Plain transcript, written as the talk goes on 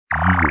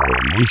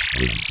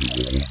listening to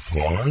Old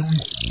Time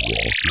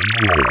Rock and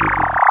Roll.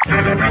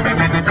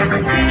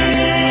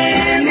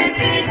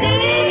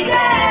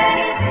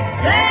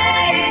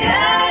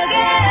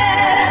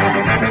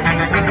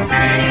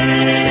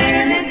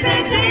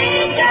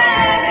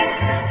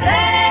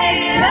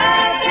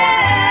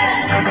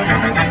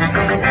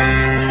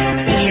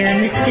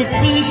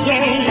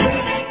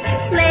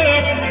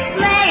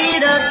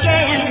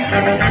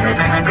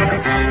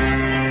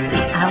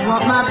 I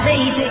want my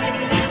baby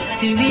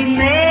to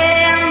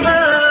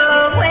remember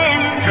when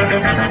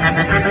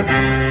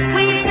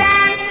we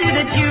danced to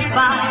the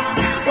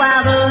jukebox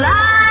while the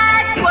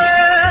lights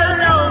were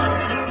low.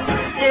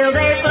 Till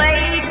they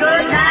played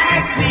good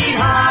night,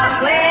 sweetheart.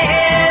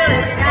 Well,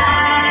 it's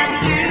time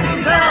to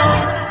go.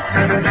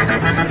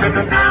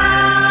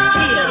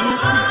 Dear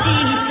Mr.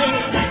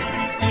 Jesus,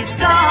 you've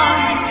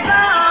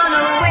gone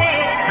away.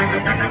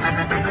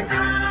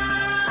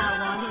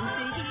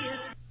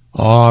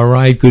 All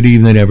right, good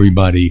evening,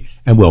 everybody,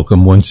 and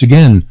welcome once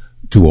again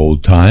to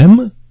Old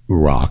Time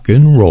Rock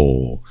and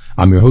Roll.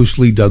 I'm your host,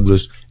 Lee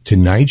Douglas.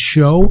 Tonight's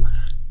show,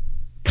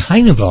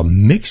 kind of a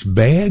mixed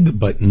bag,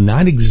 but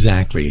not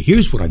exactly.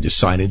 Here's what I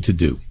decided to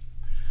do.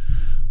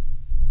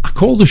 I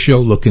called the show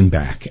Looking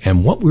Back,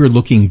 and what we're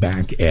looking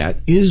back at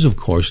is, of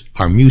course,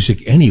 our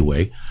music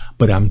anyway,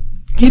 but I'm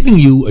giving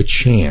you a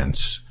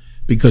chance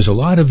because a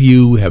lot of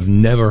you have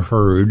never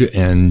heard,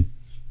 and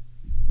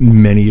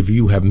many of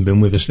you haven't been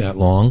with us that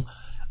long,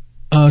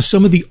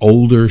 some of the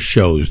older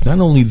shows,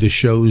 not only the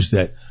shows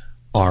that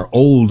are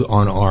old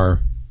on our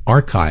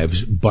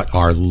archives, but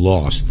are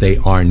lost. They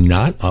are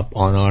not up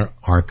on our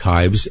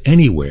archives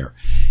anywhere.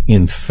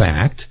 In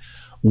fact,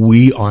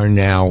 we are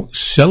now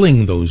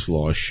selling those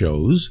lost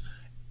shows,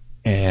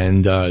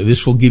 and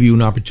this will give you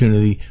an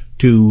opportunity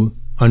to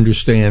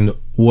understand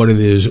what it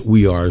is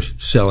we are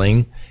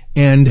selling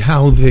and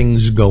how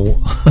things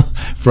go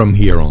from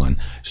here on.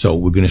 So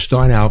we're going to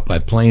start out by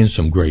playing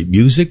some great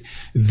music.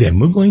 Then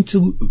we're going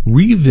to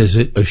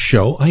revisit a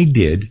show I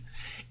did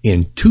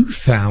in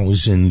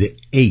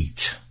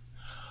 2008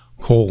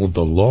 called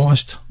The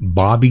Lost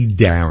Bobby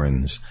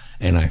Darins.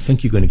 And I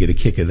think you're going to get a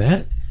kick of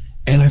that.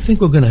 And I think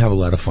we're going to have a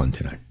lot of fun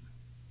tonight.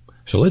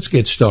 So let's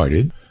get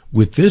started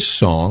with this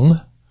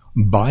song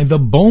by the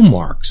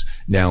Beaumarks.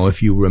 Now,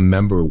 if you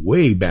remember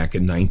way back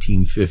in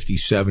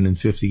 1957 and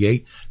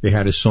 58, they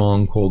had a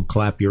song called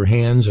Clap Your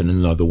Hands and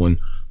another one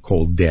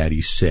called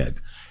Daddy Said.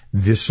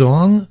 This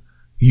song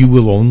you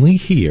will only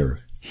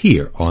hear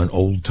here on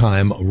Old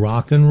Time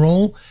Rock and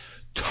Roll.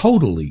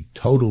 Totally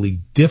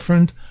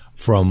different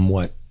from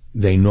what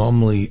they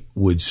normally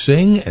would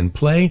sing and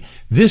play.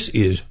 This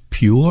is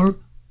pure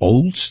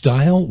old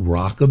style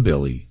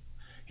rockabilly.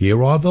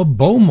 Here are the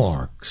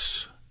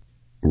Beaumarks.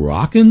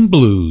 Rockin'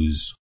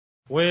 Blues.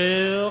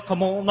 Well,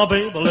 come on now,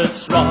 baby,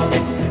 let's rock.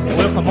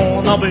 Well, come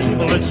on now, baby,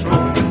 let's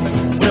roll.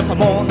 Well,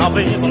 come on now,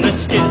 baby,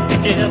 let's get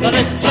together.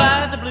 Let's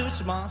drive the blues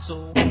to my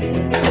soul. Kick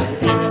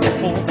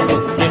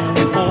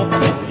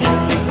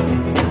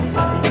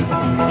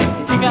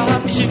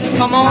out your shoes,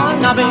 come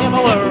on now, baby,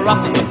 we're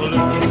rockin' the blues.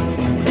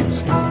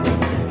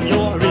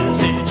 You're real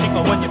city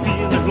chica when you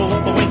feel the glow,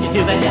 but when you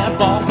hear that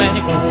ball, man,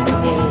 you go,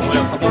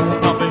 well, come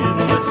on now,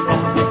 baby, let's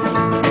rock.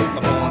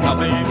 Come on now,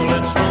 baby,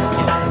 let's roll.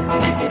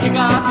 Kick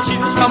off your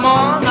shoes, come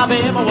on now,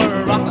 baby,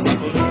 we're rockin' the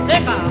blues.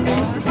 Take off,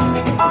 boy.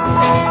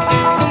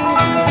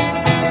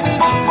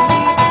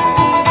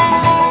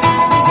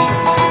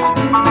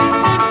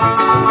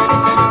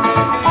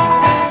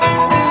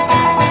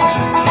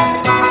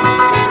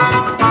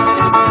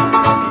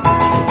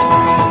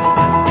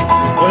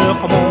 Well,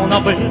 come on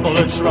now, baby,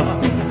 let's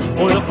rock.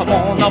 Well, come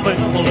on now,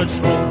 baby, let's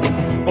roll.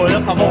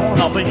 Well, come on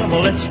now, baby,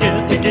 let's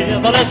get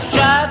together. Let's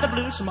drive the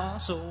blues to my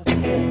soul. Oh,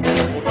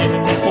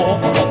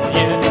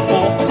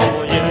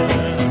 yeah,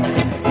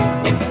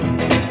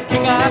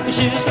 kick off your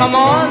shoes, come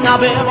on now,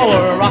 baby,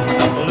 we're rockin'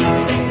 the blues.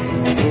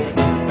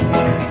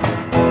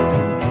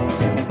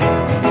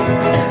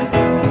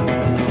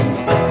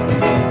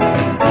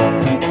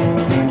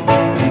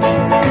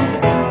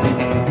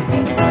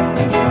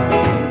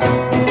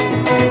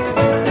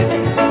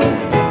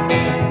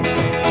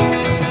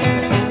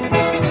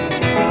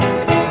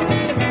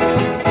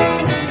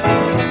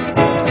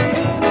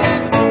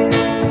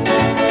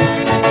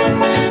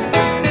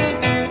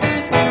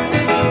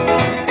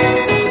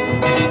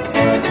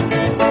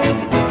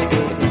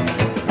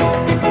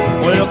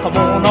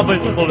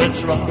 Baby,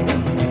 let's rock.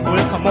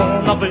 Well, come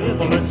on now, baby,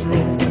 let's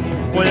roll.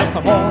 Well,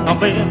 come on now,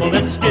 baby,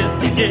 let's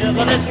get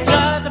together. Let's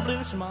drive the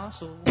blues to my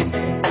soul. Oh,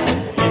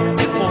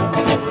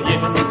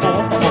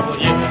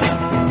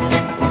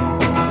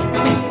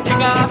 yeah.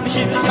 Kick off your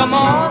shoes, come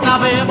on now,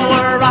 baby,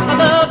 we're rockin'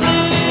 the blues.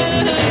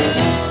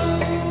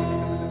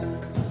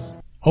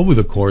 Over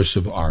the course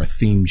of our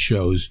theme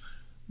shows,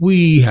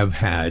 we have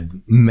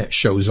had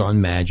shows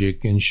on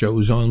magic and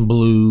shows on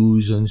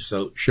blues and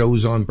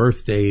shows on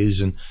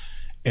birthdays and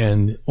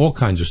all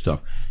kinds of stuff.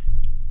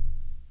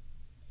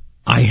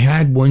 I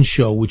had one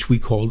show which we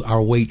called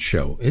our weight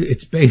show.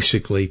 It's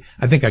basically,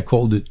 I think I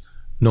called it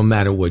No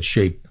Matter What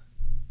Shape,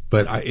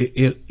 but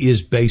it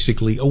is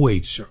basically a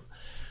weight show.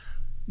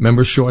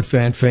 Remember Short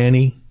Fat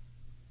Fanny?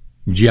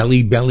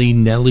 Jelly Belly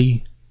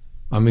Nelly?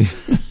 I mean,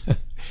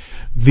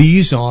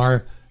 these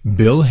are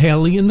Bill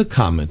Haley and the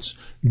Comets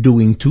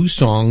doing two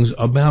songs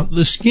about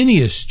the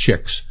skinniest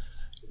chicks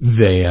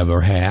they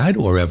ever had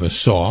or ever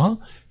saw,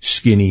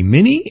 Skinny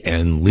Minnie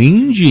and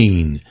Lean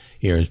Jean.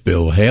 Here's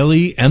Bill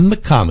Haley and the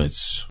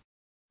Comets.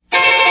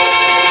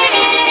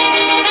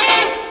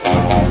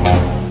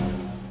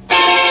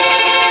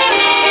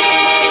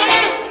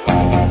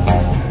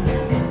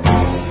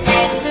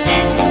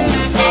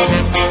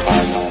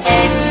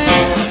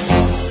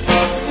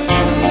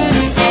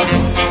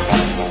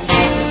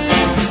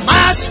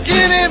 My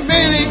Skinny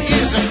Minnie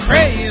is a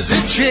crazy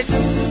chick.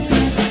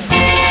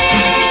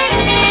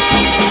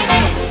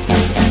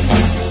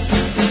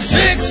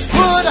 6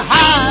 foot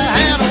high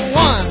and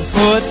 1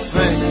 foot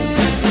thick.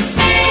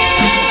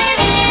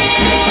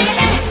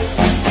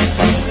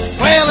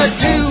 Well,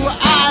 do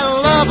I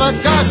love her?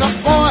 Does a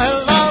boy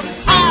love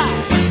pie?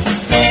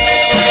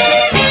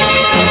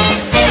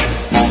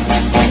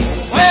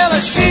 Well,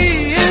 she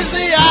is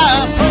the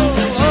apple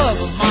of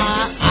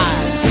my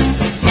eye.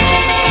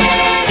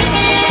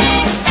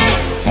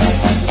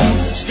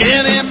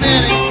 Skinny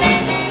Minnie,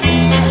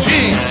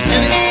 she's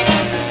skinny,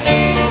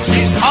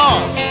 she's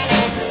tall,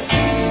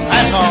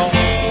 that's all.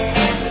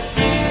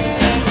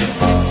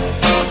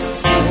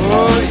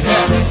 Oh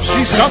yeah,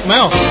 she's something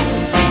else.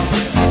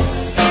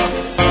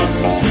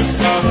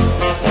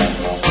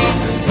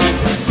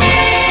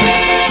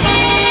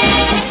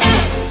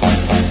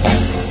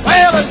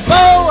 Well, as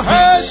though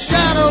her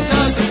shadow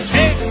doesn't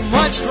take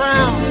much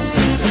ground.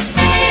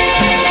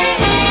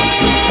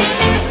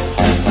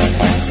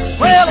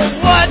 Well,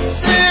 what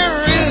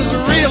there is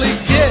really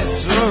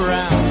gets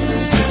around.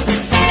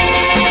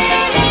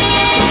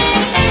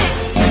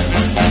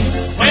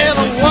 Well,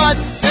 what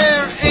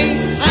there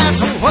ain't,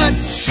 that's what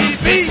she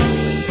be.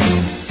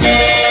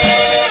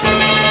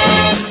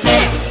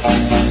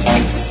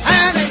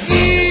 And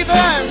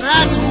even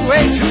that's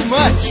way too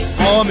much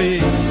for me.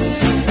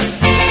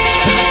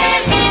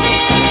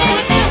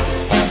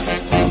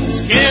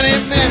 Skinny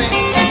Minnie,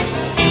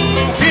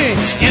 she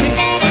ain't skinny,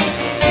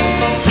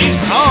 she's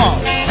tall,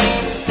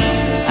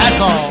 that's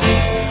all.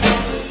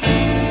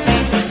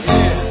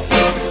 Yeah.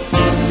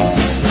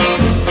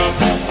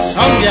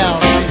 Some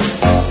gals,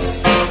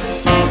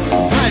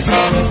 nice.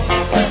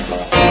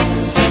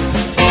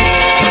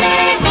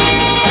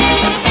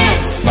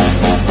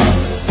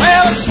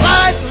 Well,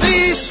 slightly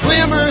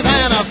slimmer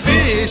than a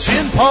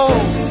fishing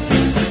pole.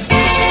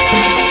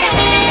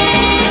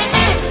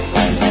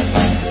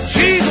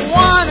 She's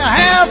one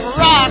half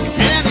rock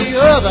and the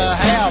other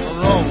half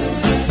roll.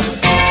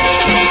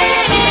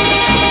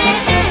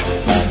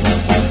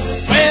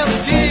 Well,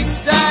 dig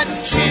that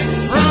chick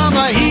from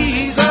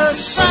either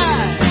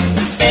side.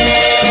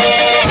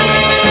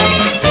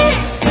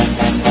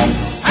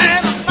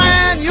 And a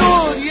man,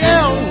 you'll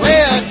yell,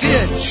 where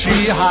did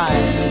she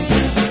hide?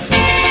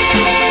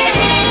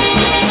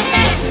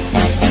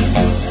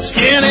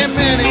 Skinny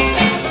Minnie,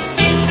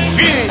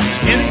 she ain't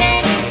skinny,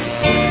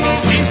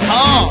 she's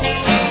tall,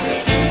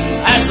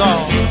 that's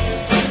all.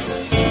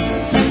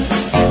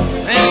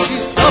 Man,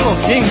 she's double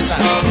king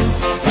size,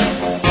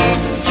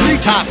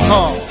 treetop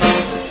tall,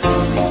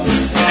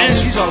 and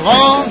she's a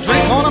long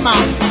drink on a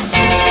mountain.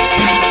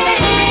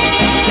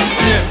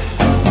 Yeah.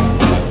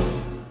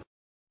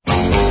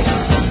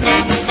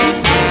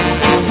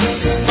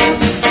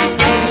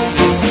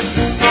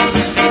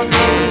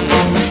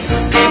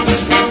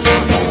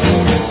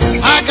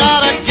 I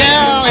got a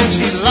gal and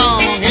she's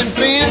long and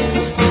thin.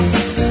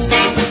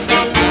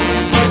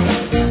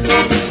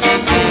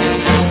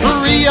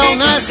 Real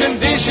nice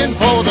condition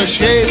for the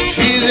shape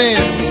she's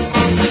in.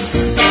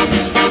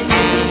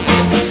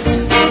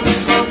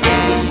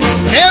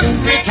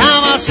 Every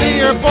time I see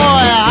her, boy,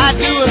 I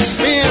do a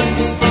spin.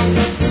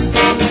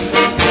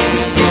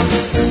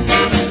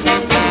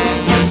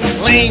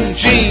 Lean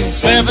Jean,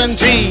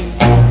 17.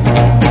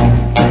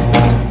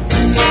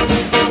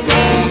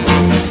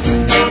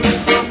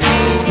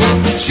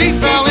 She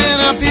fell in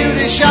a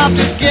beauty shop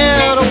to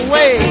get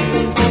away.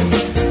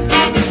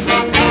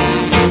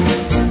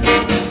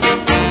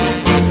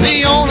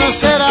 The owner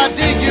said, I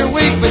dig your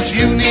wig, but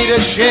you need a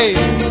shave.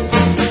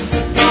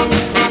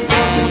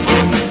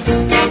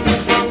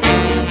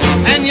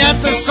 And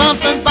yet there's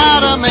something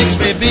about her makes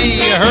me be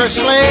her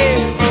slave.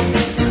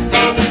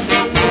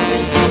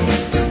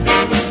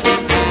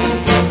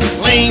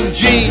 Lean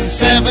Jean,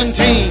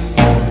 17.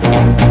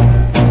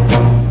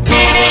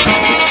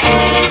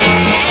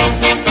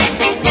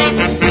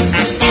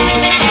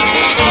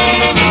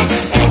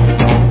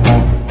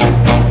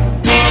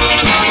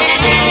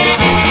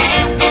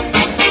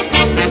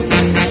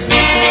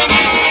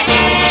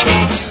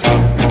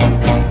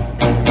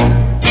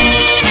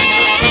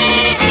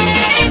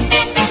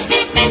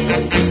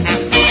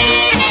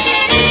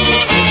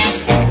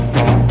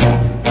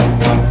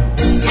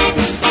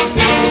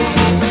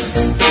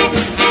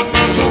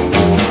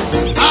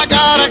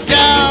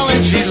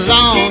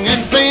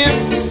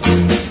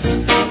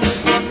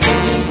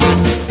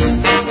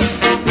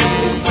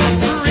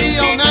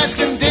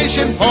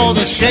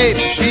 shape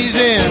she's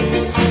in.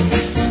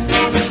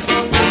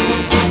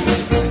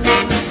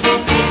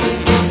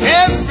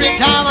 Every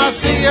time I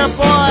see her,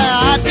 boy,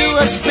 I do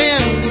a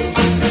spin.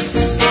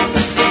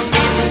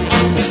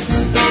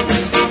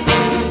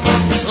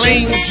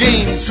 Clean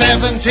jeans,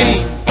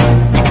 17.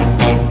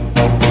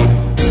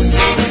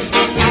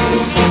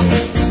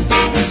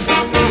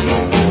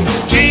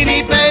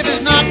 Jeannie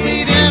baby's not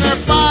neat in her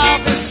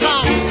Bobby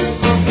socks.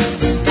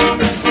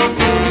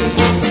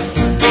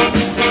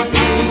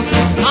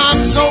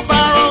 I'm so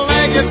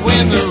barrel-legged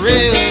when the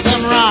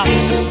rhythm rocks.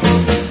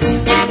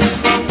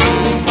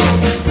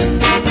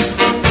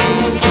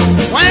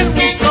 When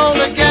we stroll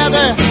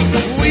together,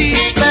 we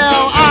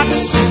spell ox.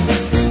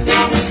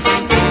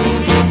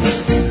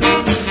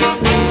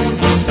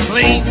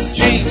 Clean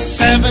jeans,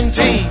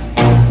 17.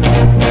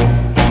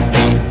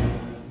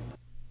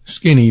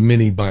 Skinny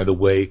Minnie, by the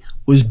way,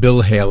 was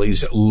Bill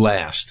Haley's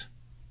last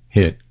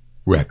hit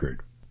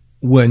record.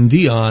 When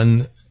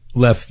Dion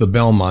left the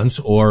Belmonts,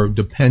 or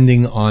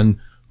depending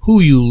on who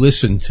you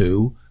listen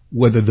to,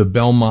 whether the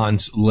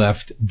Belmonts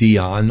left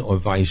Dion or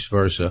vice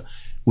versa,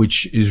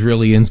 which is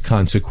really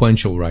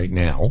inconsequential right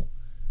now,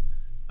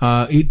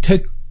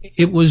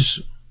 it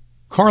was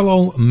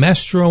Carlo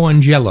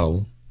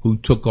Mastroangelo who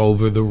took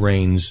over the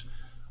reins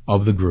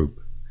of the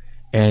group.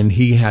 And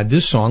he had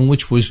this song,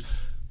 which was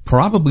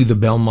probably the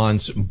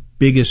Belmonts'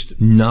 biggest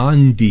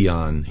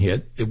non-Dion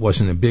hit. It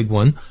wasn't a big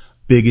one.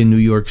 Big in New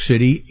York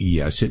City.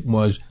 Yes, it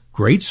was.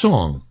 Great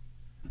song.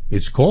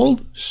 It's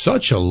called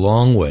Such a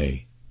Long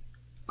Way.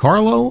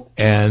 Carlo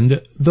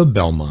and the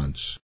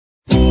Belmonts.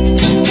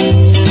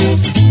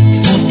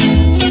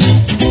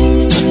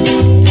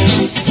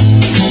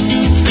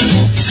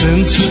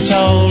 Since you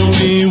told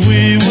me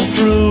we were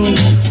through,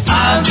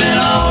 I've been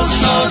oh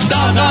so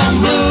doggone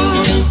blue.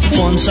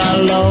 Once our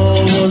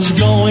love was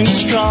going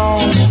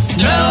strong,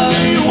 tell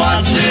me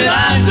what did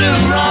I do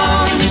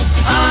wrong?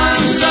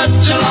 I'm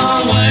such a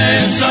long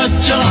way,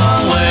 such a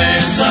long way,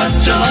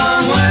 such a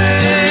long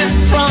way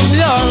from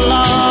your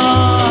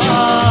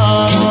love.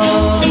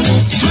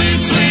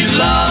 Sweet, sweet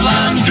love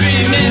I'm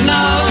dreaming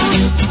of.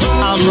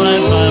 I'm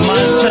right by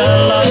my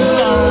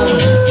telephone.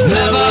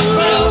 Never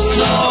felt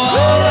so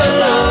all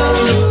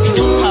alone.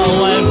 How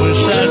I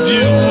wish that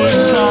you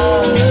would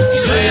call.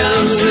 Say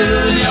I'm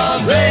still your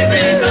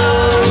baby doll.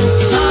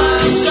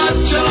 I'm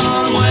such a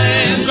long way,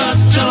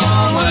 such a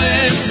long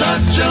way,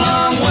 such a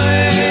long way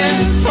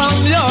from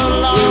your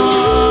love.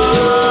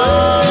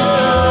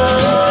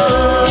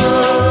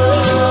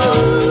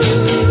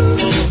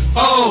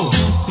 Oh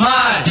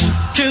my,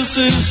 kiss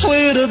is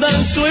sweeter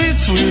than sweet,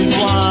 sweet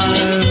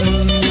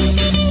wine.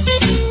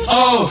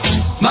 Oh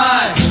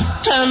my,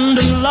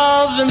 tender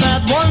loving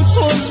that once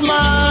was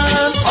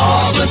mine.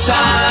 All the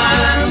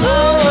time,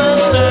 now I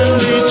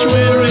stand each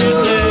weary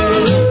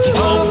day,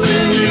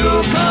 hoping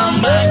you'll come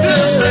back to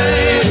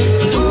stay.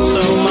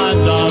 So my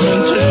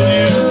darling, till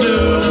you do,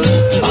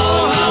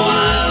 oh how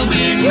I'll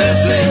be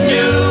missing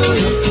you.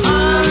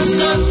 I'm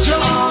such a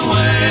long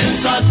way,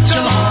 such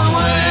a long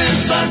way,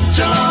 such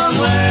a long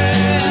way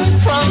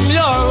from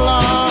your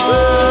love.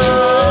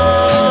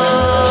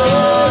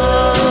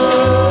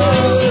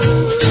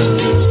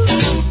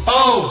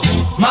 Oh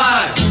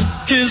my,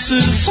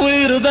 kisses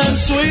sweeter than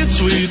sweet,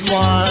 sweet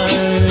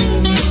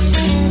wine.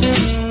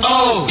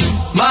 Oh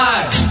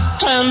my,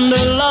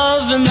 tender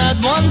loving that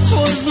once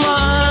was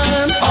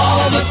mine.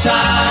 All the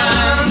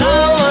time,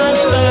 now I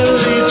spend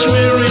each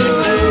weary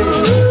day,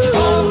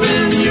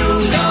 hoping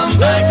you'll come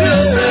back to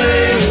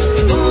stay.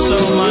 So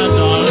my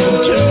darling,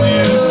 till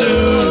you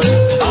do,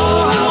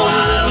 oh how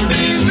I'll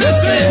be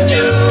missing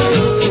you.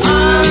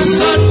 I'm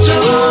such a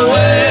long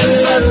way,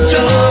 such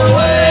a long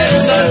way,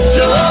 such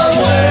a long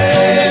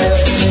way.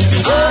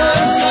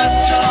 I'm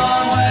such a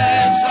long way,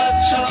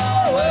 such a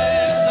long way,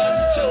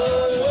 such a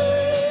long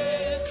way.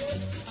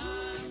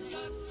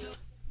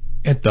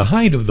 At the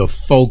height of the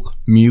folk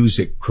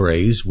music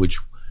craze, which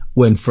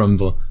went from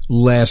the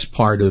last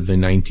part of the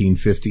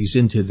 1950s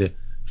into the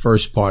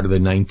first part of the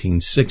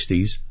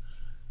 1960s,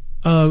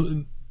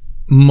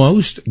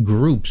 most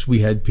groups, we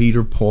had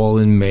Peter, Paul,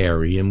 and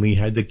Mary, and we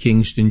had the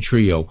Kingston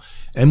Trio,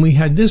 and we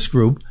had this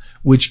group,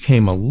 which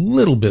came a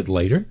little bit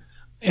later,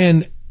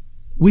 and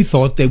we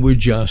thought they were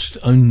just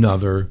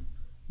another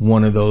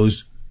one of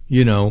those,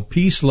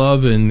 peace,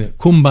 love, and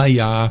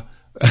kumbaya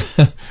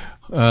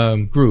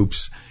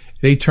groups.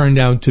 They turned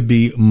out to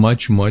be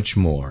much, much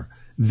more.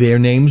 Their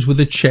names were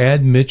the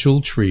Chad Mitchell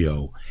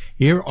Trio.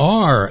 Here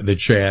are the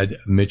Chad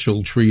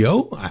Mitchell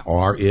Trio.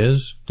 R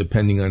is,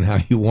 depending on how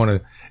you want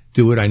to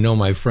do it. I know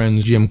my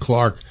friend Jim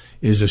Clark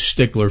is a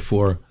stickler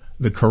for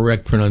the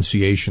correct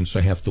pronunciation, so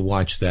I have to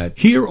watch that.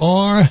 Here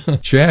are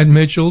Chad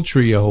Mitchell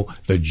Trio,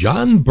 the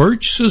John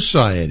Birch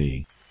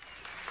Society.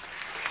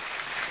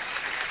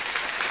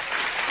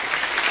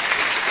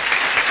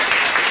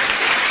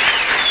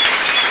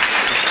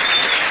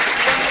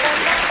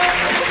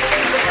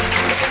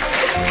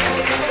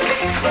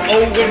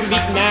 Oh, we're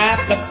meeting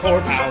at the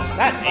courthouse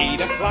at 8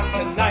 o'clock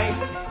tonight.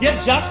 You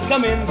just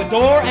come in the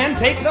door and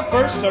take the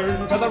first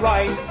turn to the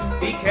right.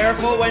 Be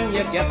careful when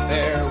you get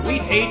there,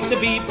 we'd hate to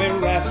be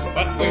bereft,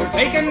 but we're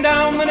taking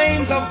down the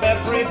names of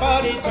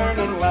everybody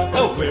turning left.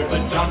 Oh, we're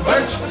the John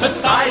Birch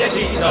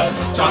Society,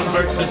 the John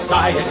Birch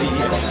Society,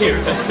 here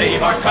to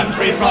save our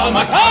country from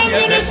a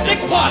communistic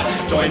plot.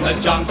 Join the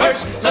John Birch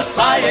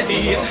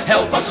Society,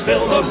 help us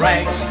fill the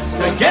ranks.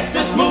 To get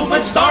this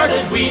movement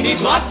started, we need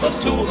lots of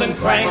tools and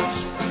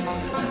cranks.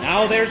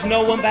 Now there's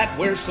no one that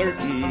we're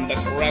certain the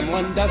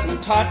Kremlin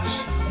doesn't touch.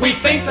 We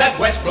think that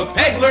Westbrook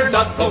Pegler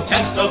doth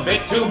protest a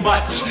bit too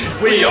much.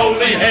 We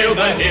only hail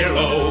the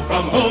hero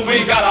from whom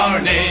we got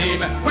our name.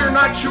 We're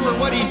not sure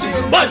what he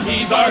did, but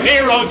he's our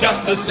hero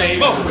just the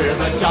same. Oh, we're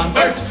the John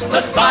Birch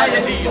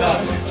Society,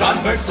 the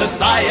John Birch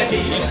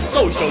Society.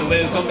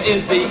 Socialism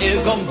is the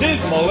ism,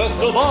 dismalest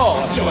of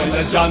all. Join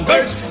the John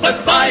Birch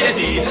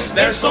Society,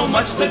 there's so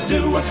much to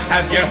do.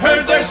 Have you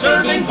heard they're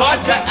serving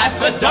vodka at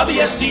the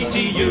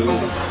WCTU?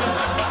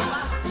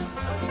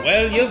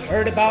 Well, you've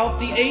heard about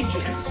the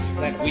agents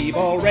that we've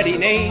already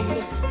named.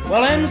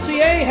 Well,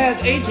 NCA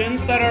has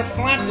agents that are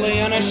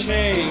flatly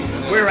unashamed.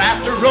 We're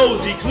after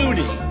Rosie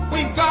Clooney.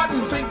 We've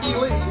gotten Pinky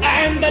Lee.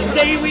 And the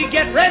day we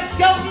get Red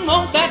Skelton,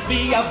 won't that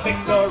be a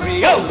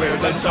victory? Oh, we're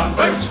the John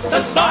Birch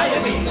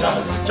Society,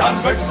 the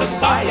John Birch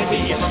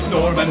Society.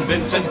 Norman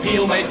Vincent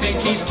Peale may think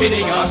he's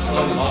kidding us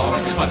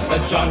along, but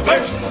the John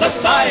Birch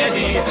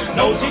Society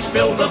knows he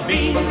spilled the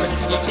beans.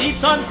 He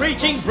keeps on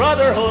preaching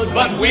brotherhood,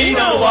 but we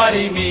know what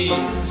he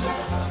means.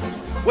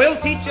 We'll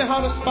teach you how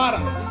to spot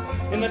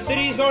 'em in the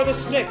cities or the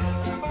sticks.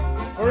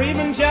 Or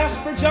even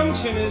Jasper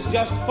Junction is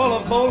just full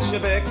of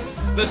Bolsheviks.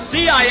 The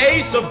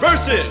CIA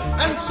subversive,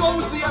 and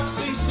so's the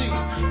FCC.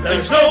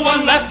 There's no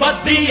one left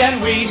but thee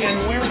and we,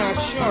 and we're not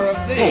sure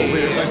of thee. Oh,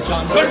 we're the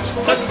John Birch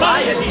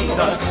Society,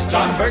 the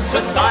John Birch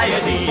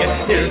Society,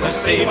 here to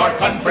save our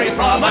country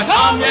from a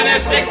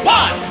communistic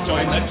plot.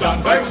 Join the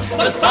John Birch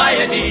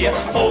Society,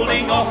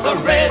 holding off the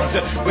Reds.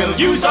 We'll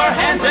use our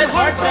hands and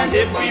hearts, and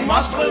if we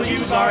must, we'll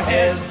use our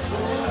heads.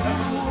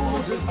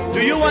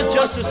 Do you want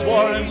Justice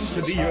Warren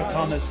to be your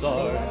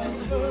commissar?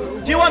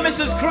 Do you want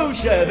Mrs.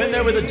 Khrushchev in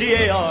there with a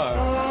DAR?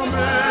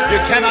 You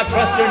cannot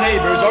trust your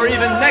neighbors or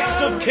even next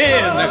of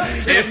kin.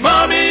 If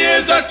mommy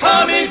is a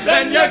commie,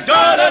 then you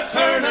gotta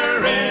turn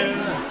her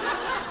in.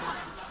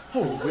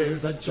 Oh, we're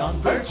the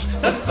John Birch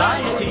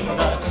Society,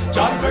 the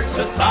John Birch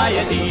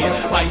Society,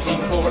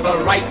 fighting for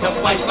the right to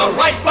fight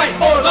fight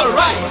for the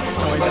right.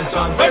 Join the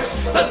John Birch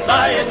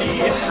Society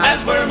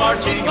as we're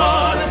marching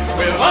on.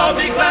 We'll all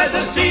be glad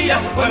to see you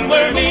when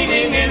we're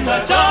meeting in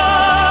the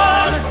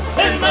John,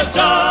 in the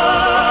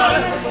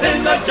John,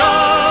 in the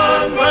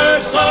John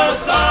Birch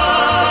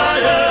Society.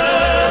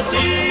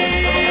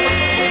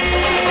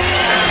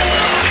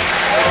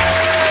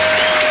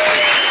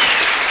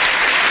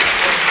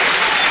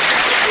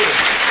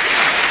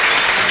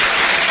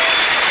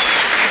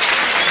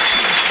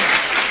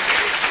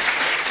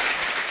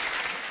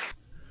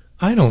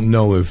 I don't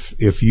know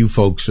if you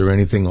folks are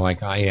anything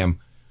like I am,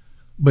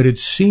 but it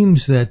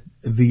seems that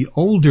the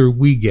older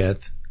we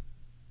get,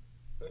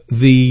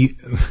 the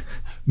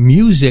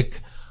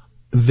music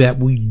that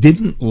we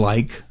didn't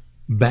like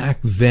back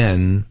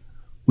then,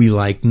 we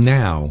like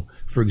now.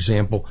 For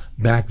example,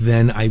 back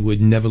then I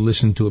would never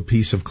listen to a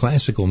piece of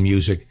classical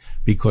music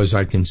because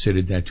I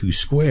considered that too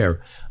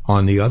square.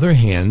 On the other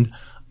hand,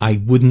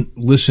 I wouldn't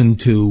listen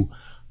to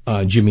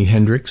Jimi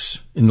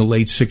Hendrix in the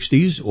late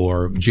 60s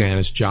or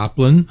Janis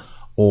Joplin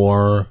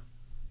or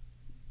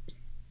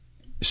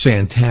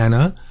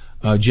Santana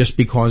just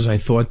because I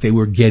thought they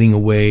were getting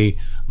away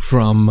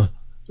from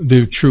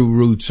the true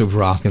roots of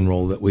rock and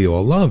roll that we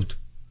all loved.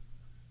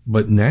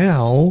 But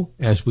now,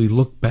 as we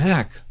look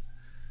back,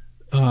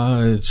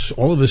 it's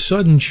all of a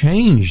sudden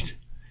changed.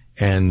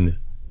 And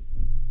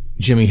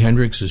Jimi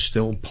Hendrix is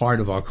still part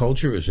of our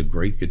culture as a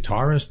great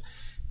guitarist.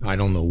 I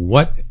don't know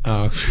what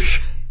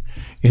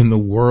in the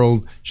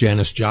world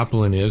Janis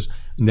Joplin is.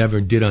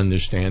 Never did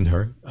understand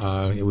her.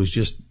 It was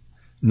just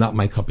not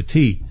my cup of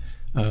tea.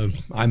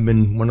 I've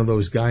been one of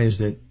those guys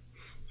that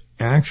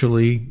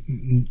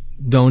actually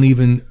don't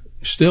even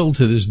still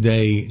to this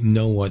day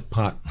know what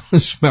pot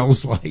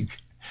smells like.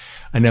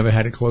 I never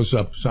had it close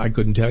up, so I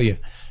couldn't tell you.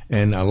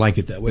 And I like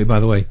it that way, by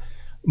the way.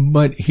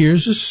 But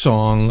here's a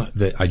song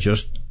that I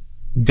just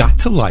got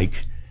to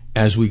like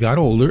as we got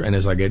older, and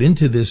as I get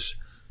into this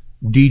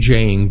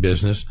DJing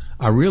business,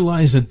 I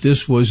realized that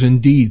this was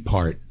indeed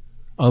part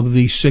of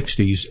the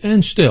 60s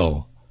and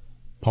still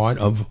part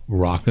of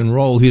rock and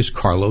roll. Here's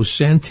Carlos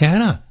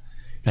Santana,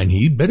 and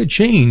he'd better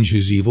change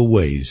his evil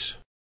ways.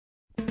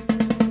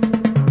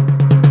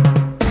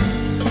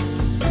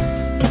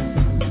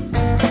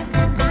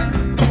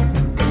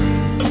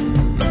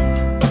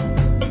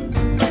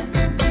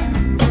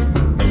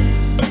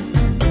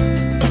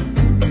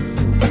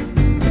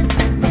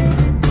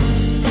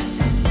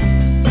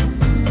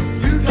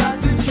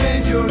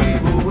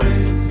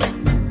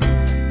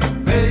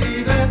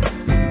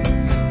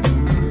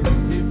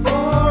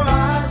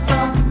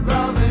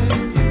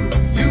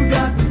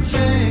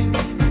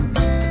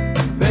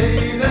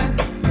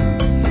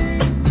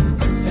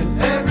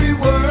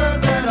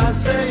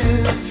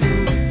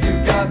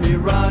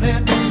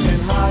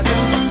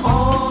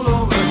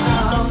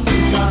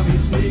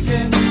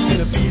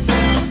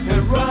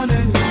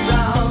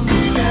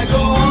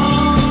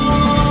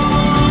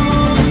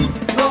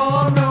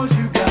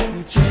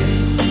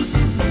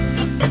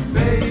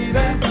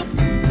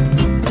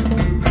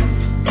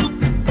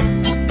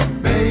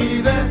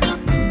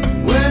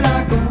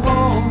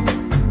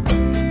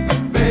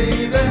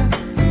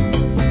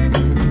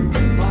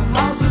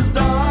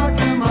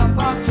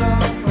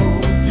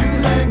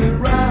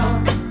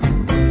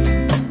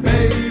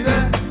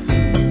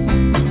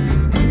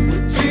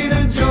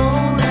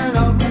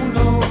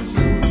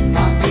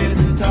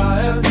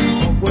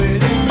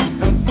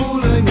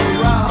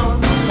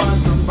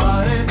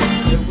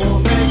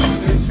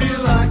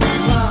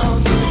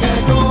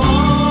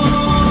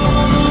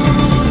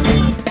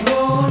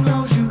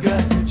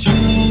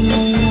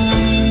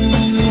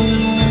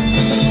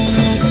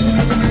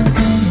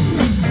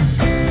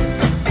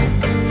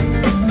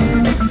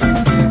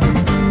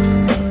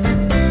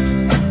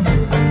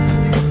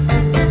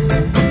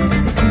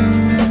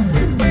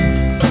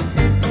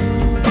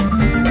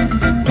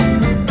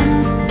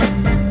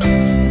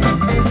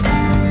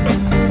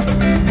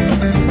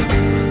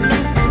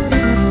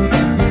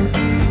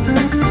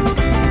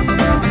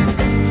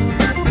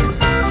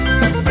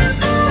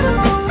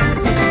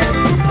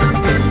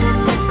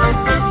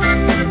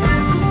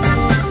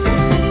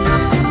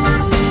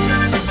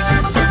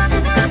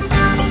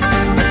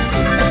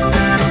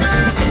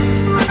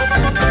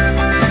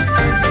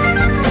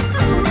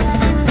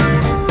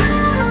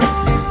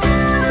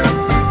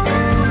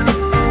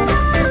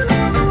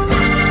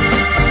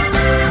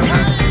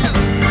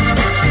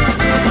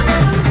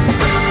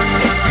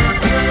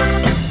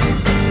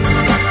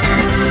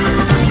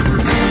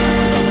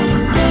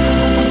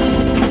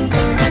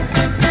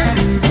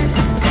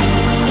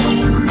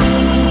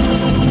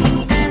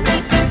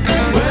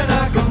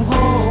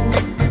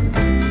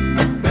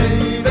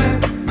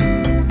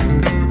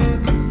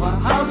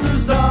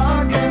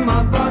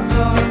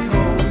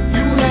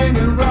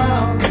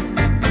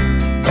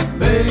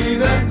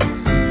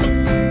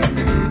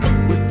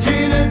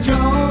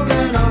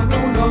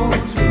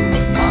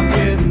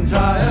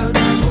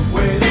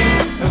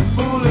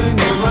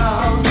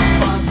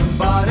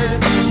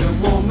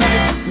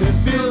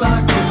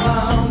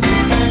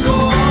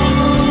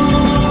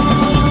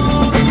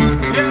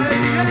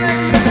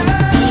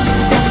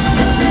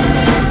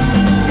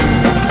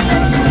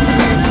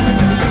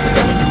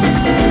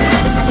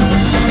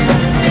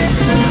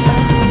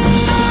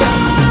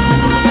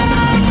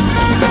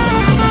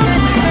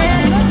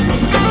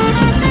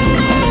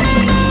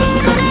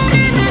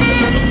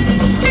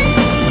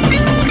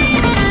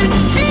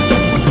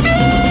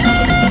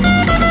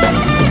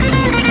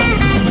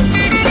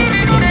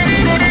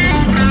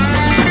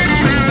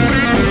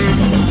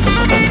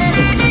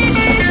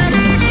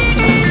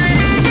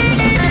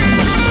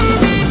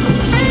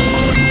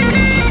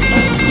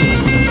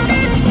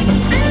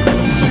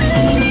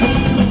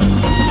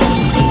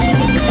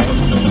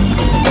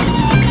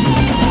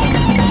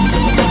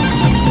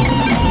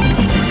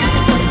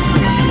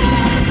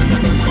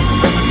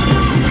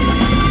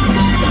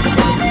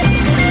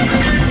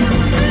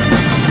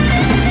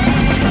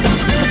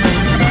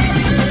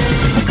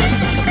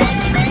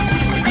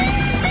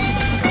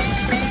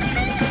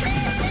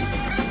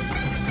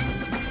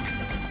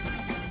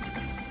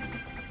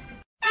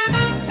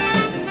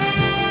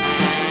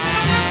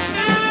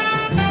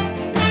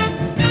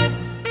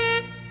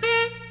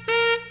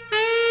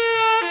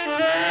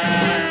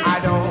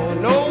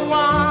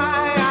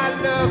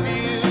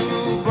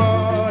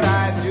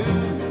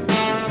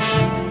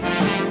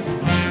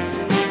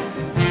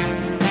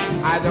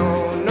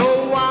 don't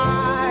know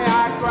why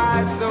I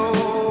cry so,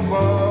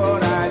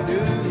 but I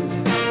do.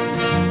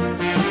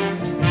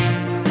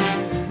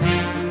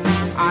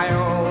 I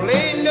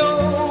only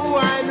know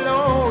I'm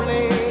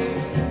lonely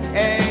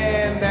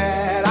and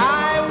that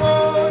I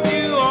want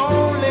you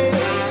only.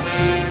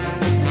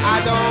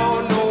 I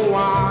don't know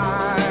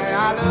why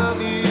I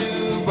love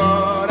you,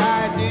 but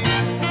I do.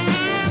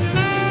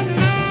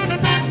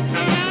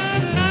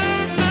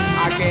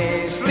 I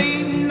can't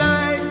sleep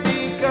night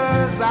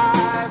because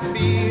I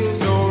feel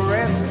so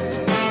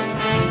restless.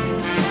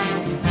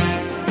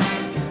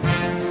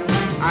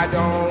 I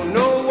don't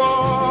know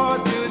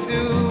what to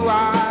do,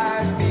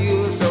 I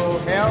feel so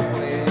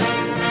helpless.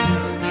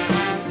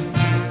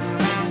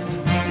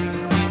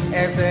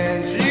 And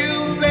since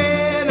you've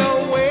been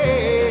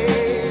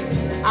away,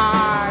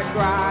 I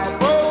cry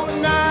both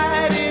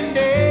night and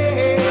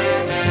day.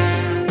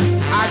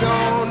 I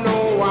don't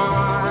know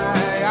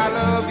why I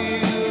love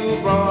you,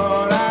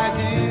 but I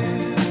do.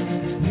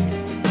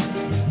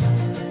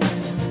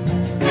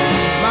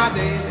 My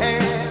days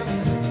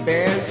have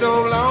been so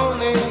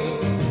lonely,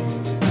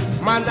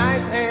 my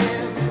nights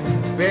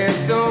have been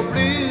so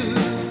blue.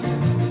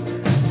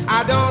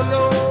 I don't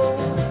know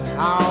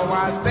how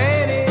I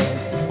stand it,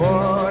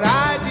 but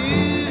I do.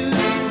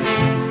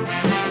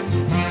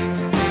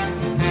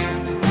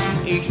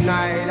 Each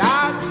night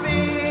I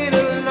sit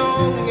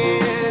alone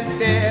and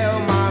tell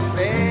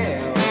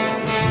myself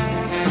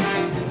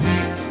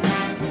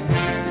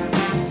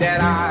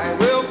that I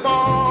will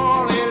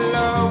fall in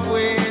love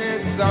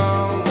with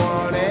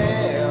someone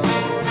else.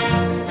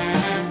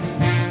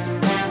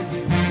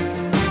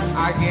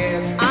 I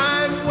guess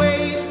I'm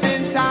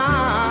wasting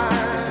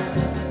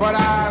time, but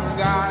I've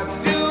got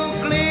to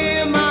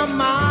clear my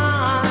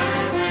mind.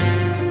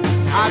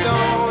 I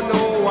don't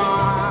know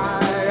why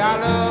I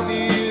love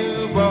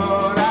you,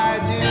 but I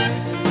do.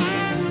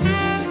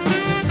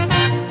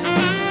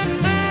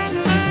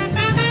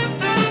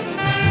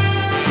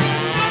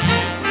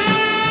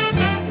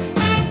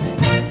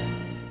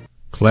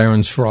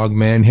 Clarence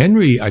Frogman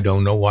Henry, I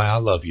don't know why I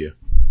love you,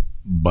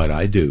 but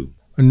I do.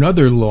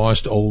 Another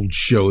lost old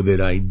show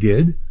that I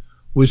did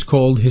was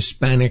called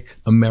Hispanic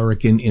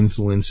American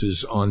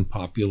Influences on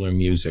Popular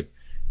Music.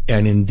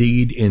 And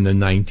indeed, in the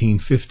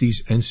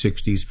 1950s and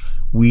 60s,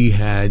 we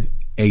had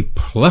a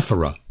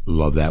plethora,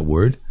 love that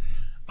word,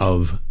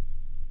 of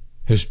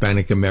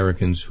Hispanic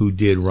Americans who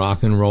did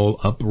rock and roll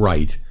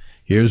upright.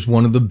 Here's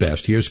one of the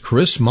best. Here's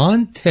Chris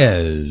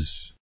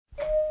Montez.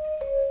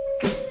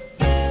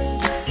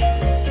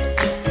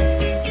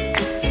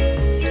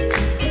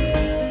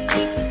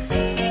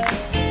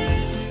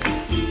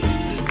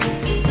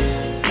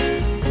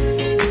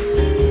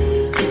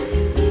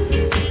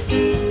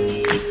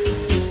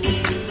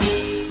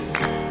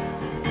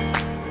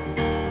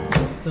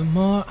 The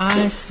more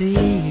I see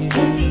you,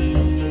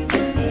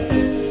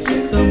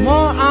 the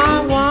more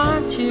I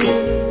want you.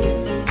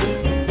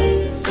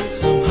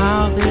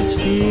 Somehow this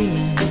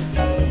feeling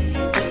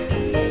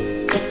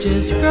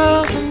just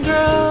grows and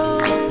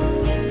grows.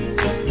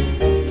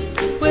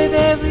 With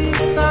every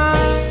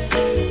sigh,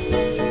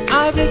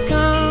 I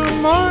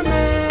become more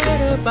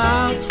mad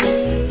about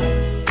you,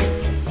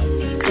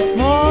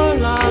 more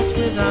lost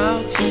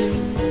without you,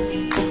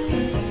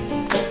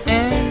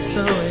 and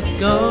so it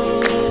goes.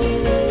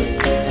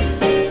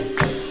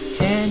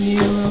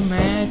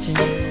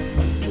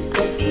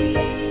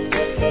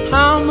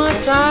 How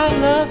much I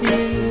love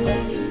you,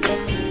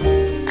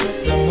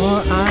 the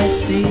more I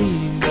see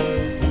you.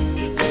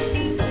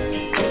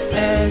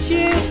 As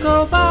years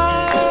go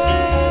by,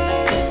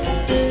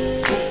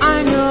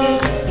 I know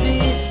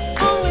the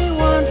only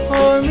one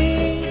for me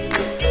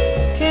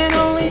can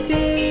only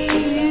be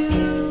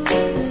you.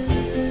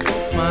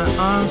 My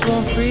arms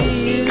won't free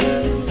you,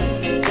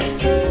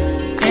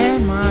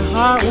 and my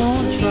heart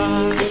won't try.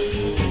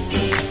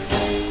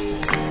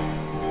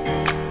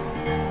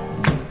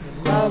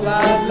 La la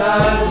la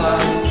la,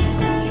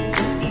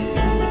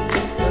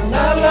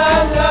 la la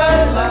la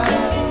la,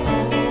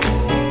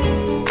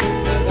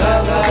 la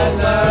la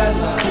la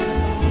la,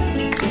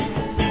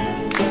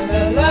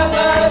 la la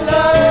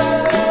la.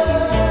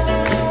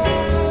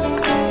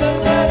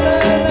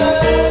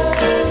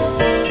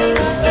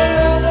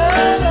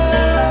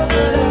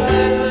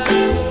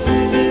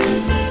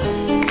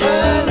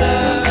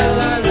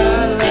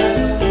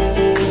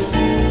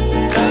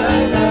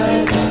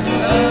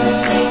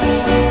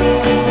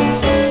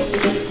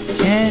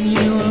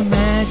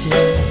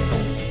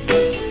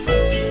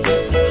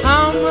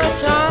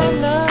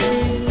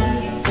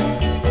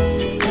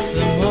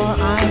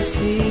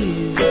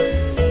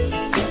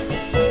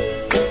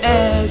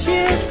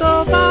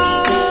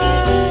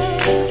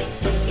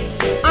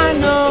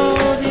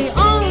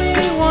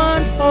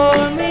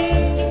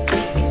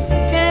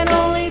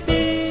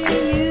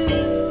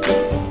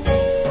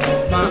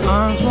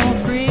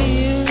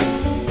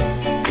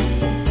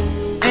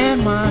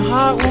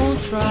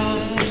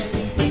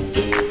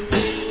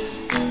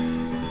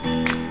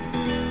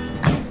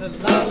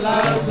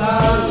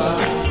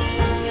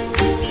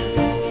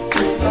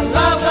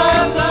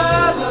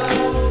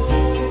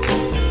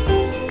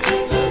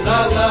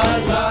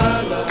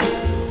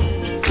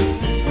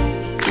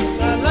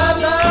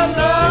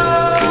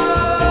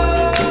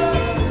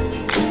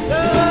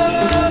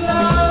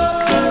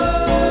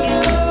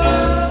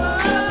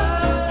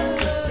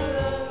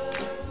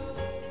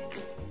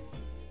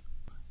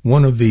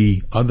 one of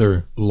the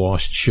other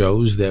Lost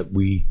shows that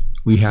we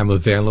have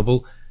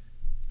available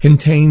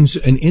contains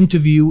an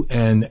interview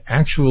and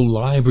actual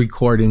live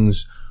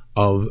recordings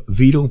of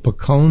Vito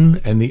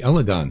Picone and the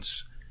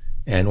Elegants.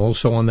 And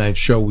also on that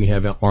show we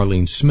have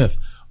Arlene Smith.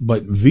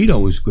 But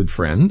Vito is a good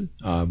friend.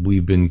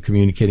 We've been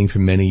communicating for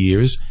many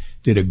years.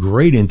 Did a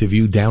great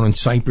interview down in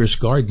Cypress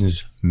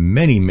Gardens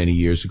many, many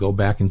years ago,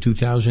 back in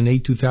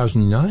 2008,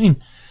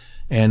 2009.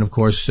 And, of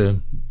course,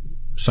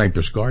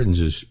 Cypress Gardens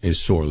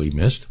is sorely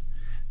missed.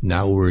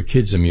 Now we're a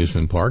kids'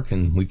 amusement park,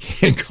 and we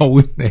can't go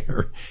in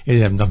there.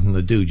 It have nothing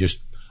to do, just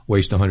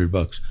waste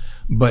 $100.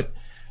 But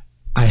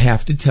I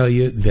have to tell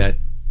you that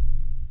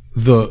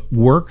the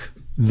work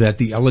that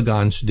the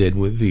Elegants did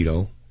with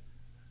Vito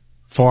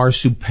far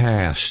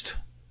surpassed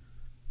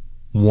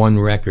one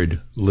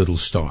record, Little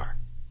Star.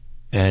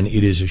 And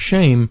it is a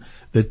shame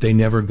that they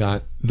never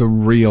got the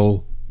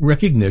real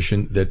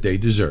recognition that they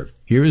deserve.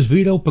 Here is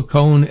Vito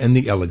Picone and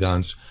the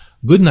Elegants.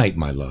 Good night,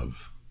 my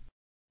love.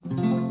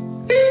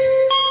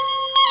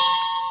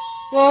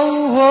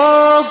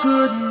 Oh,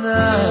 good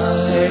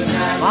night,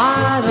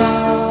 my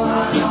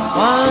love,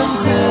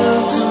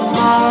 until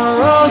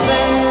tomorrow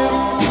then.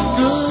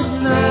 Good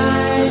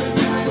night,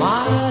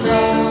 my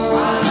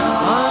love,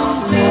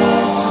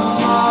 until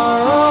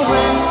tomorrow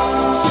when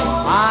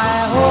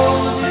I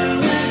hold you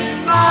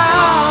in my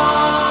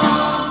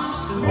arms.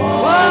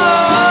 Whoa,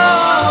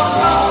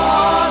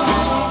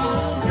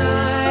 good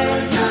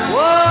night,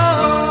 whoa,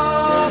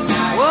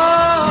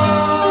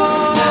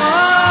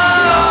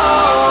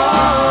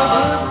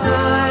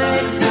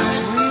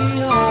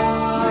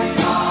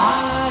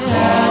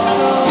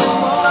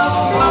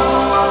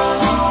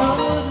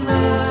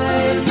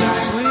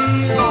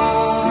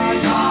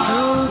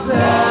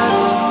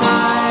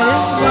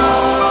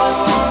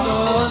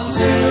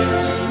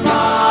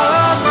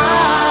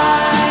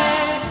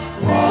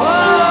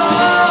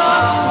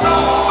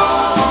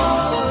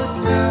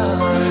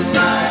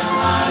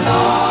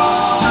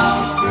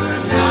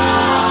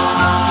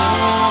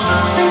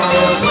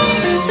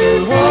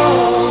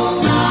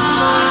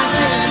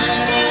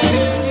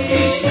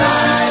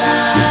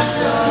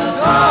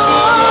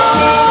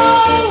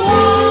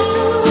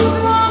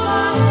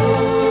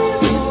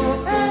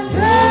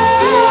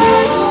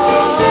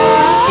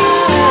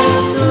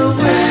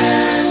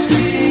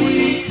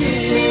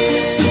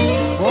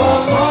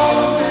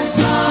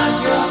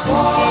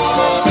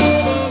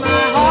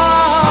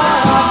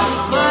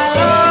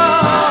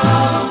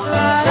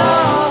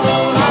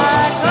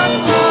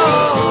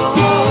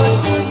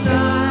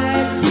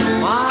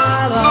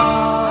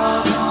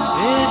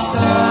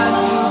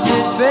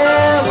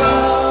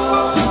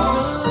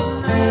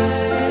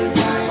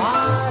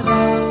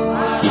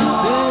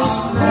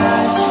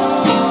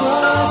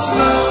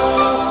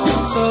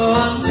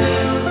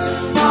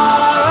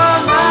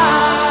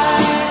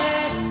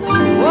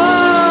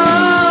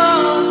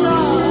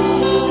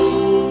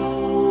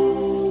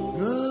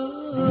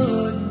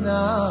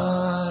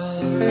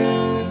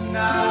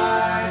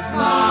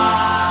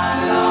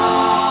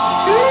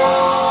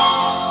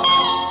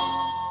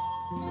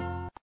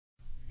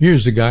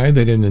 Here's a guy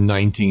that in the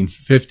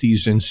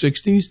 1950s and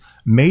 60s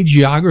made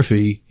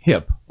geography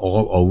hip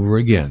all over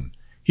again.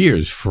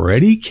 Here's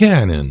Freddie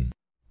Cannon.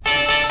 Well,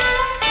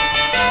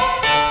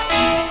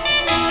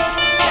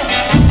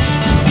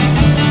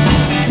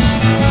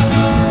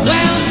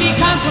 she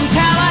comes from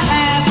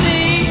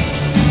Tallahassee.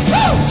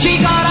 Woo!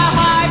 She got a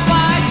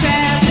hi-fi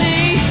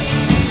chassis.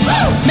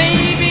 Woo!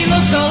 Maybe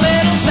looks a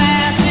little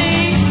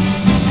sassy.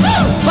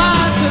 Woo!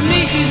 But to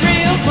me she's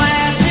real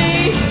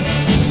classy.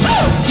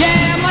 Woo!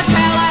 Yeah, my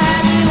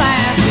Tallahassee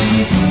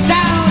lassie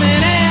down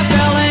in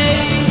FLA.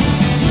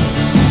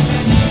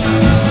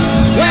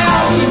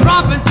 Well, she's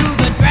romping to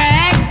the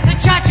drag. The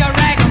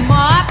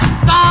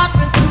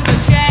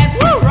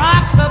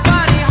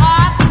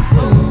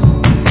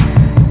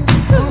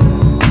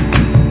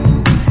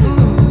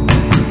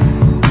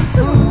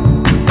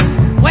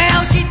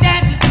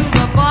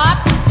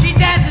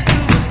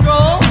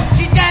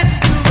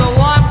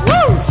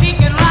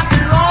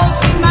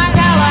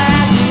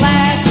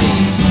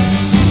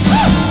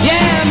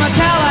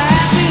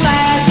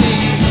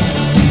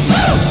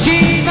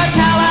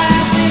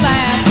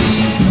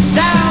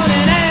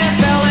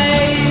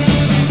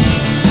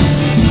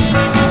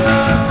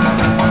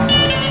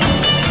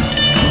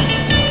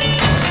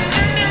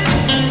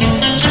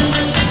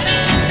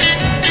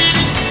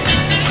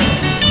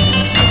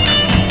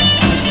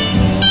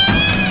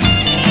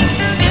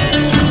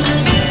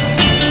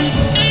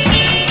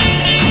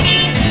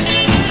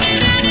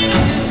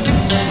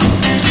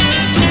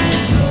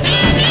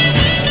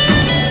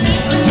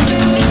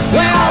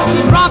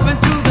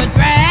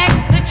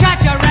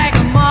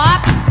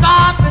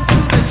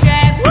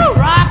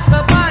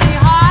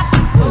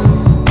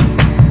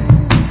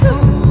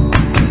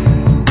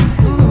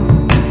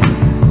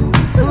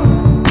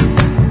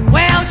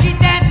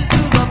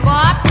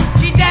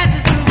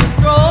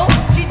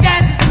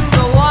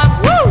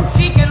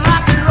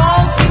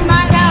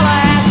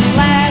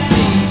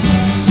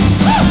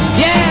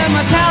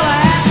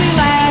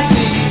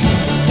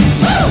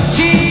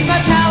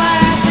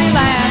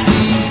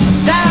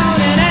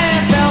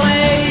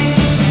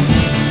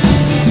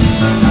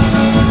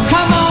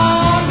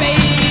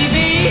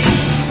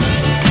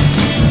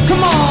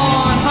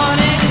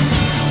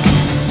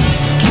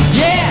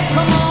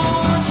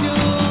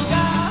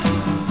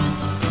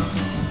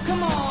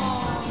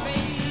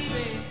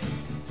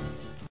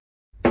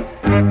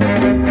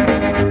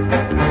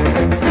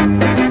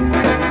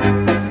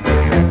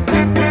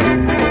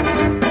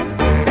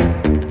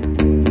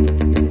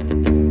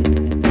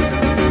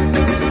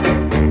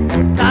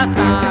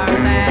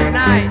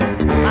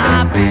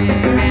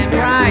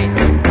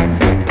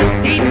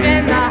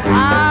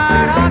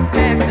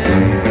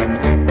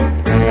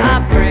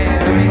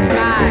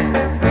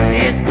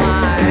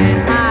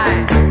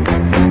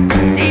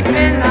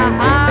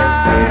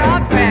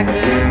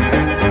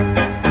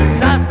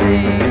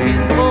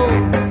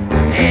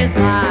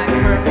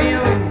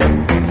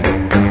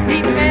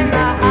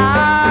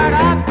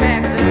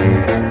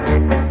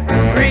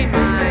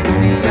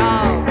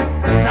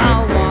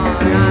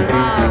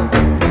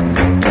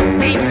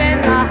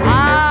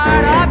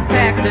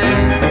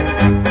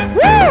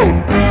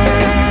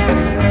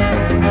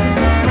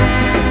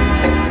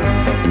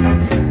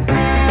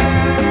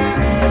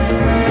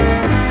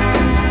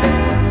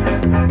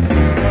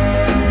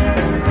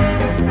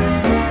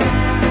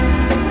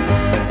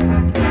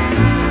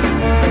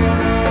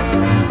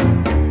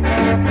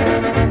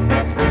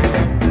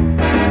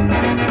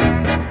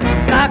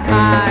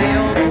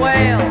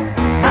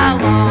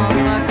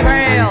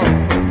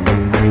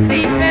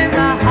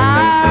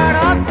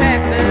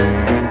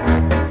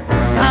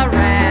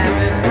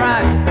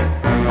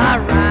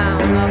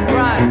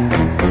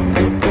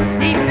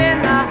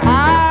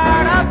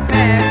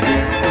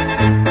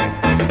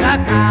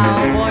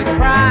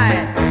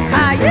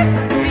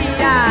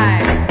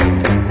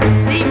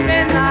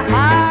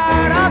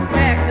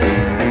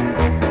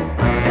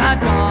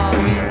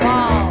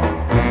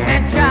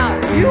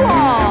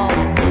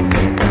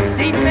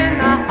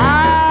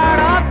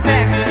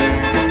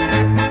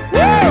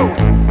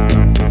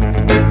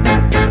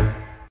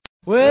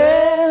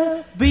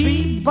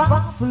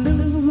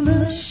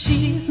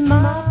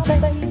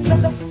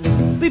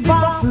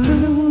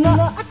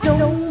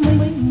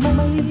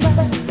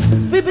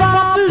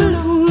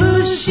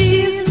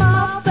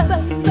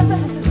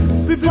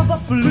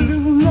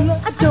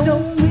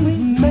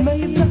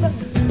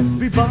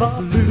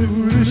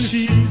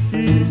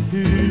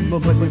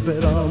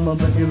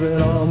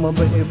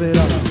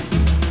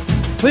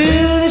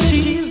Well,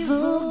 she's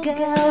the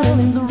gal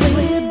in the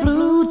red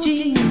blue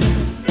jeans.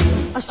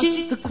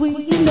 She's the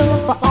queen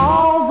of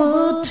all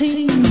the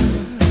teams.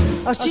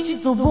 She's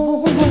the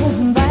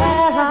woman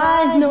that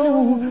I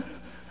know.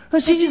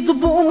 She's the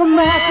woman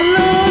that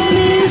loves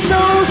me so.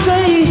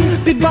 Say,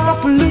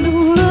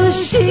 Bebopalula,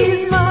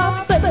 she's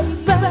my baby.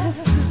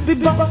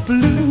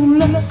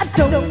 Bebopalula, I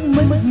don't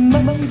mind my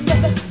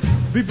baby.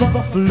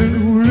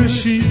 Bebopalula,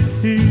 she's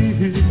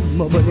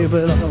my baby,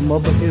 my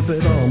baby,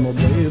 my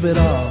baby.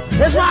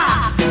 Let's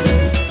rock!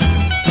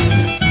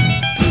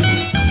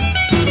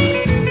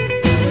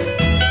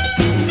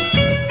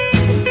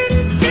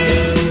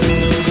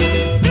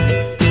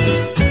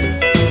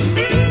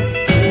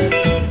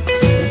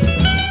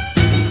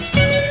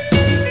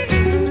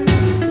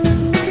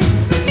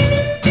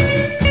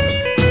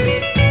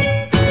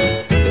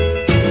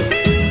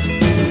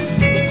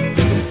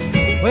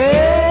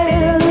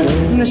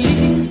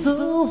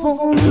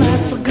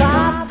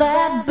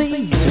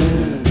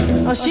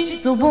 She's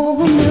the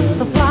woman with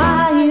the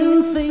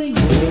flying feet.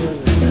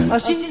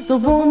 She's the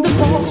one that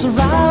walks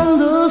around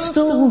the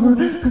store.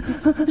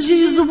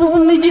 She's the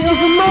one that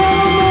yells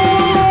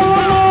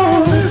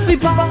more.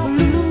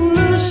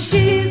 Bebopalula,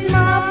 she's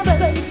my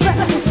baby.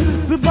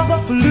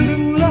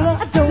 Bebopalula,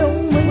 I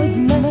don't wait,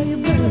 my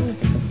baby.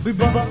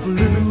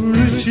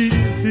 Bebopalula, she's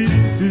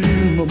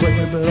my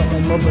baby,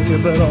 my baby,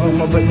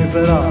 my baby.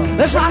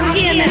 Let's rock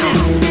again now.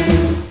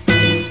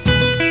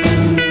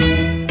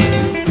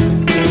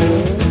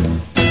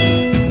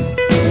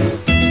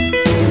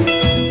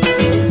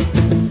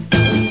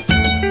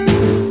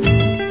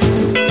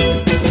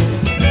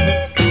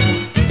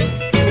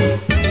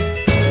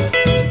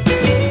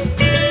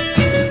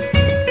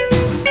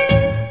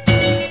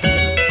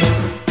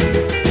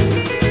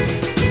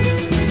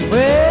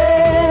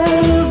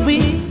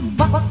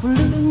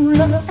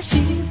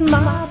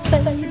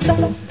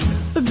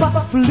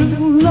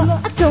 Bebopalula,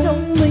 I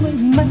don't wait,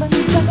 my baby.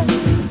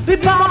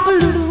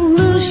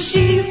 Bebopalula,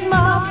 she's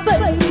my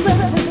baby.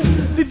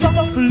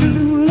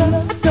 Bebopalula,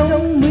 I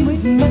don't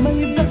wait, my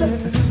baby.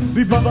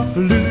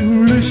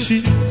 Bebopalula,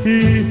 she's my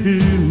baby,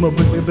 my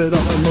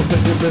baby.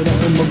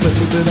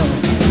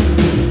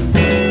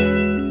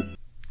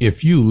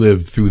 If you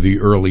lived through the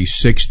early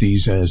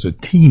 60s as a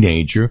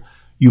teenager,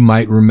 you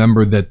might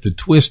remember that the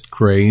twist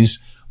craze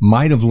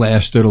might have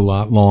lasted a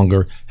lot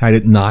longer had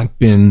it not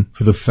been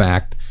for the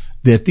fact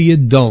that the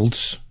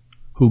adults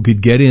who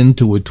could get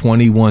into a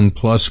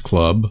 21-plus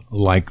club,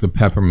 like the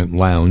Peppermint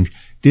Lounge,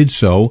 did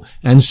so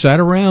and sat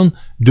around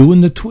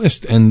doing the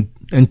twist and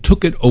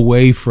took it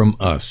away from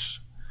us.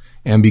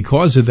 And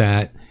because of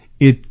that,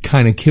 it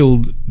kind of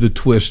killed the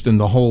twist and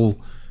the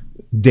whole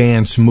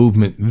dance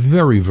movement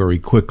very, very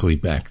quickly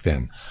back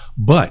then.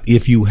 But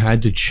if you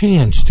had the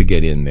chance to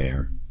get in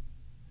there,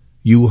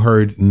 you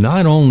heard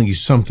not only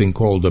something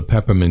called a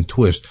peppermint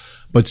twist,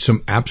 but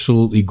some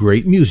absolutely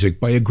great music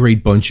by a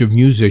great bunch of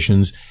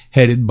musicians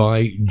headed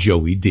by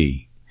Joey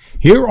D.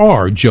 Here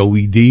are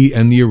Joey D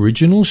and the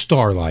original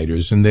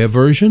Starlighters in their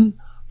version,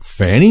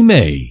 Fannie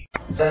Mae.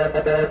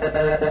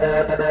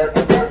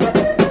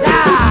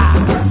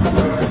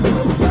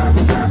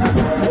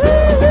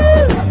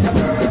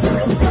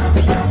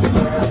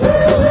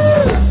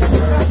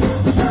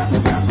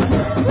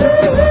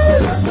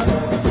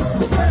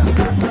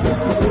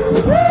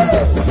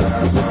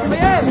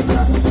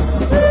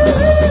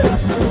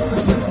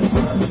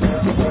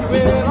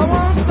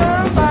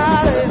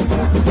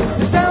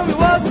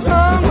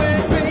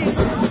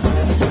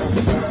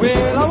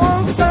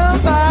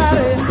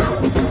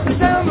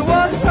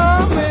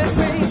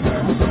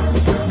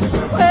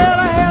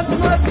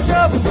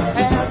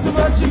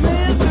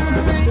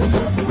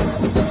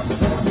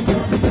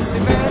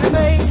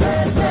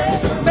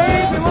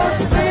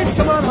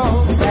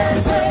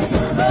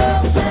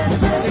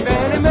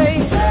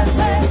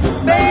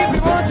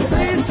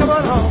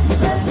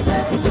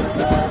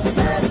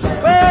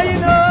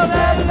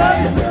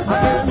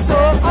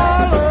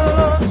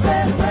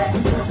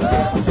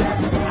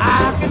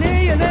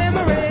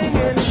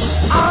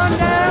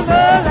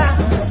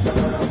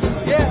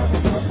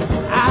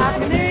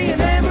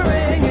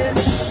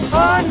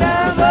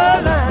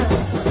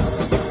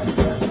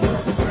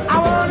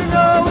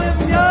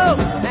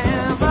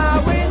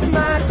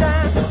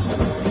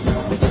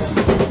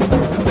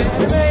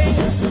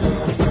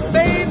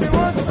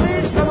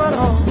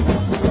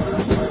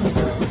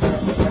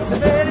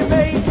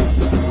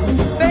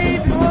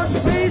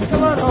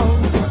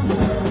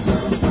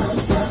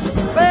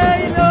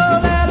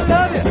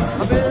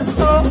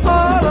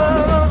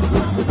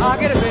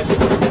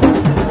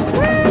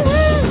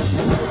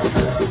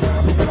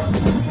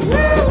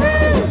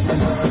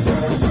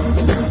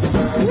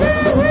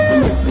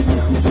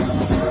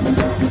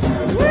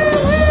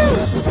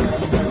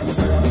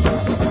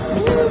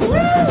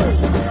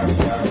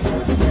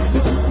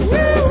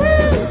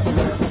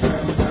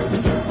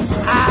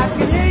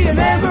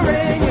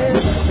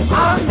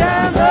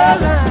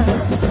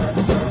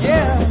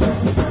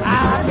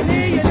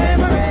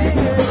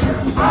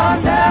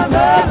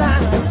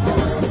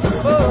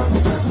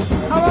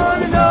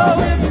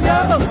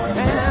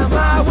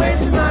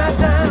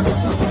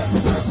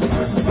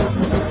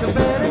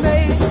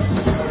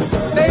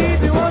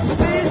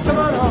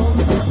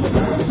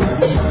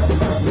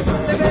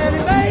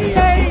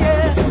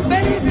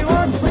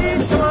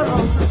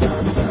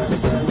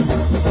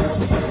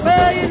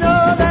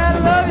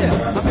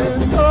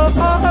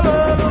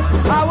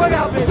 Ah, what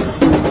up, baby?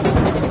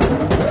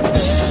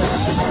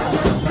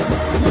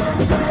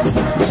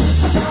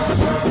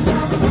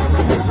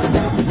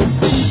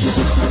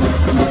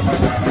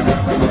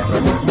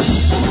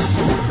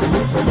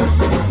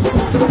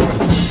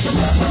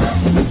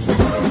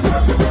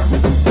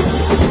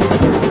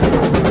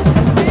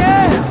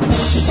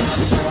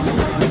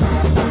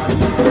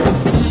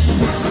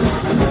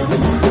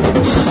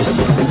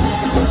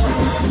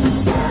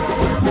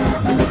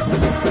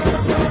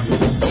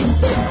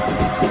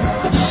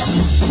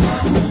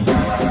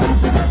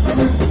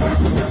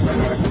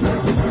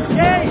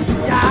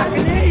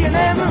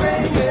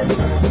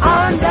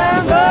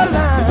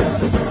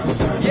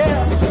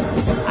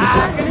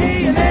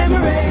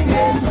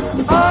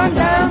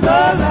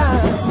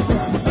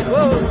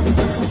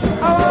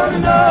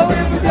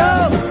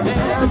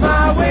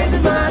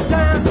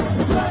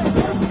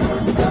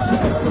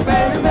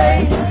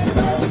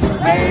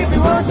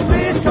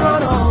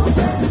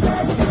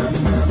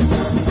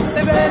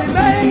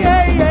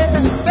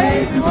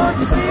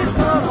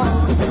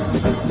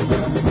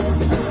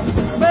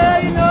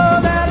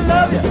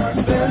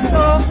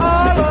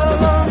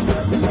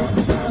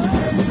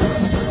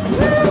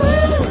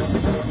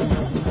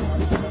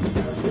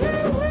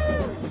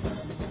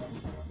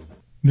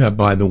 That,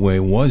 by the way,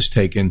 was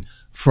taken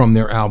from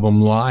their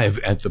album Live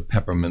at the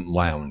Peppermint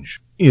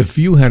Lounge. If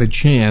you had a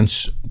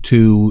chance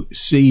to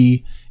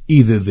see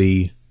either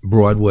the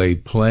Broadway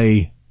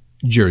play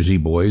Jersey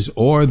Boys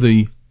or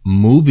the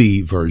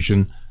movie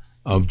version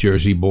of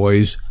Jersey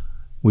Boys,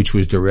 which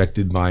was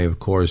directed by, of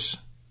course,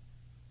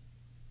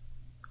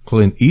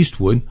 Clint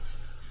Eastwood,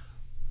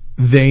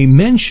 they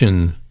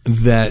mention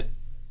that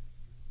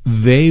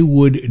they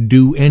would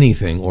do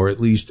anything, or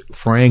at least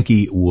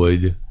Frankie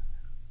would,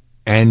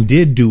 and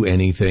did do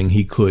anything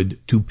he could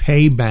to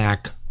pay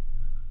back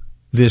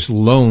this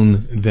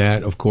loan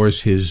that, of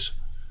course,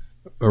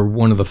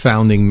 one of the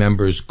founding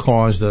members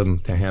caused them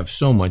to have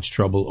so much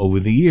trouble over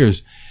the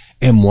years.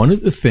 And one of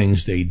the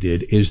things they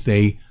did is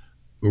they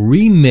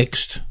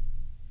remixed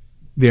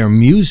their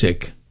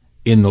music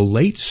in the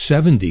late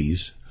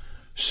 70s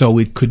so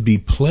it could be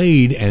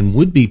played and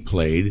would be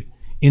played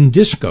in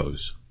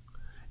discos.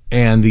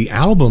 And the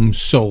album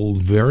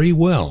sold very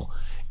well.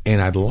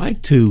 And I'd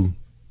like to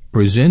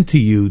present to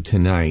you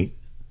tonight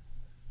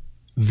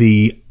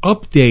the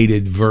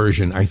updated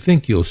version. I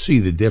think you'll see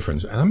the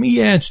difference. I mean,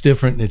 yeah, it's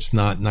different. It's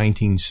not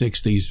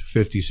 1960s,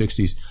 50s,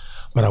 60s.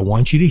 But I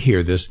want you to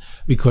hear this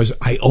because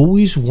I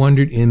always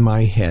wondered in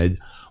my head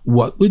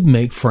what would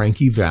make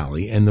Frankie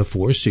Valli and the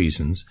Four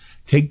Seasons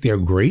take their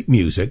great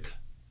music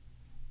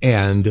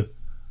and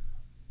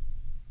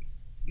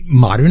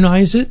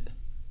modernize it.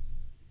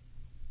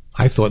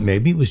 I thought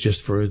maybe it was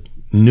just for a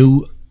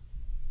new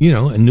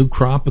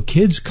crop of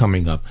kids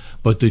coming up.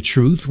 But the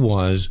truth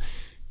was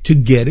to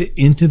get it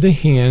into the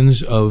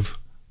hands of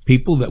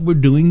people that were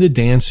doing the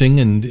dancing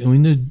and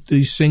doing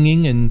the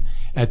singing and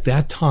at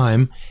that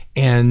time,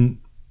 and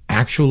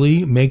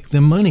actually make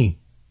them money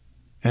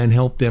and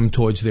help them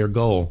towards their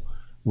goal,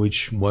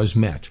 which was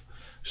met.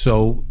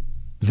 So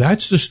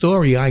that's the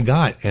story I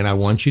got, and I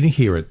want you to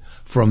hear it.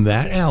 From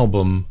that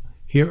album,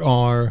 here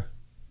are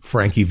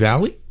Frankie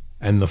Valli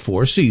and the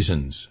Four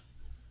Seasons.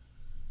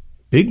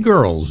 Big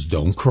Girls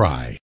Don't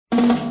Cry.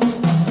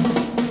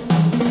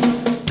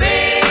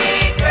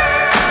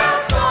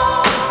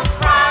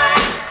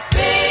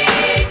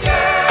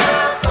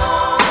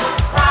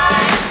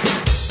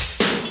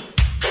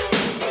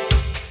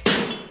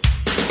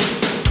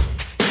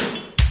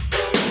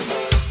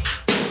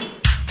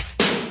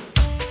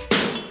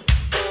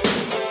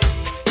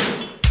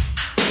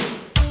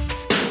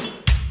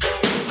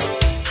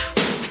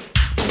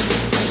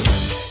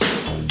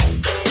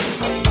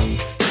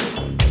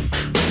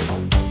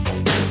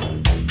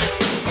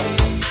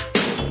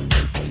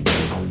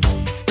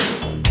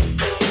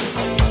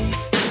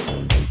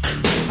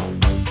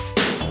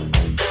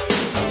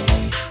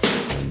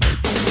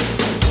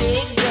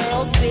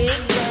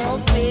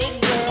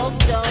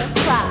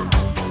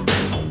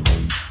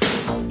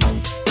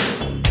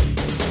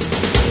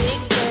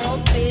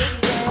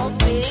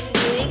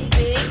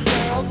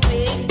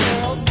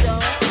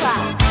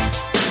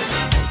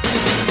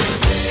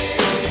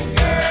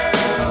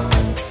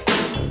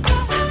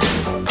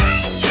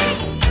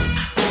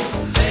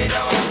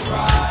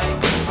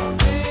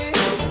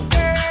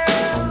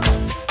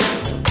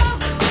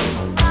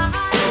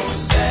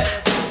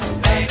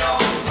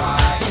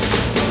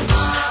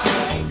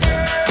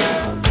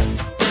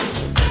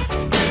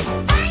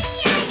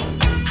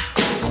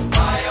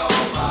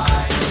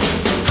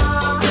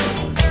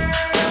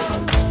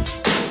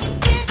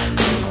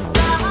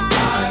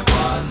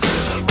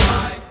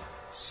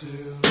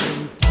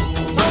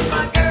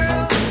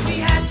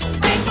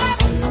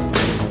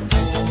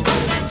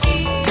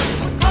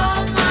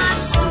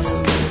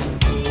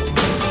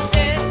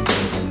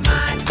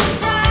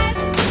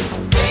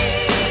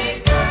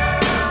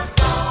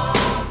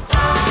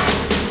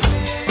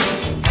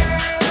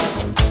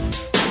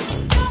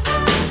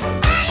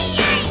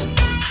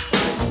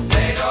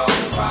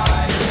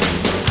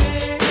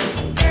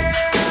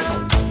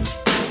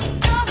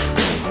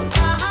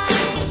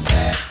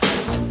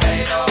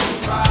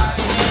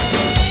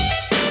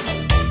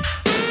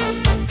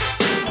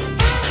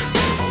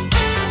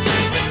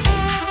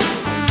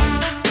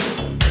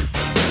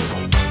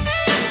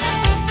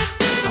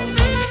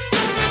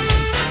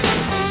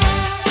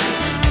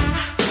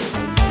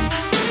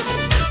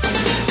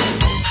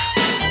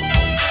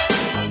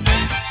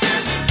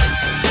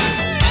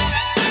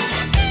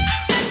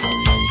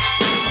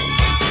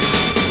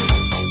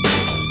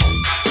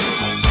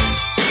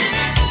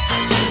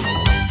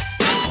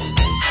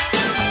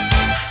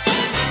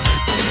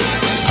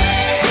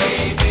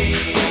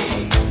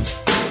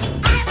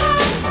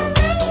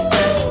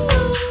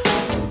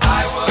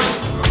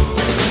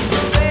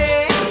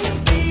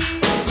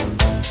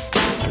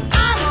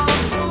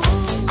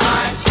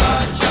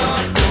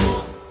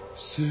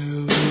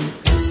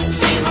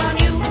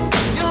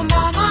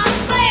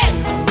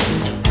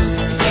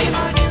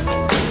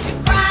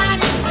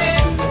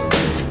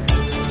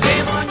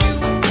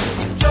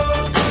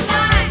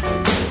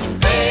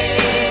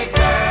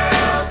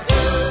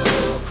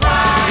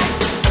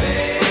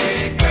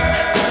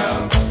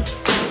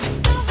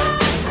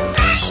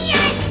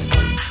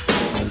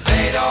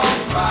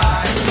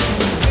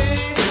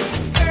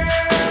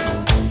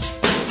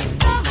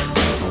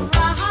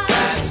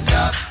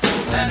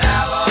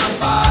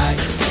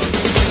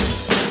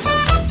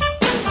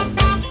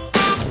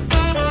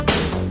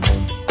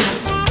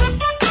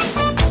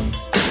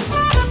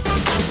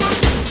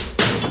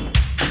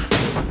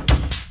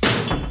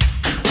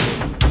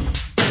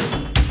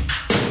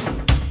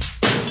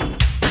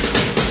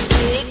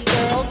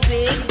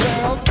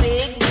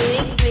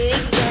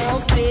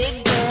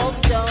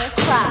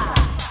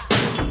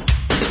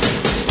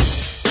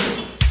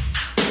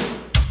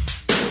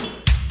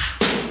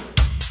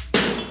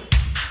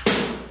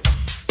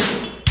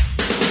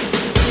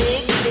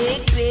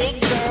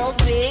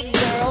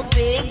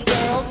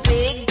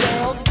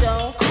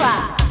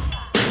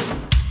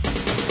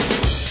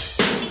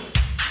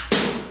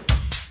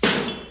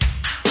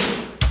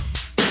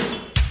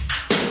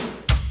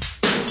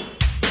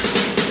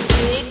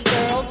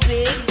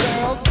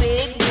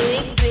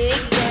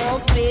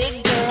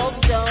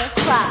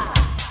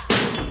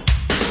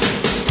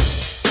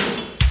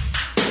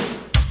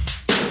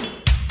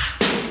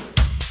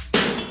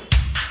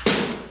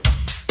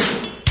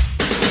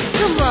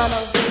 Come on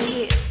over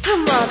here.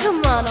 Come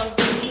on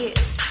over here.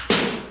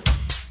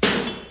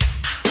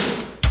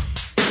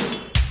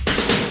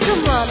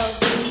 Come on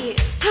over here.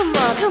 Come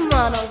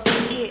on over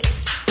here.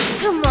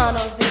 Come on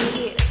over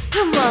here.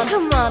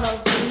 Come on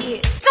over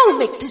here. Don't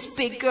make this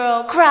big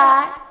girl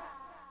cry.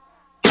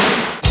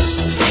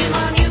 Shame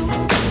on you,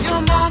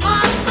 your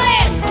mama's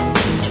bread.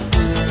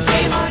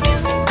 Shame on you,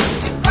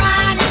 you're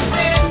crying in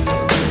bed.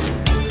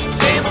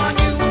 Shame on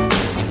you,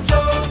 you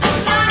told the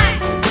lie.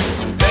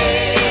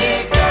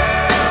 Big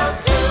girls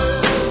do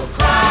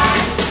cry.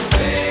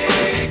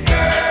 Big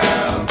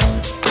girls.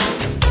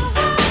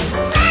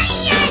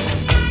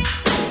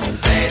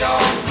 They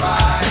don't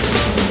cry.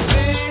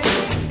 Big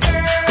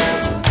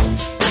girls.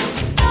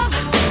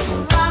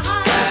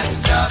 That's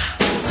just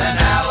an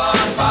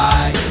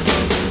alibi.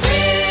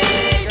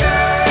 Big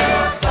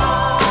girls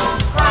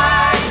don't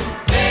cry.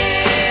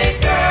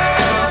 Big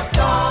girls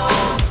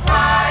don't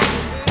cry.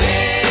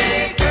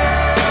 Big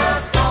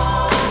girls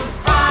don't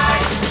cry.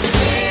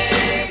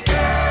 Big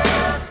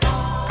girls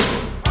don't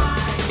cry.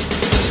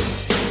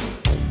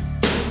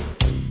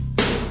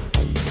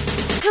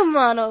 Come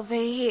on over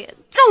here.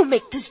 Don't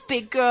make this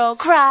big girl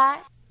cry.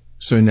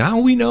 So now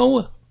we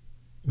know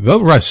the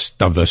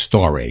rest of the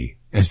story,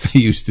 as they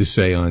used to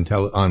say on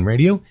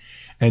radio.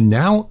 And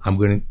now I'm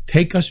going to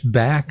take us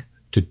back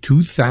to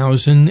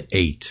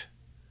 2008.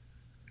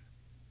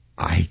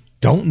 I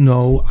don't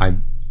know.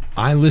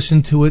 I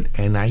listen to it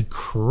and I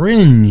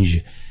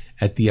cringe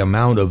at the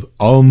amount of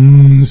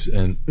ums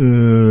and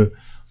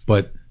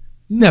but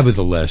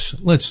nevertheless,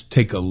 let's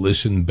take a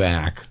listen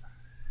back.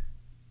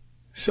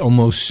 It's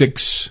almost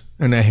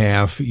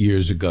 6.5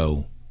 years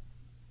ago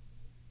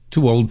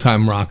to old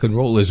time rock and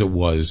roll as it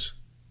was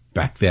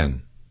back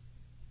then.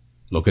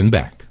 Looking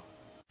back.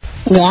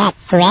 Get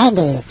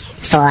ready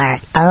for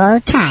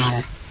old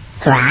time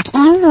rock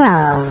and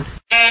roll.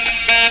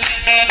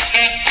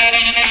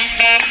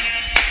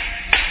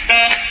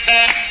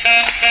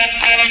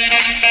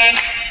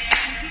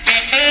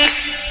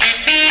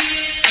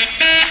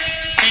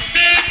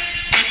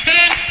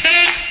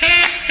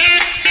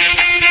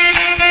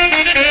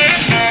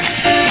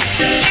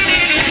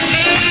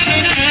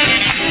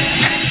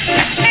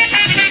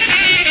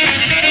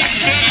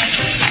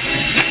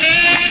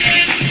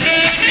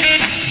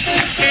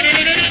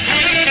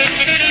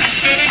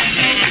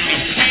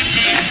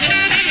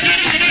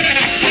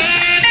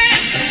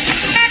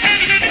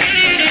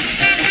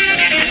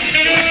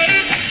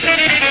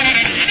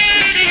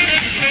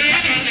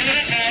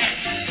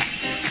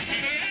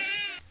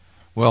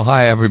 Well,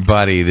 hi,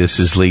 everybody. This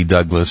is Lee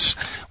Douglas.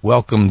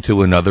 Welcome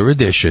to another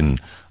edition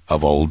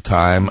of Old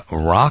Time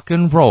Rock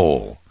and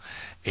Roll.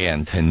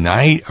 And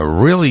tonight, a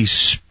really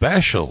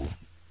special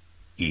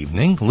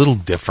evening, a little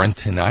different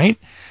tonight.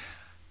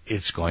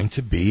 It's going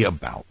to be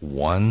about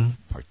one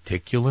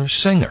particular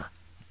singer.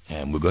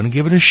 And we're going to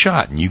give it a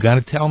shot. And you got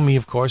to tell me,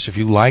 of course, if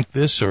you like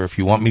this or if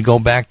you want me to go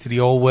back to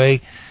the old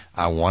way.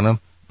 I want to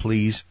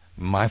please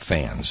my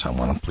fans. I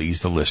want to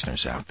please the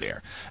listeners out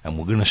there. And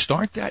we're going to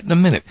start that in a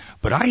minute.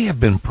 But I have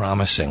been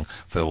promising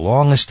for the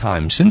longest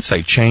time, since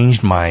I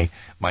changed my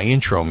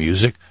intro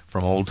music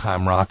from Old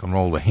Time Rock and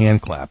Roll to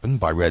Hand Clappin'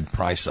 by Red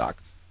Prysock,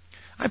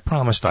 I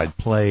promised I'd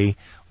play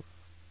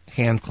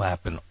Hand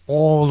Clappin'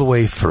 all the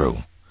way through.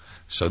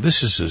 So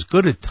this is as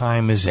good a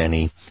time as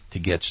any to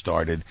get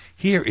started.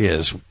 Here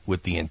is,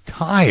 with the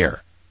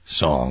entire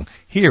song,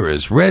 here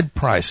is Red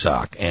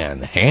Prysock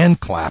and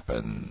Hand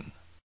Clappin'.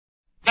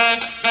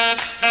 Big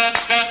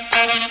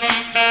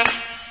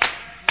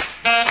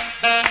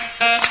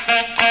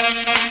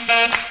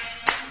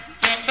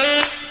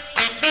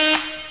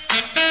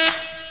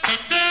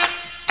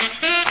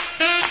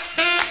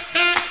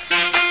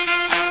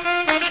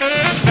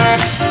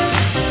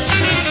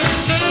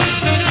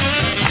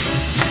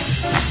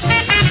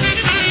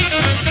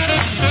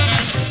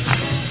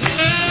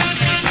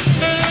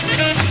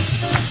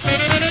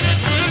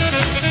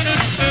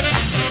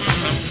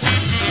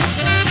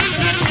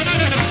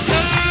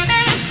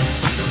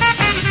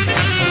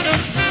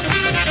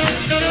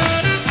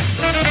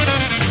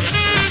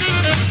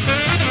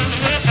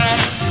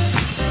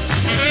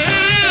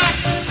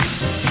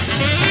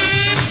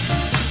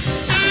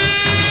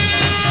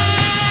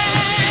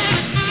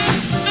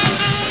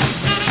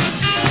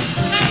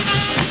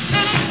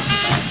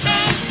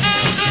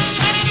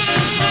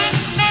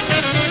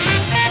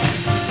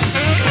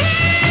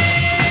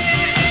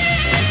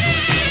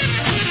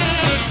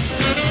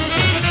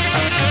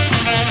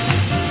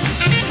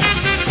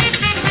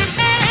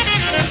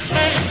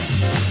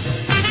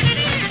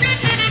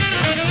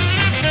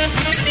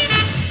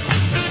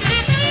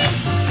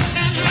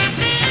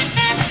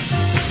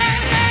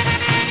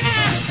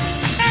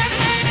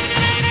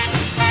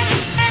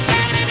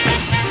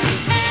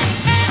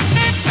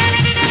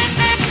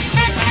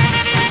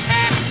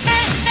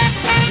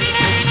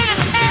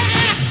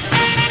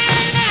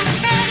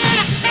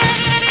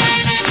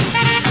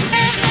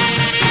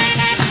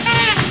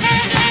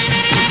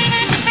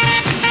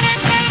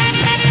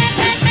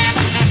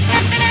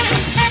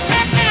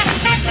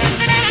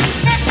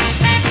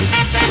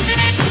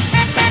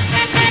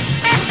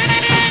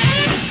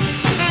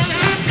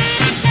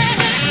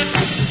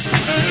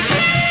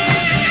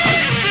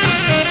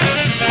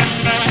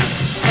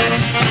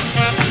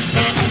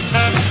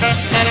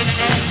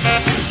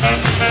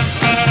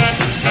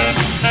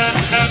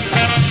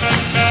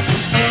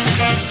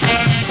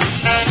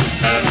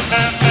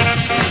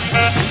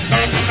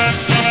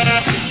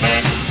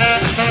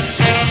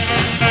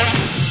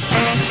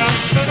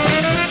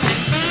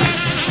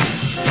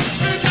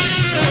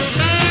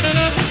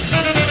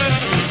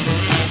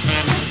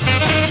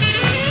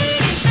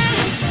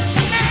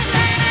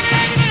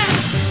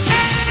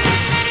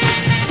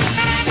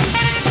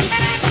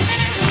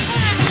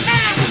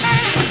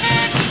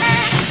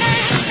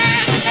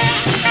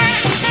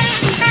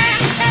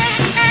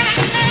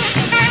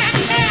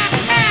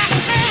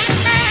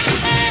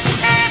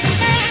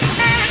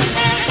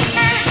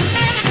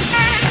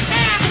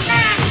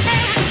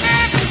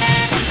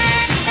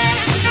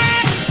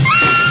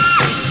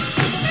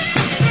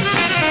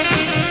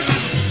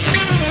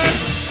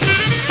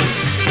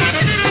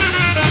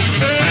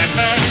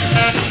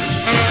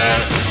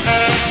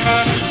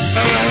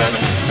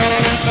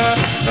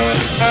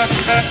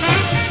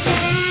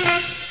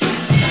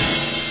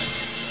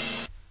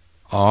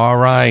All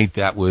right,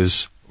 that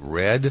was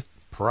Red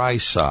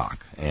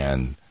Prysock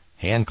and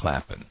Hand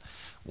Clappin',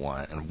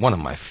 one of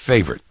my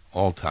favorite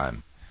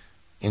all-time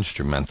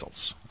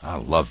instrumentals. I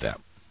love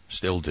that.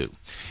 Still do.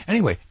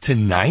 Anyway,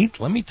 tonight,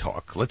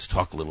 let's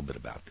talk a little bit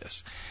about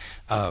this.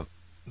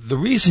 The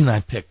reason I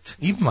picked,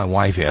 even my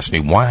wife asked me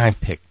why I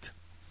picked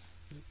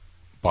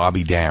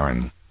Bobby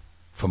Darin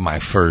for my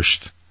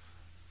first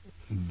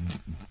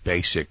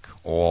basic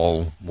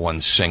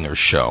all-one-singer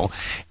show.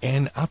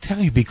 And I'll tell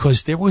you,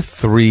 because there were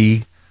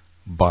 3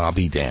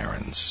 Bobby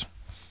Darins.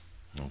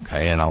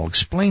 Okay, and I'll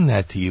explain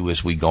that to you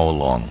as we go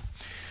along.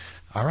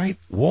 All right,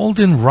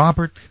 Walden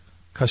Robert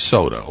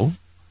Casoto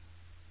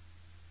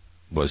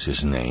was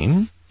his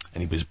name,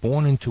 and he was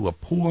born into a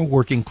poor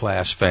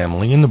working-class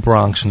family in the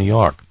Bronx, New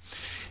York.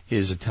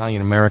 His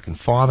Italian-American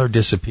father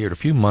disappeared a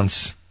few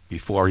months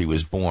before he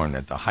was born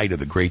at the height of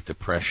the Great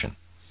Depression,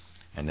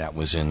 and that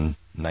was in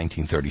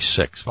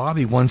 1936.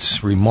 Bobby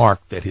once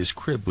remarked that his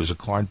crib was a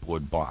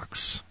cardboard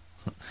box.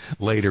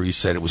 Later, he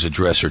said it was a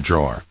dresser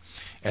drawer.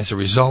 As a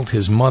result,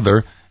 his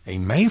mother, a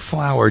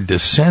Mayflower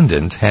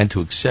descendant, had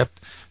to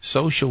accept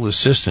social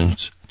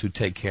assistance to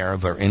take care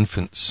of her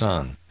infant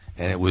son.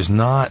 And it was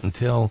not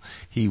until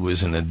he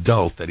was an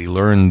adult that he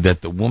learned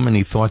that the woman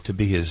he thought to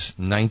be his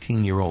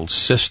 19-year-old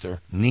sister,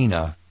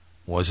 Nina,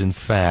 was in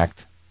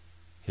fact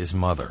his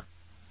mother.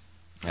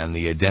 And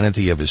the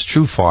identity of his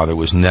true father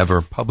was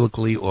never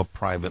publicly or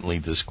privately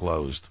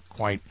disclosed.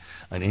 Quite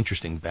an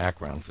interesting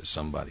background for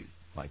somebody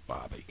like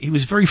Bobby. He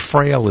was very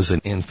frail as an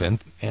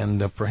infant,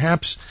 and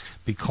perhaps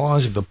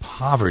because of the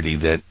poverty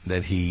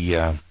that he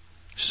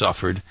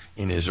suffered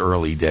in his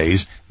early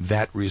days,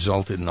 that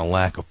resulted in a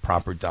lack of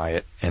proper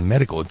diet and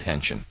medical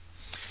attention.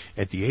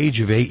 At the age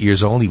of 8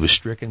 years old, he was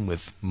stricken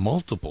with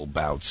multiple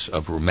bouts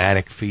of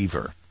rheumatic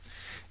fever,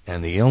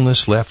 and the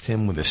illness left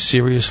him with a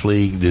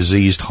seriously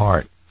diseased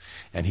heart,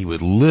 and he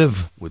would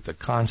live with the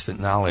constant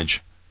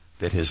knowledge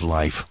that his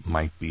life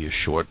might be a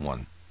short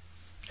one,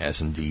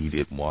 as indeed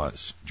it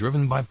was.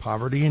 Driven by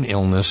poverty and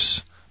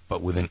illness,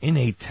 but with an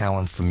innate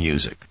talent for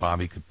music,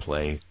 Bobby could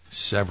play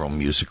several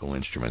musical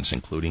instruments,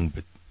 including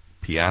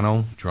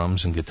piano,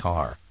 drums, and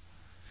guitar.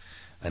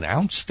 An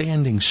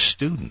outstanding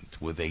student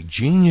with a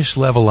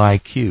genius-level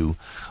IQ,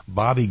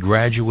 Bobby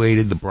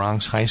graduated the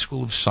Bronx High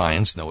School of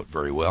Science, know it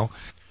very well,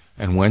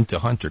 and went to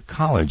Hunter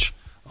College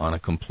on a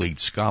complete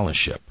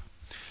scholarship.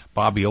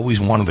 Bobby always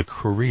wanted a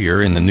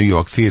career in the New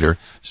York theater,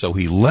 so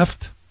he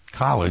left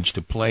college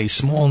to play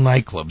small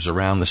nightclubs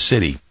around the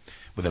city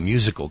with a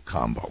musical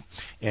combo.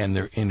 And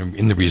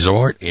in the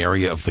resort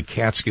area of the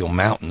Catskill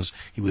Mountains,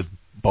 he was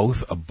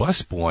both a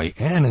busboy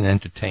and an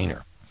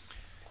entertainer.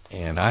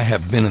 And I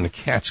have been in the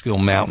Catskill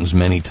Mountains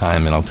many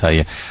times, and I'll tell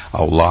you,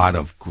 a lot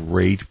of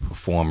great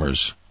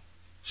performers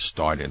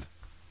started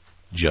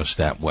just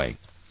that way.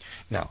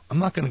 Now, I'm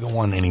not going to go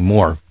on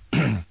anymore,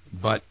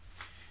 but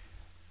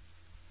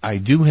I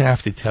do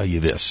have to tell you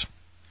this.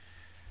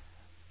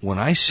 When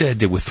I said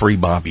there were 3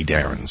 Bobby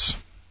Darins,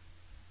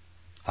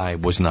 I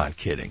was not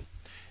kidding.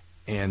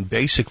 And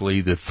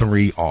basically the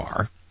 3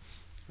 are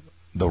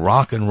the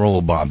rock and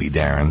roll Bobby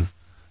Darin,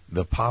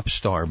 the pop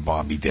star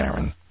Bobby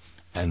Darin,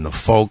 and the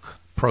folk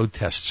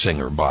protest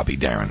singer Bobby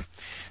Darin.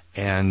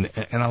 And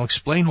I'll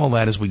explain all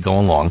that as we go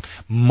along.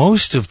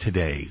 Most of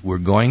today we're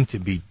going to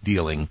be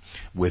dealing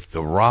with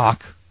the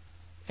rock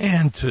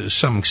and to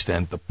some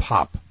extent the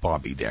pop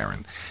Bobby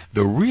Darin.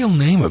 The real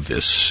name of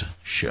this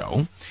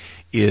show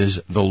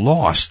is The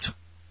Lost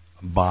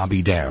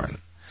Bobby Darin,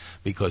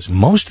 because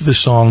most of the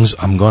songs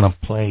I'm going to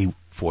play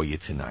for you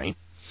tonight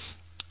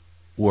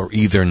were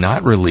either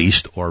not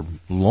released or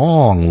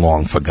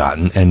long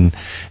forgotten and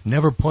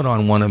never put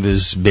on one of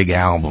his big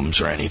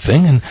albums or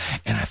anything. And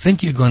I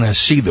think you're going to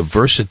see the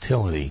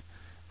versatility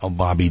of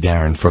Bobby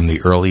Darin from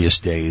the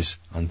earliest days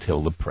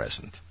until the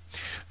present.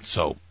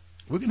 So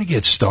we're going to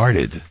get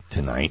started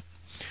tonight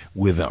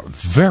with a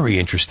very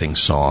interesting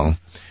song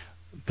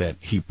that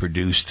he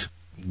produced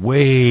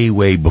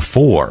way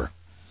before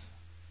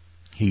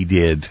he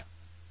did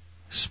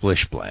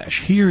Splish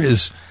Splash. Here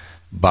is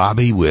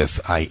Bobby with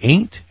I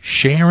Ain't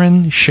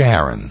Sharon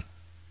Sharon.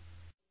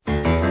 I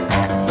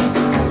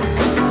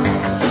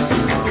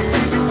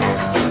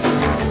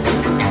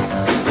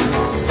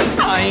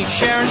ain't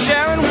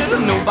sharing with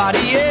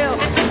nobody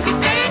else.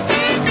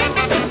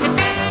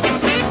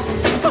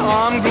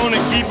 I'm gonna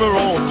keep her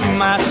all to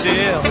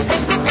myself.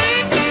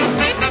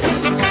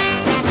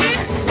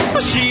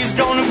 She's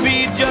gonna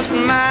be just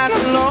mine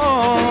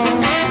alone.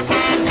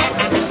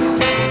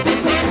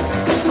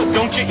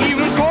 Don't you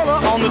even call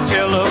her on the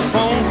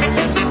telephone.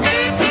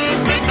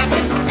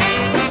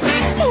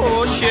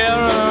 Oh,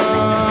 Sharon,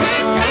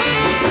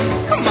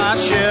 my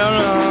Sharon.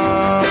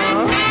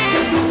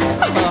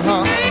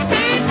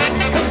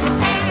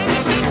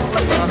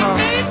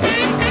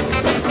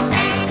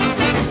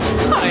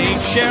 I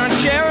ain't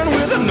sharing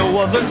with no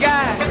other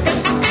guy.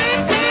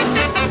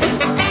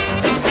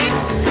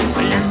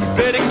 You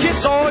better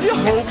kiss all your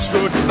hopes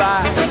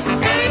goodbye.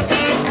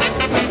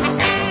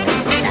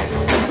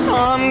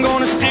 I'm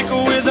gonna stick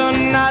with her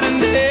night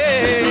and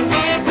day.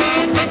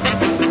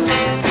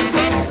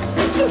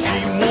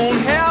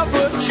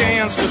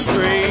 chance to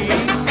stray.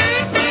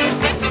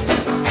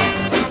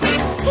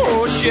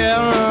 Oh,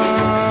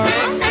 Sharon,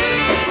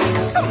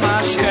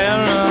 my Sharon.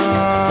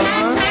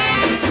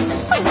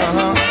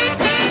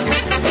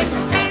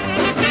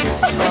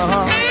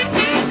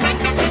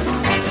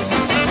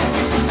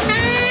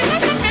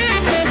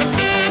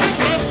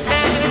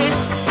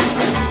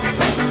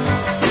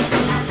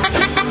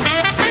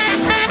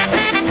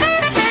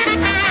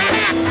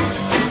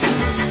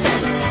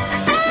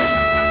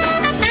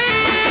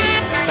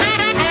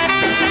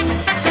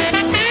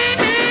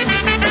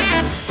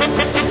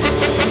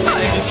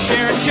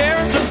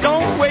 Sharon, so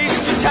don't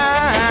waste your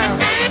time.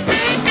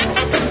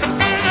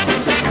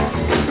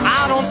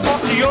 I don't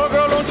talk to your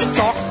girl, don't you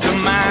talk to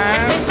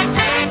mine.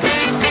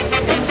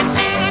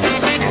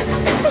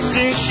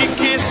 Since she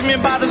kissed me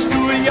by the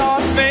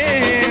schoolyard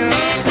fence,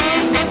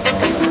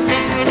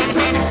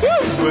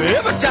 woo,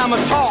 every time I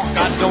talk,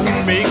 I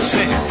don't make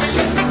sense.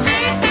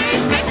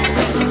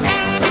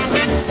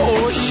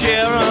 Oh,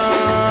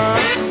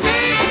 Sharon,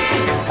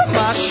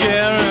 my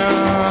Sharon.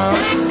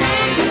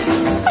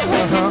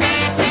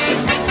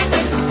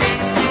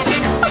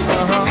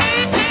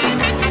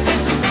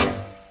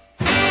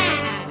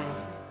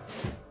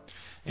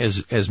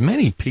 As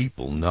many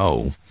people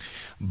know,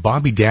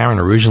 Bobby Darin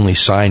originally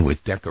signed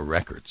with Decca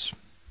Records.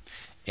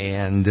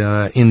 And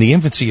in the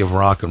infancy of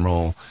rock and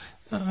roll,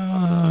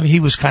 he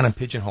was kind of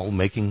pigeonholed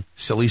making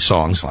silly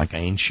songs like I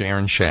Ain't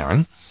Sharon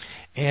Sharon.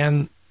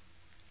 And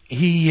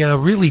he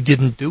really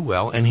didn't do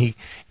well. And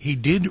he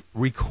did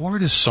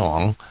record a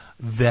song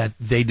that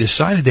they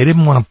decided they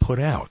didn't want to put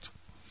out.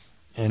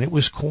 And it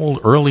was called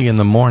Early in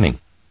the Morning.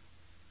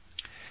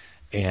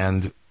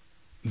 And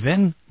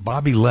then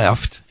Bobby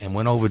left and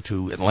went over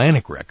to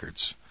Atlantic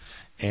Records.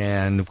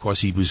 And, of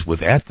course, he was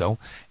with Echo.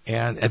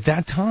 And at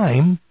that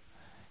time,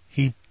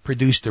 he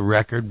produced a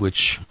record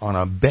which, on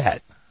a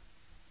bet,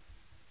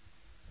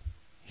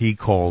 he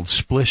called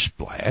Splish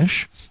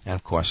Splash. And,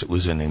 of course, it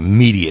was an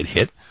immediate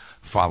hit,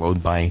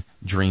 followed by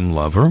Dream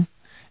Lover.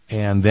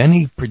 And then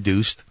he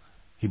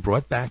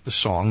brought back the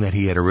song that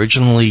he had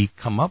originally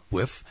come up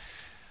with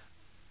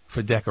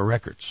for Decca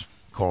Records,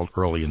 called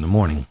Early in the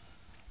Morning.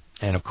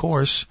 And, of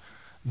course,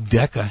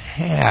 Decca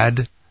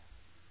had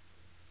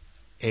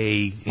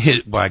a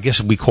hit, well, I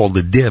guess we called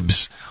the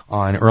dibs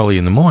on Early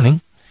in the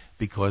Morning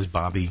because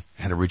Bobby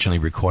had originally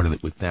recorded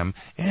it with them,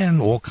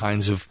 and all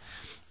kinds of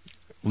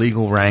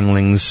legal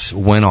wranglings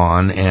went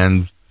on,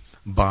 and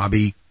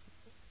Bobby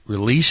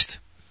released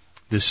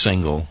this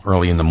single,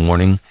 Early in the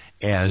Morning,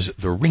 as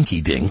the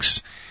Rinky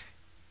Dinks,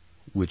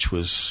 which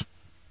was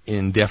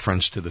in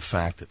deference to the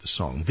fact that the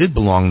song did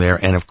belong there,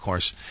 and of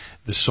course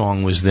the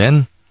song was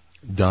then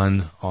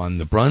done on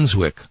the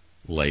Brunswick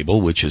label,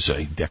 which is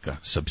a Decca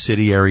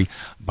subsidiary,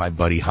 by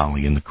Buddy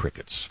Holly and the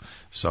Crickets.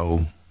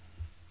 So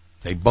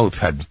they both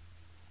had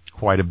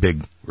quite a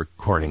big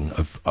recording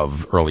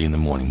of Early in the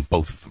Morning,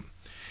 both of them.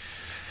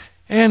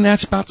 And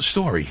that's about the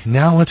story.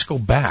 Now let's go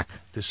back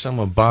to some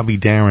of Bobby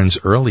Darin's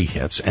early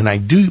hits, and I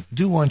do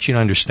want you to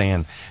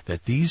understand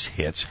that these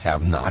hits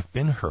have not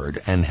been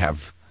heard and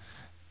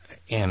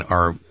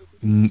are,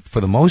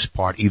 for the most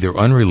part, either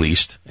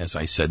unreleased, as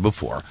I said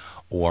before,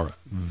 or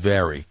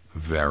very,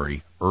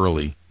 very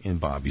early in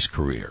Bobby's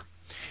career.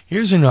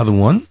 Here's another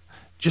one,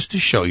 just to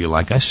show you,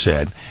 like I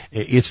said,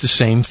 it's the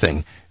same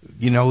thing.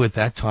 You know, at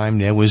that time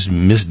there was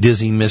Miss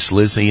Dizzy, Miss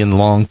Lizzie, and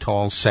Long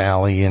Tall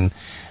Sally, and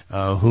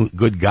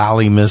Good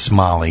Golly, Miss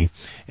Molly.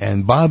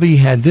 And Bobby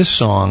had this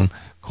song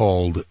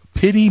called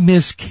Pity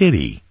Miss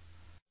Kitty.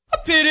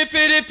 Pity,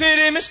 pity,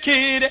 pity, Miss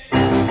Kitty,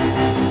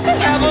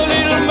 have a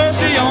little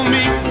mercy on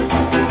me.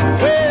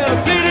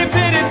 Well, pity,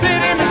 pity,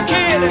 pity, Miss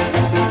Kitty,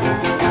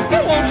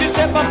 won't you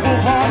set my poor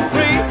heart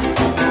free?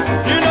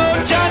 You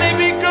know Johnny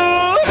be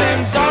good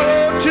and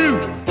sorrow too.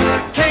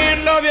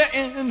 Can't love you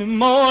any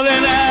more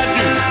than I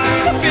do.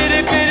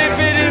 Pity, pity,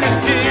 pity, Miss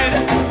Kitty,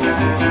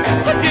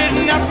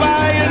 didn't I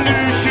buy a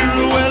new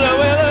shoe?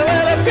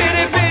 Well,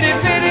 pity, pity,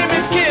 pity,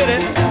 Miss Kitty,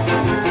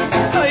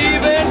 I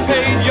even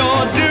paid your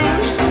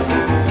dues.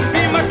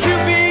 Be my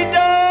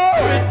Cupido,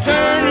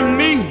 return to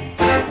me.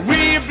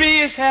 We'll be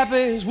as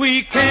happy as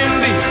we can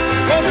be.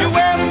 Won't you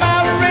wear my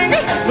ring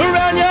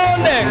around your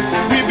neck?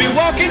 We'll be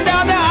walking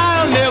down the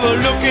aisle, never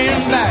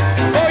looking back.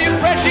 For your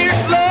precious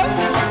love,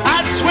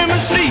 I'd swim a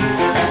sea.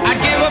 I'd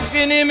give up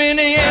any,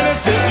 many, and a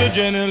sister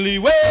generally.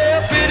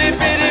 Well, pity,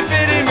 pity,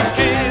 pity, Miss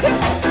Kitty,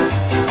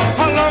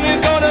 how long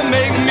you gonna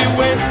make me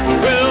wait?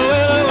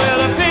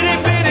 Well, pity,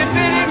 pity,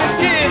 pity, Miss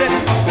Kitty,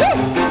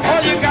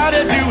 all you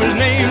gotta do is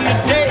name the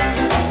day.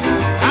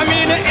 I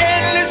mean, the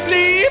endless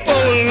sleep,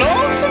 oh,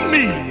 lonesome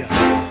me.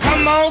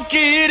 Come on,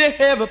 kitty,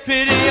 have a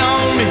pity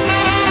on me.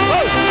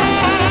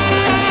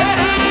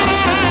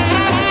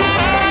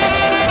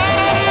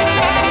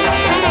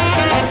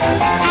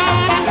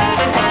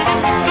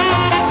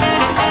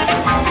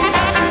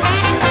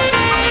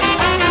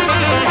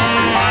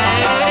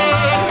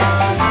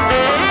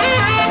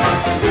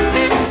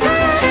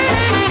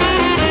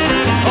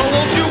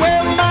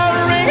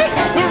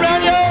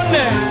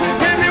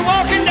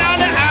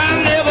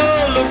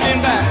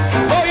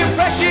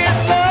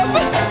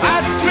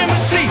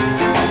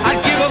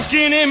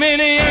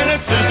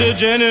 to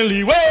Jenny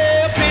Lee.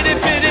 Well, pity,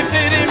 pity,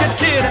 pity, Miss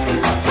Kitty,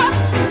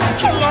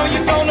 how long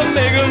you gonna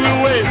make me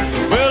wait?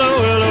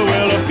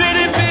 Well,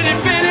 pity, pity,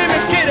 pity,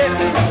 Miss Kitty,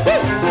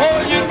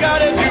 all you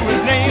gotta do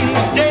is name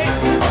the day.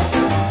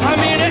 I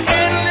mean,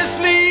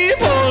 endlessly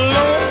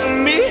alone for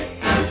me.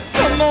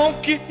 Come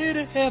on,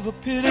 Kitty, have a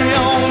pity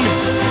on me.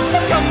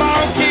 Come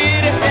on,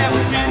 Kitty, have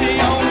a pity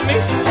on me.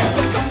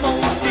 Come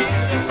on, Kitty,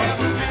 have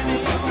a pity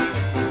on me.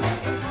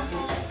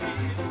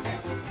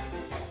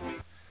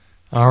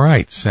 All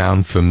right,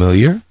 sound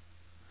familiar?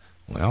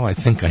 Well, I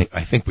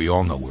think we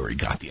all know where he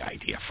got the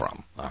idea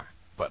from. All right,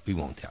 but we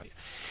won't tell you.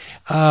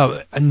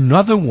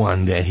 Another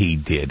one that he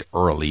did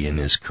early in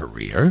his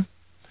career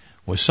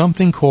was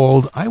something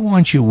called "I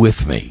Want You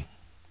With Me,"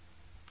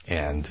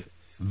 and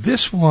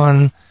this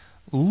one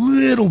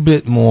little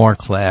bit more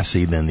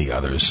classy than the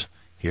others.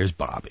 Here's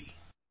Bobby.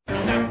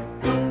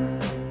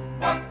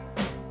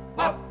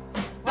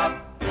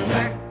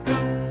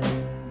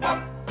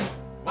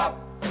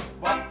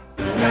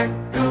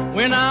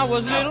 When I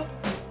was little,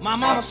 my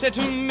mama said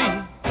to me,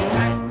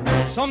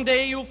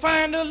 someday you'll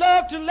find a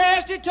love to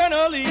last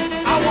eternally.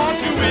 I want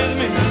you with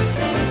me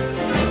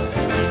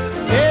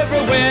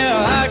everywhere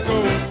I go.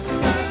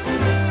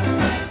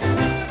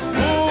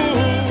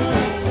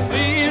 Ooh,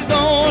 please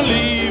don't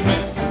leave me.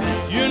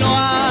 You know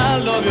I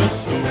love you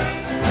so.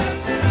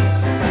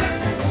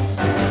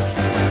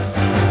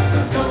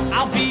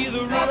 I'll be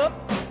the ruler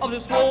of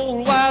this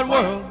whole wide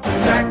world.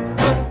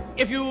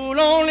 If you'll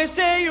only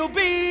say you'll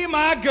be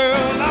my girl,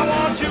 I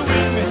want you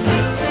with me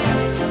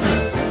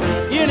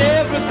in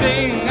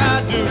everything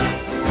I do.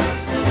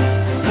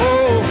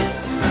 Oh,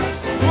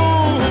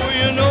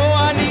 you know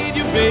I need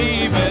you,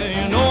 baby.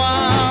 You know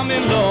I'm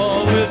in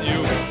love with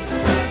you.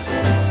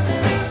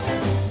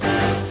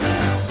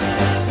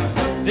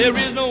 There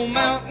is no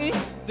mountain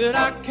that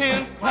I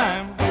can't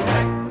climb.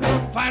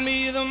 Find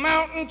me the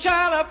mountain,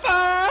 child, I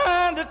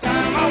find the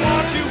time. I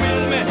want you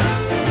with me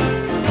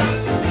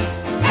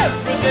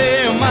every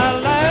day of my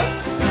life.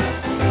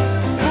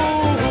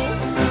 Ooh,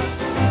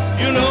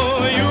 you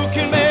know you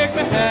can make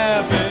me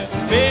happy.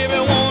 Baby,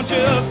 won't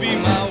you be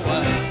my wife?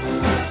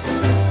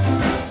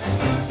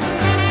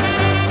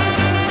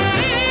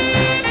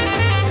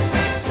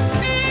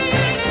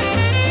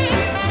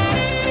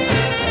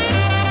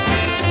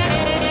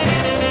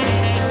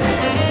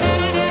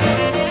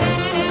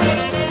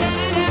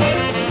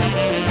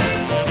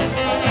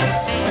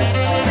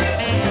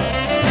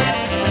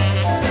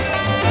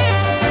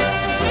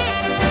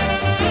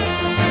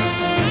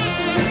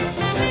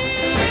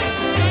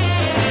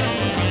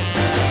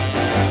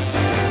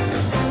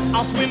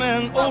 I'll swim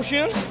an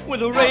ocean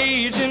with a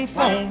raging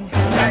foam.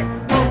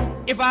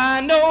 If I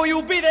know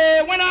you'll be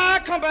there when I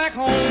come back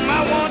home,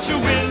 I want you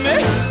with me.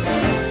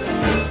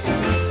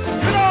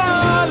 You know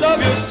I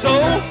love you so.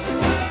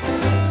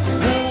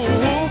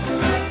 Ooh,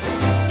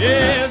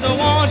 yes, I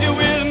want you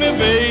with me,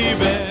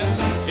 baby,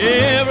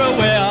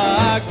 everywhere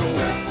I go.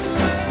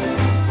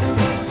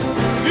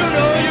 You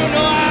know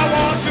I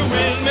want you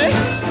with me.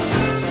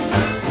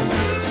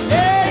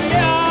 Yeah,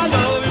 I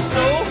love you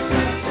so.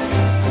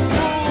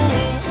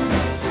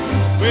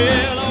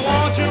 Well, I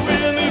want you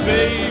with me,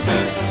 baby,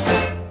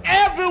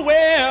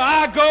 everywhere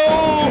I go.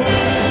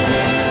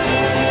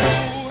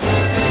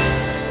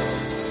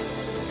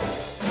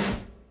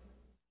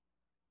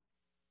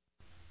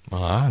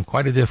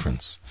 Quite a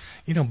difference.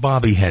 You know,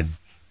 Bobby had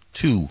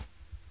two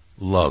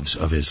loves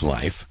of his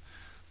life.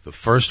 The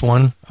first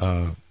one,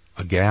 a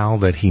gal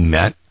that he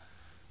met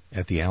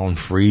at the Alan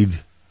Freed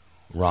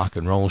rock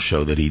and roll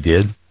show that he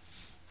did.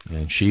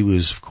 And she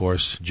was, of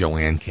course,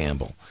 Joanne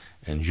Campbell.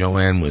 And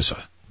Joanne was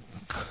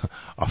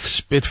a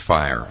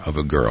spitfire of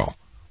a girl.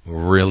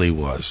 Really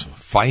was.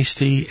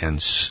 Feisty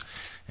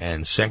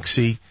and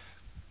sexy.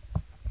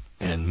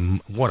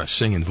 And what a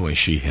singing voice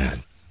she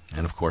had.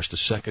 And, of course, the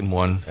second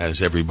one,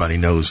 as everybody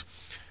knows,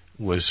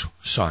 was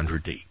Sandra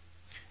Dee.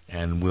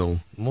 And we'll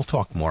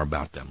talk more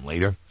about them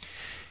later.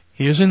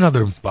 Here's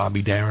another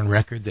Bobby Darin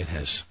record that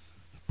has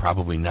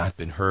probably not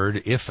been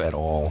heard, if at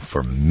all,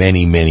 for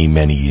many, many,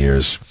 many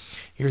years.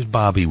 Here's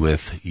Bobby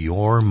with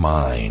You're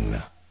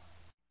Mine.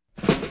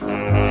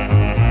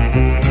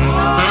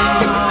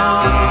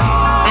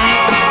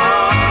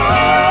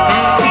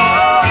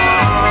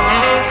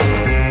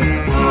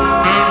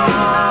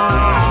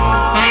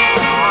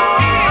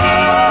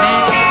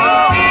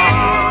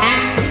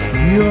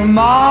 You're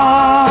mine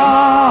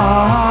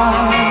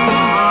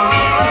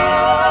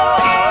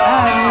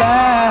at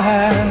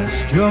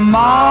last. You're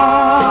mine.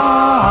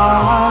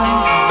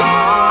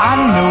 I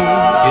know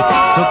it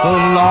took a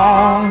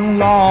long,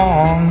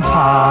 long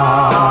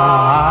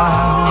time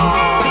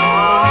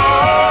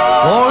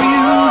for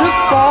you to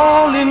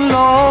fall in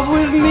love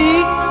with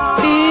me.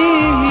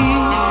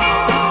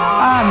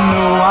 I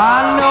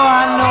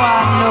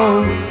know.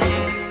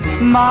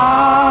 Mine.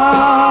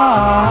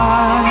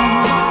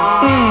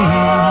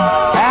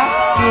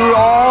 After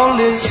all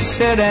is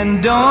said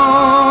and done,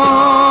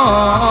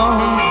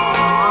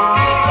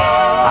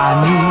 I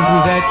knew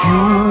that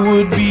you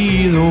would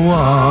be the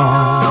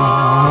one.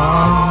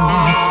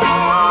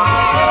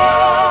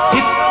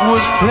 It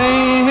was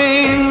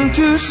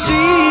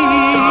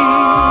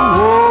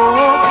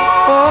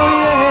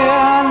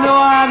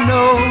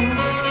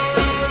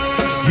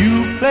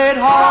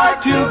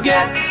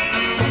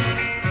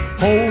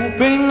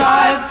hoping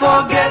I'd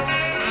forget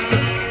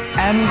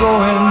and go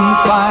and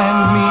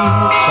find me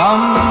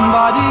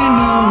somebody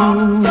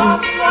new.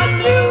 Someone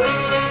new.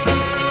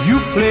 You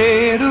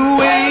played a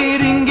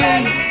waiting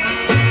game.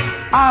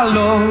 I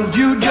loved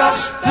you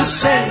just the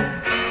same,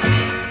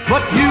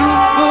 but you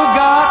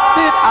forgot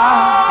that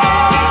I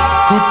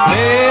could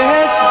play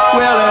as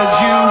well as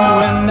you,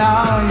 and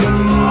now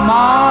you're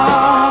mine.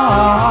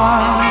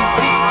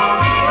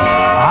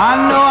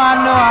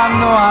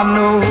 I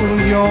know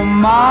you're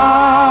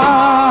mine.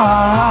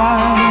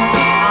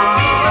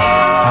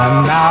 And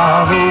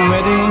now the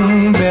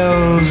wedding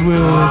bells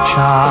will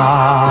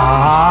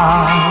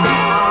chime,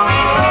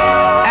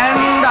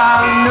 and I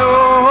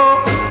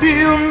know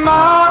you're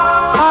mine.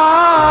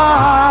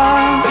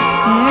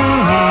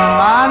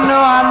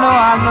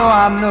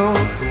 I know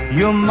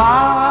you're mine.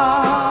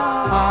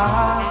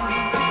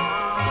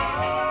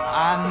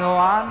 I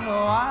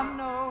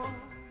know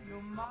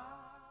you're mine.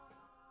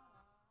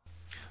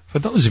 For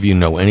those of you who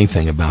know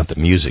anything about the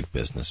music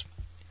business,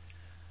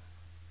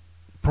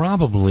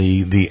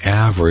 probably the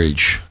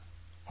average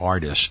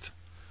artist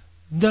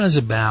does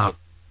about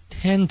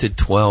 10 to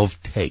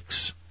 12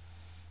 takes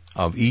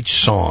of each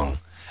song,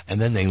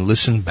 and then they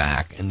listen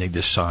back and they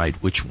decide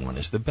which one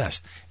is the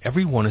best.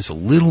 Every one is a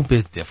little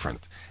bit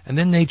different, and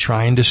then they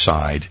try and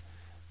decide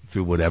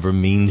through whatever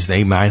means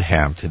they might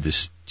have to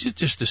just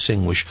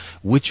distinguish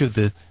which of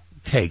the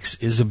takes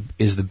is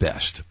the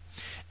best.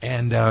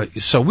 And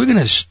so we're going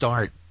to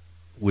start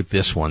with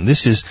this one.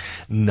 This is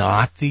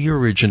not the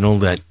original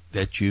that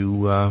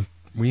you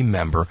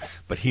remember,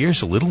 but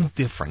here's a little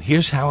different.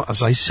 Here's how,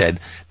 as I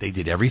said, they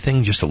did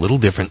everything just a little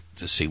different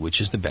to see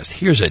which is the best.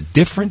 Here's a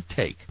different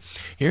take.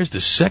 Here's the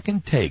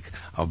second take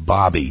of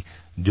Bobby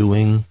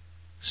doing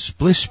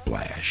Splish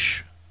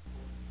Splash.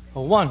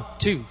 1,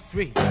 2,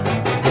 3.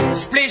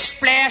 Splish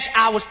splash,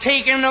 I was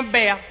taking a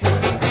bath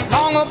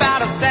long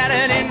about a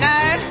Saturday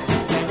night.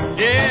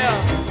 Yeah,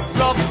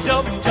 rubbed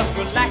up, just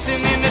relaxing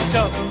in the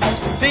tub,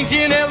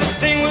 thinking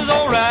everything was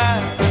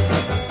alright.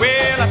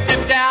 Well, I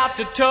stepped out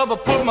the tub, I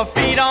put my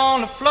feet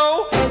on the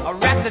floor, I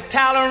wrapped the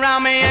towel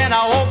around me and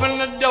I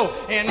opened the door.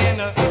 And in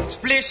a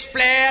splish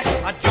splash,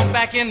 I jumped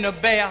back in the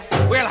bath.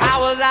 Well,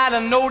 how was I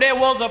to know there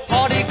was a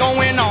party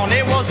going on?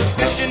 There was a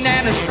splishing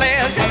and a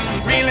splash,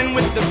 reeling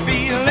with the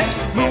feeling,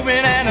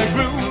 moving and a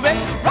grooving,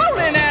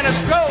 rolling and a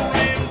strolling.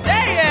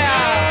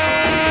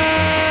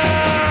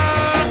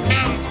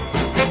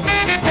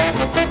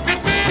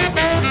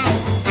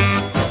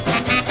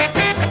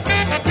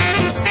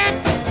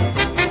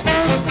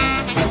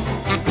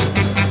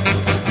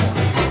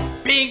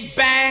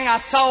 I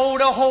saw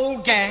the whole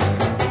gang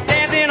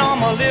dancing on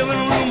my living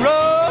room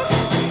rug.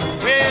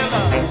 Well,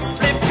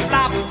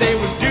 flip-flop, they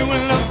was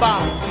doing the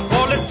bop.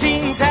 All the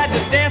teens had to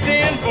dance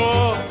in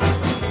for.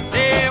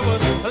 There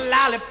was a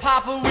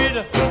lollipop with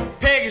a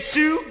Peggy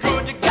Sue.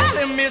 Good to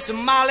golly, Miss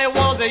Molly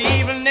was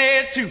even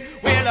there too.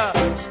 Well,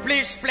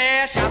 splish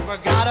splash, I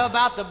forgot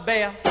about the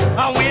bath.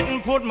 I went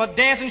and put my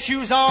dancing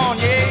shoes on.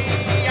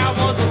 Yeah, I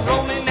was a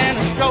rolling and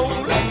a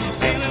strolling,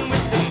 feeling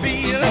with the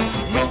feeling,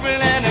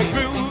 moving and a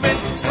grooving,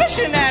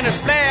 splishing and a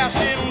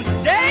splashing.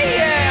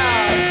 Yeah.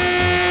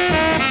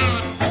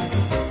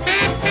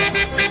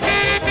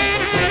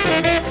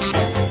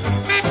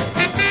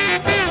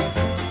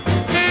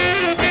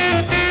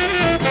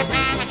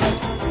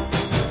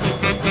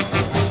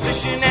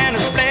 Splishing and a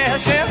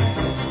splashing.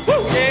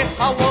 Woo, yeah,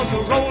 I was a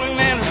rolling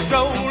and a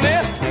strolling.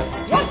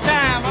 One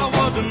time I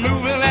was a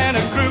moving and a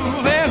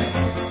grooving,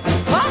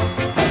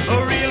 a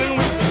reeling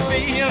with the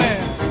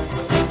feeling.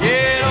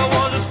 Yeah, I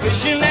was a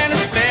splishing and a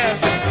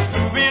splashing,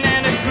 moving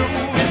and a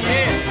grooving,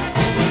 yeah.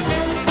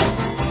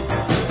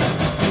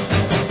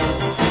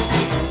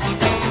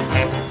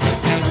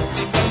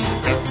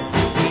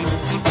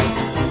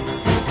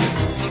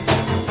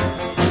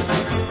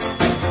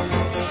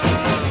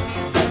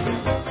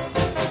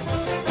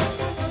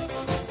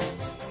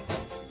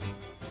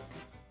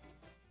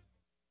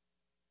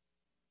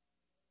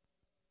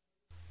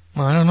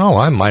 I don't know.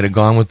 I might have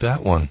gone with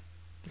that one.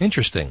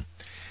 Interesting.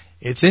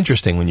 It's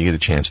interesting when you get a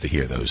chance to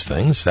hear those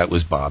things. That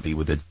was Bobby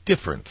with a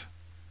different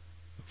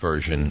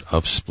version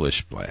of Splish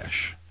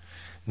Splash.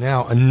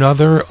 Now,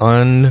 another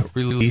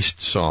unreleased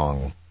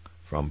song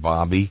from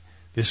Bobby.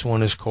 This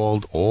one is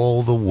called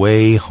All the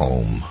Way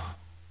Home.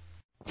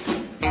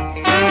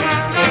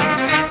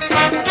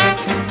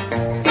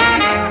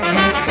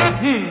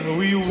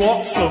 We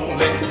walk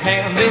slowly,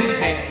 hand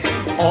in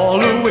hand, all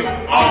the way,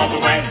 all the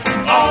way,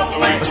 all the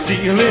way.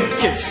 Stealing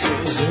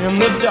kisses in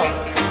the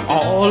dark,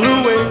 all the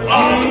way,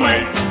 all the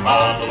way,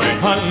 all the way.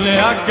 Honey,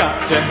 I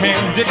got to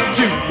hand it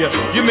to you.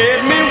 You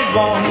made me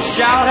want to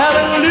shout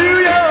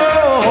hallelujah.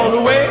 All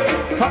the way,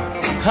 ha,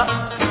 ha,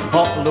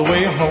 all the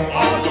way home.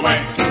 All the way,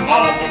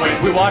 all the way.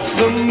 We watched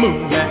the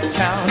moon and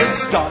counted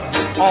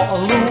stars,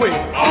 all the way,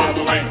 all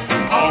the way,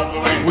 all the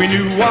way. We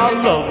knew our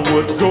love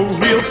would go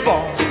real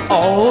far,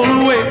 all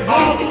the way,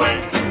 all the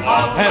way,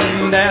 all the way.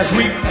 And as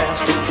we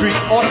passed a tree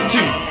or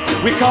two,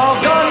 we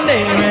called your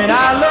name and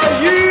I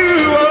love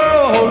you.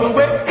 All the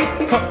way,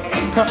 ha,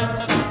 ha,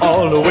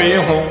 all the way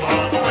home.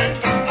 All the way,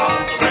 all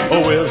the way. Oh,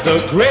 with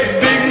a great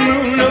big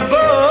moon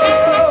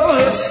above.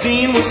 The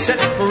scene was set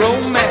for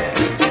romance.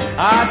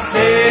 I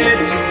said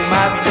to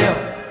myself,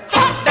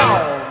 hot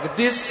dog,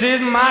 this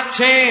is my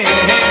chance. I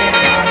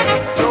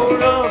throw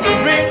up the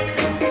ring,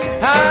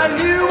 I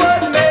knew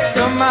I'd make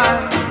her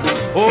mine.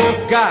 Oh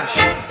gosh,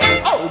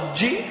 oh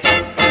gee,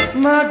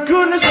 my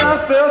goodness,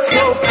 I felt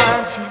so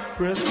fine. She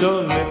pressed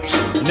her lips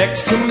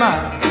next to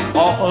mine,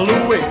 all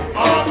the way,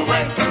 all the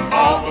way,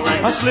 all the way.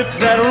 I slipped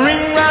that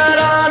ring right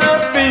on her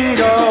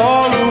finger,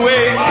 all the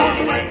way, all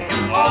the way,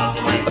 all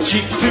the way.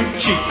 Cheek to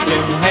cheek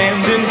and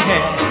hand in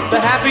hand, the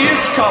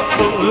happiest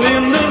couple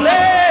in the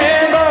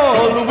land,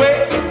 all the way,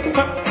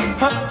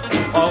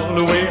 all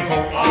the way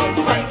home, all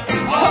the way,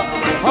 all the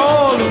way,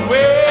 all the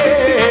way.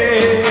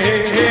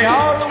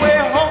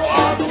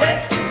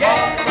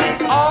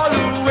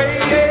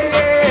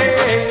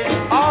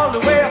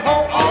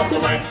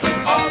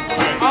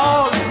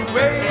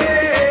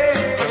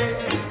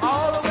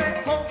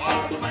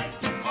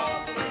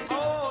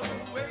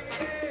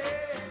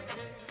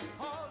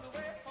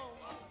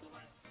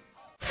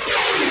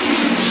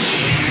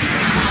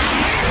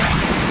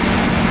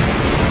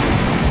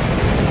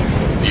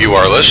 You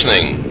are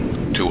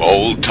listening to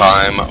Old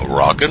Time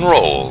Rock and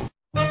Roll.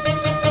 Yeah,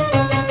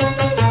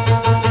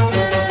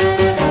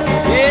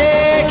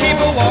 keep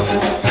a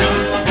walking,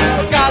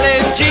 golly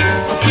gee,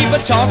 keep a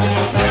talking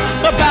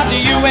about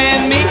you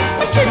and me.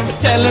 Keep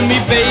telling me,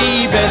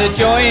 baby, that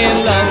you're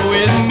in love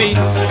with me.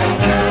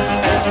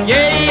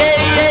 Yeah, yeah,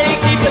 yeah,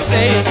 keep a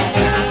saying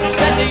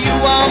that you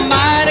are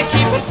mine.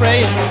 Keep a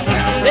praying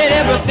that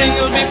everything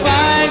will be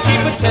fine.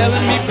 Keep a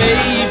telling me,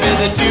 baby,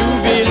 that you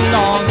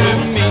belong to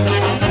me.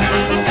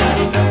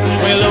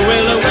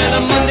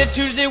 Well, Monday,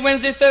 Tuesday,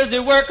 Wednesday, Thursday,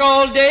 work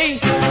all day.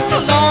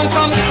 Along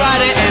comes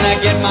Friday and I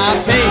get my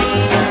pay.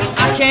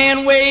 I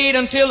can't wait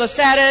until a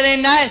Saturday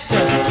night.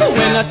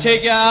 When I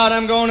take you out,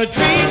 I'm gonna treat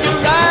you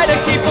right. I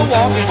keep a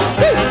walking,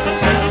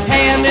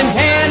 hand in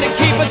hand, and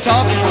keep a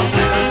talking.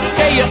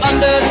 Say you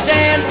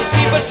understand,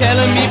 keep a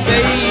telling me,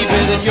 baby,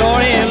 that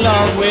you're in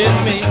love with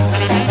me.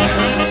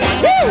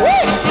 Woo, woo.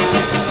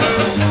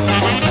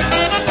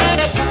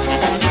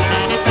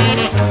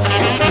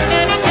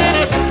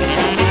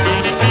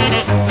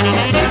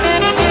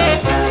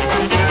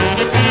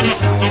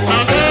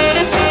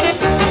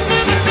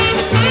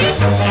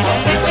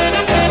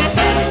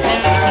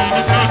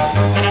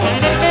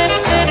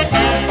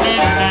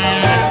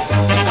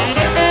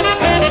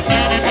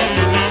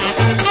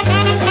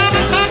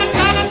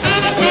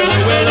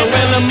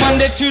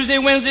 Monday, Tuesday,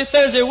 Wednesday,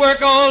 Thursday,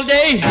 work all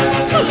day.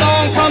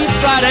 Along comes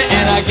Friday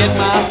and I get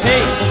my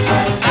pay.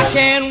 I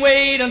can't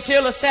wait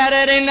until a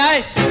Saturday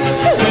night.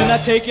 When I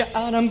take you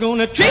out, I'm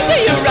gonna treat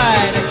you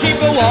right. I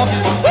keep a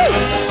walking, woo,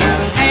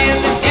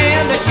 hand in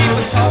hand, I keep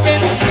a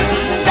talking.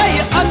 Say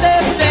you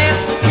understand,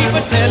 keep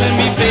a telling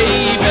me,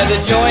 baby,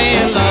 that you're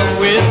in love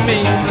with me.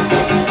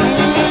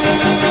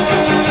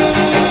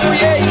 Ooh,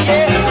 yeah,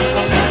 yeah.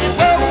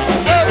 Whoa,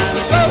 whoa,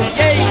 whoa,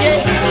 yeah, yeah.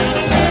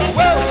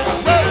 Whoa,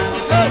 whoa,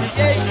 whoa,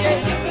 yeah, yeah.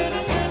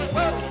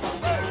 Whoa,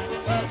 whoa,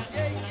 whoa,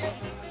 yeah, yeah.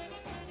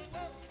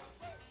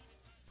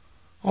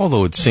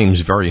 Although it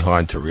seems very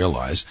hard to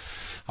realize,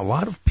 a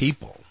lot of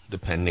people,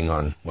 depending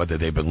on whether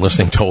they've been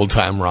listening to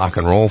old-time rock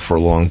and roll for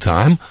a long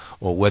time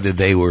or whether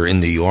they were in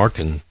New York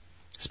and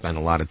spent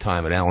a lot of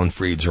time at Alan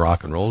Freed's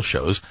rock and roll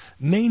shows,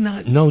 may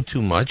not know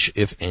too much,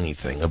 if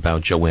anything,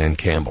 about Joanne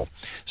Campbell.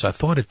 So I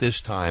thought at this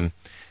time,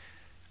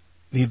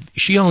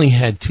 she only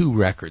had 2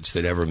 records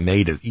that ever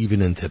made it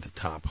even into the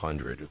top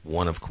 100.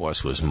 One, of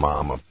course, was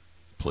Mama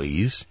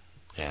Please,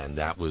 and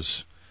that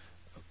was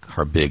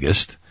her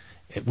biggest,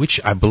 which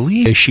I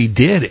believe she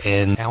did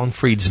in Alan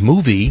Freed's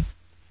movie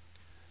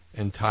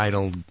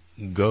entitled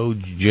Go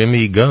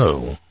Jimmy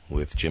Go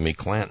with Jimmy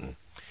Clanton.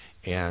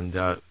 And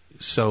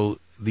so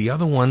the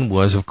other one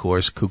was, of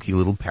course, Kooky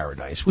Little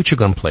Paradise, which we're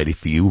going to play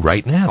for you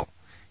right now.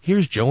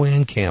 Here's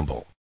Joanne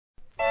Campbell.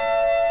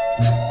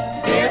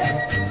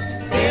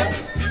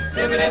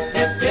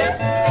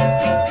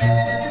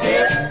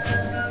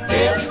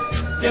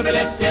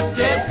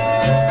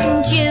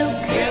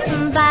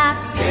 Jukebox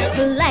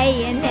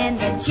playing in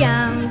the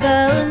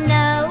jungle,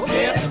 no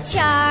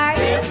charge,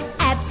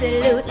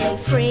 absolutely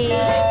free.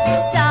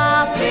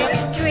 Soft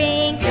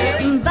drinks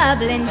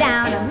bubbling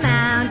down a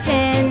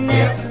mountain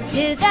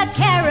to the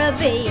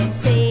Caribbean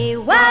Sea.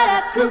 What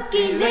a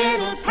kooky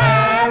little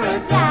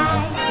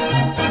paradise.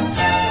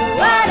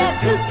 What a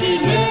kooky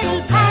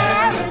little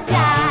paradise.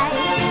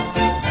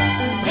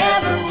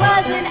 Never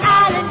was an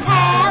island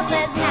half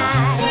as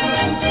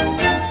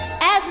nice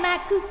as my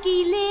kooky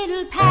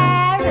little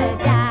paradise.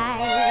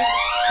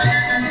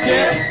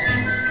 Dip,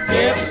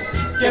 dip,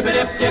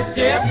 dip-a-dip, dip,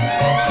 dip.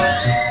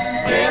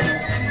 Dip,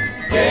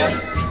 dip,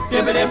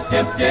 dip-a-dip,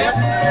 dip, dip.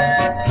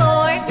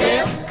 Sport,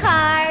 Dip,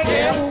 cars,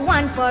 dip.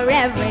 one for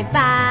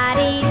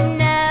everybody.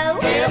 No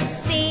Dip,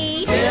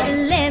 speed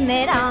dip.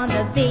 limit on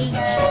the beach,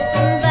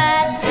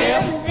 but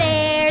Dip,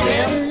 there's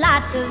dip.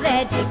 lots of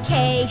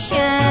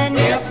education.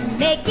 Dip.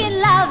 Making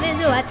love is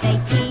what they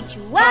teach.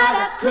 What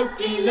a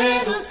kooky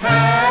little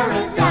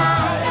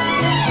paradise.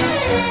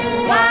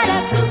 What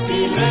a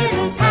kooky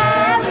little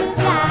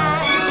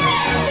paradise.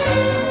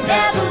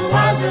 Never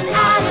was an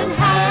island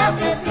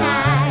half as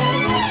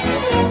nice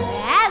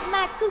as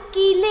my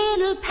cookie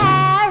little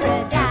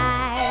paradise.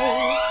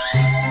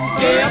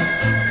 Dip,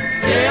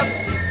 dip,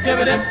 dip,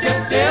 dip,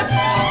 dip, dip.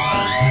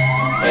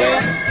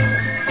 Dip,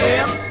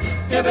 dip,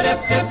 dip, dip,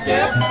 dip,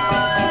 dip.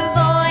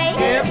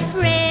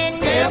 Boyfriend,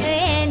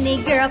 any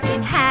girl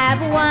can have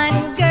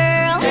one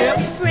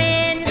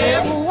girlfriend,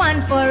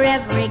 one for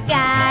every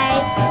guy.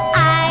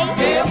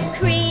 Ice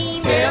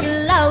cream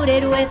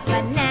loaded with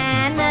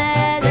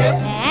bananas,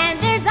 and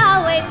there's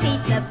always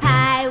pizza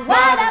pie.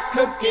 What a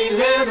cookie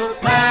little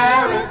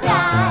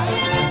paradise.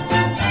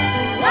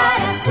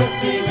 What a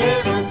cookie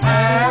little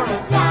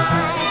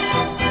paradise.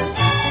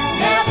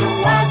 Never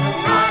was an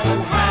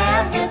island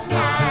half as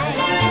nice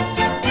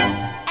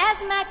as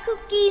my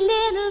cookie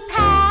little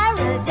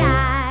paradise.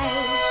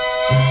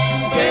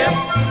 Dip,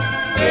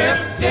 dip,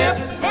 dip.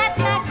 That's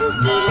my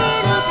cookie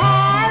little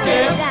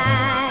paradise.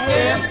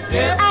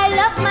 Dip. I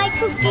love my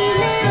cookie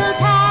little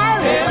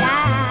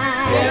paradise.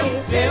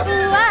 Dip.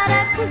 What a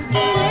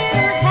cookie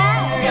little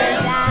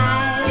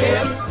paradise.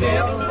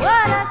 Dip.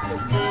 What a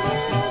cookie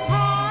little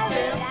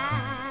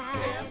paradise.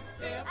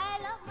 I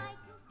love my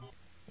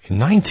cookie. In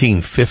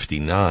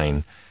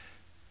 1959,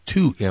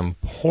 two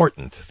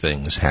important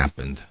things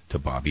happened to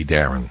Bobby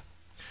Darin.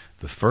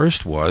 The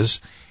first was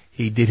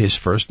he did his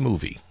first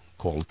movie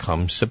called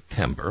Come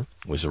September.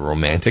 It was a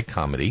romantic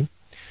comedy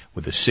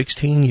with a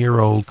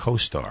 16-year-old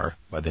co-star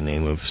by the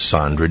name of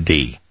Sandra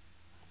Dee.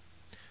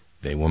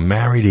 They were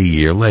married a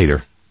year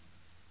later.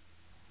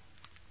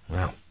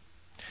 Well,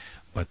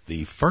 but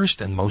the first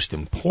and most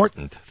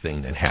important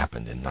thing that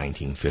happened in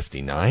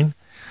 1959,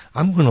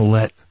 I'm going to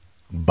let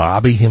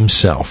Bobby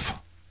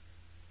himself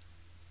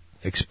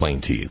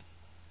explain to you.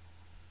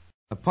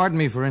 Pardon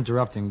me for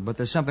interrupting, but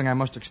there's something I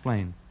must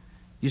explain.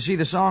 You see,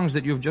 the songs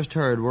that you've just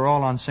heard were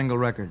all on single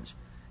records.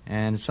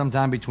 And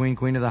sometime between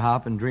Queen of the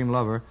Hop and Dream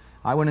Lover,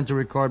 I went in to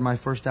record my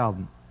first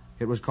album.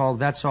 It was called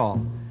That's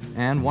All.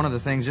 And one of the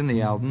things in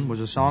the album was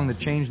a song that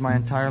changed my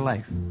entire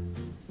life.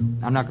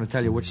 I'm not going to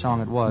tell you which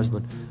song it was,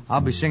 but I'll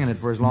be singing it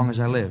for as long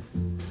as I live.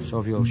 So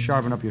if you'll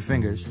sharpen up your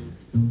fingers,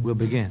 we'll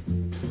begin.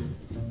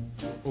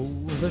 Oh,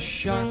 the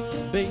shark,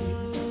 babe,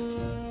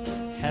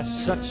 has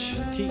such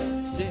teeth,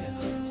 dear,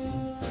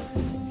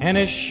 and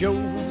it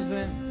shows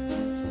them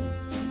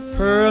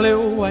pearly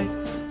white.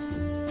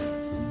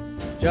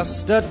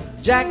 Just a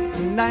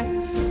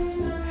jackknife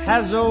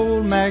has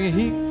old Maggie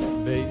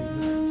Heath, babe,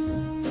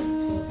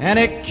 and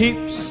it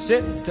keeps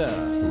it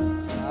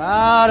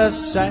out of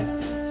sight.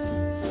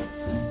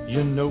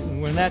 You know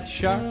when that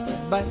shark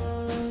bites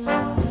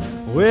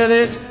with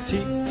his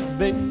teeth,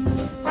 babe,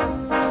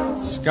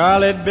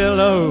 scarlet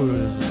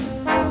billows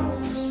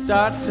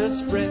start to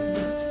spread.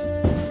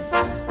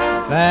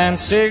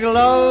 Fancy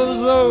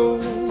gloves, though,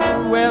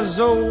 wears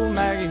old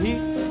Maggie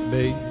Heath,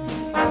 babe,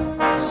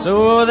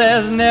 so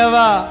there's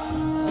never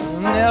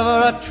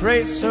a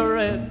trace of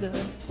red.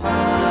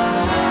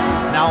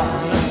 Now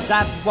on the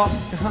sidewalk,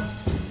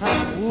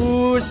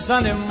 ooh,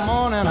 Sunday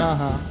morning,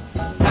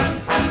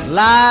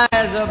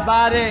 lies a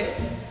body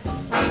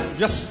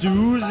just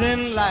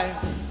oozing life.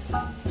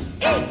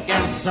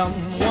 And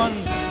someone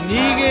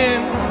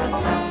sneaking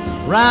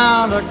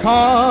round the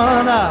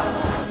corner.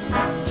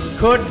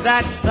 Could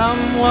that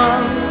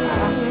someone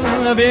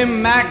be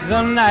Mac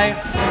the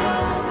Knife?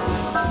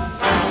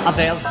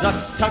 There's a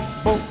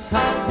tugboat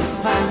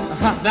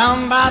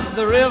down by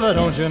the river,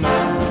 don't you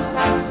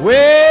know,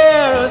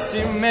 where a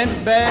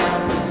cement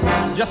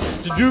bag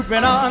just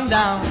drooping on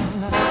down.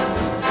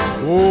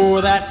 Oh,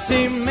 that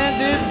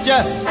cement is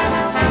just,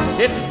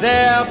 it's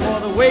there for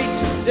the weight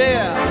to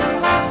dare.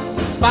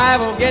 5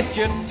 will get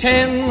you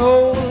 10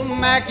 old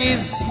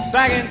Mackies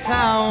back in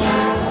town.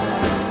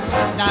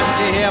 Don't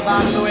you hear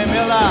about Louis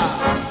Miller?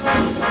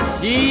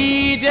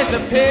 He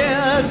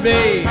disappeared,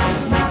 babe,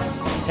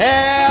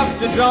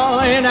 after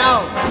drawing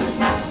out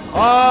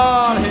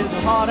all his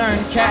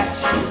hard-earned cash.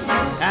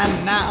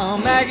 And now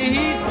Maggie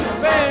Heath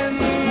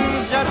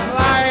spins just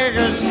like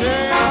a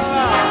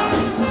sailor.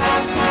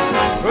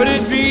 Could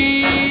it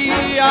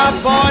be our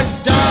boy's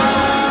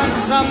done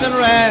something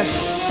rash?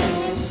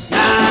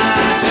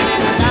 Now,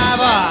 Jenny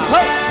Diver,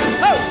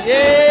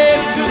 yes,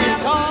 Susie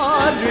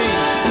Tawdry,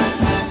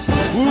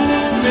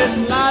 ooh, Miss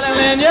Lottie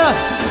Lenya,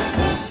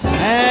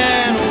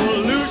 and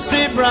old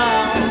Lucy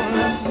Brown.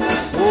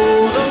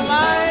 Oh, the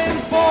line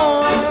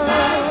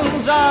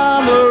forms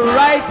on the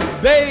right,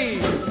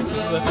 babe.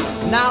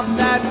 Now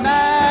that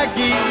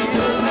Maggie's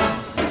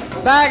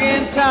back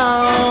in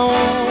town,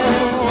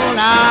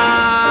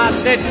 I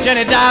said,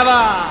 Jenny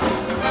Diver,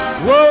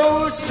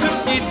 whoa,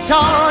 Suki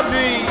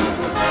Tawdry,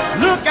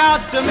 look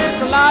out to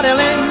Miss Lottie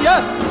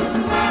Lenya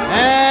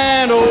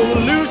and old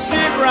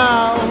Lucy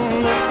Brown.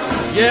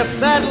 Yes,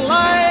 that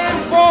line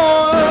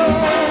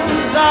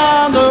forms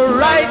on the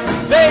right,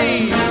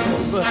 babe.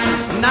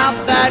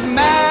 Not that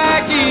Maggie's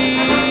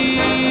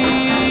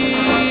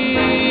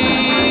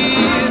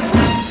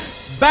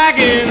back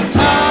in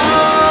town.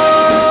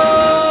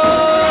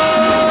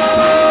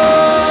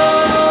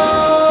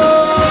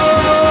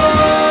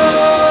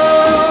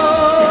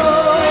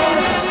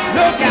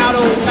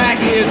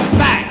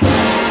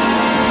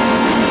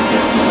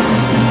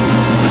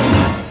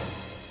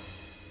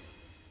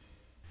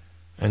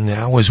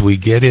 as we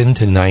get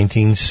into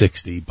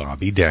 1960,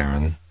 Bobby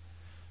Darin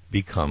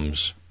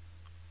becomes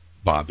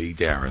Bobby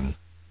Darin,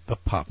 the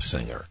pop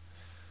singer.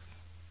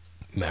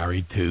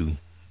 Married to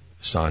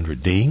Sandra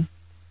Dee.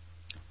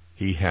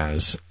 He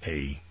has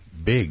a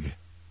big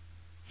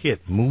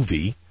hit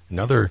movie,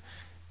 another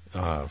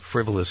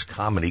frivolous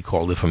comedy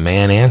called If a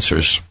Man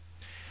Answers,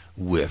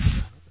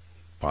 with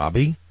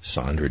Bobby,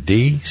 Sandra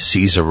Dee,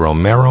 Cesar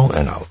Romero,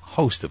 and a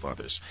host of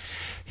others.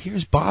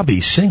 Here's Bobby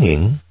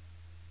singing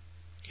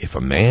If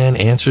a Man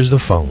Answers the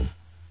Phone.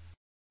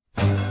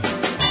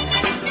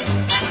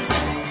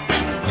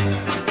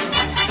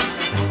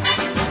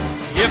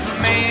 If a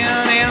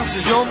man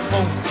answers your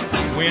phone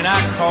when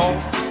I call,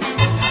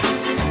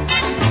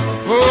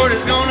 oh,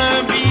 there's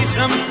gonna be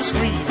some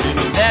screaming,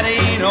 that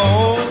ain't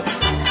all.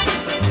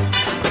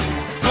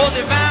 'Cause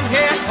if I'm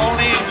here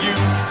calling you,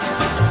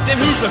 then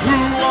who's the who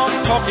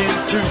I'm talking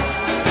to?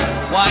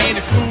 Why,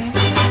 any fool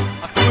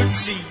I could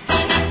see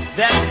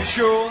that for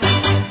sure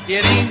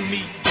it ain't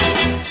me.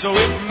 So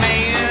if a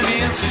man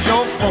answers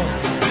your phone,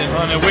 then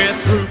honey, we're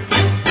through.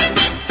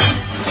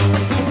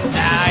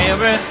 Now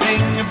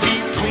everything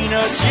between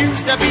us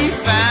used to be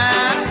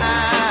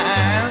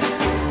fine,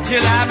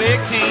 till I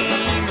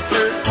became a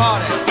third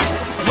party.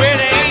 Where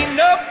there ain't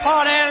no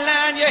party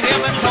line, you hear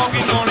me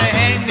talking, gonna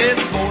hang this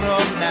phone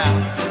up now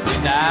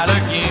and dial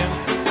again.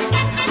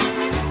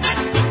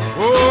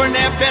 Oh, and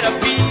there better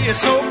be a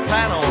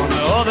soprano on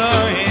the other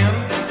end.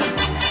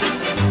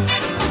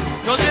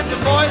 'Cause if the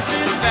voice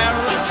is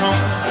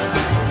baritone,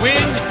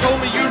 when you told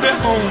me you'd be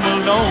home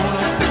alone,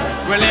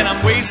 well then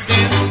I'm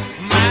wasting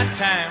my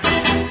time,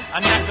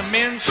 not to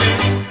mention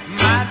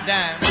my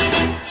dime.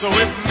 So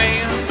if a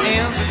man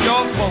answers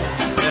your phone,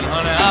 then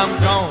honey, I'm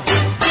gone.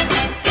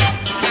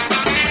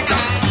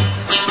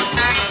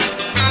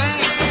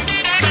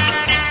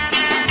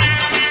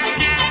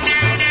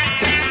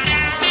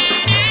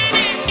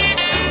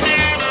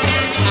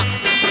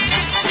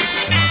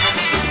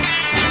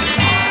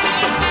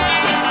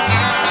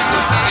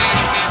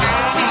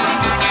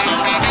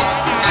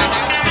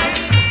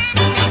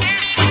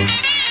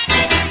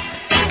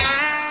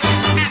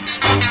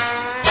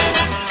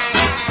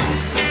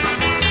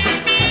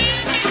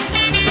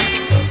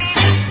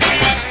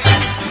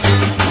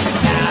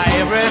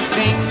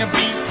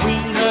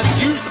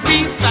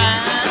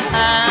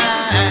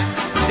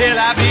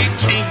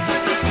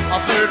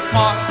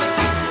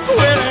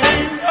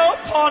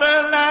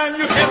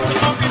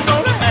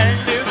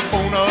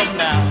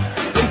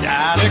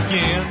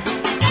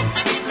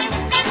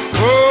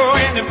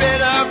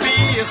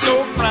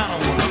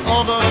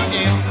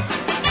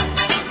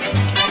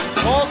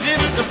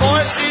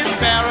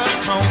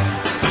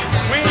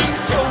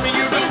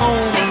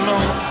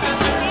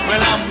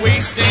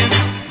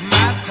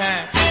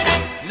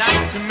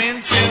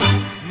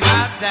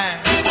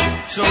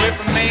 So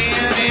if a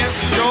man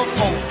answers your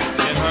phone,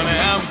 then honey,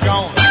 I'm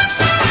gone.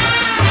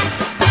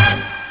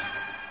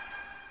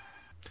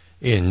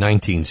 In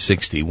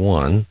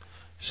 1961,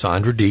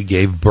 Sandra Dee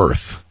gave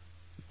birth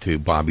to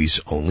Bobby's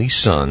only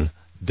son,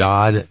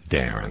 Dodd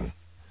Darin.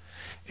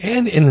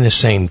 And in the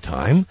same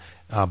time,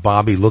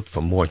 Bobby looked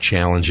for more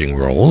challenging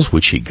roles,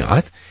 which he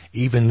got,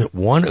 even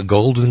won a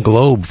Golden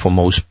Globe for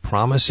Most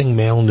Promising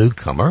Male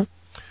Newcomer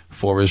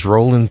for his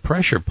role in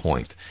Pressure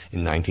Point. In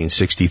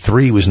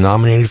 1963, he was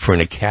nominated for an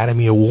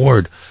Academy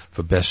Award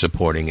for Best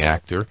Supporting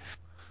Actor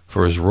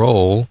for his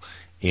role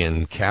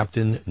in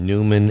Captain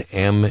Newman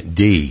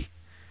M.D.,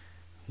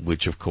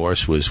 which, of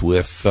course, was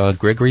with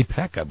Gregory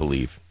Peck, I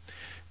believe.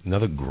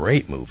 Another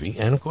great movie.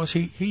 And, of course,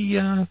 he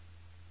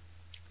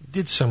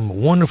did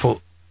some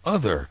wonderful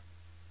other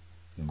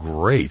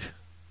great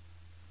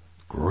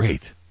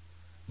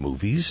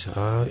movies.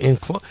 In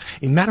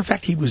matter of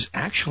fact, he was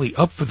actually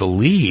up for the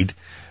lead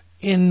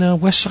in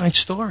West Side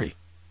Story,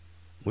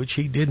 which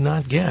he did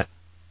not get.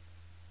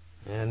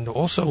 And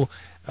also,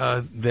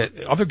 that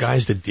other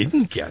guys that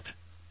didn't get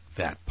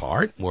that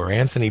part were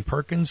Anthony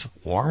Perkins,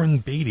 Warren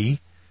Beatty,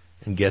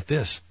 and get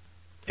this,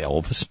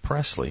 Elvis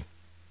Presley.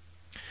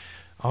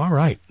 All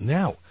right,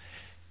 now,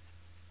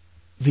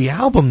 the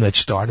album that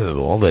started it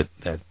all, that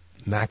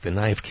Mac the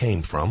Knife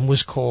came from,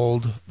 was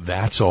called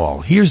That's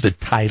All. Here's the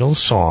title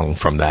song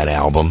from that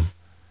album,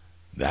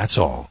 That's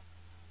All.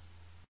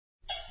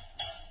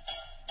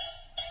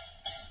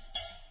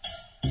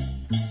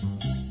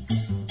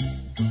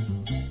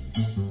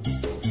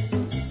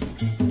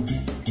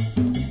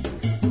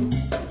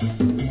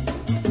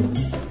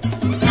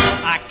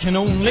 Can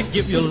only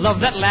give you love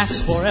that lasts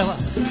forever,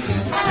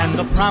 and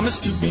the promise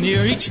to be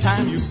near each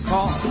time you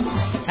call,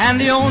 and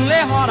the only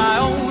heart I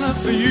own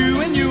for you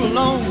and you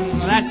alone.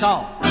 That's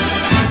all,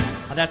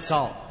 that's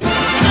all.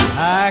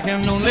 I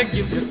can only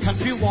give you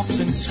country walks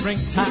in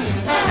springtime,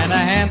 and a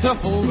hand to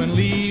hold when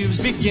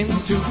leaves begin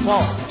to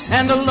fall,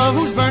 and a love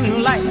whose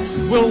burning light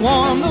will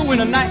warm the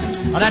winter night.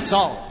 That's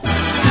all,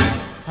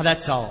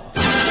 that's all.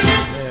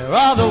 There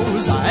are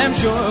those, I am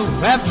sure,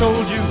 who have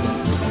told you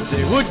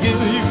they would give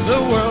you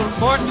the world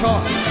for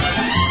toy.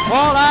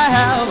 All I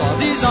have are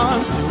these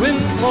arms to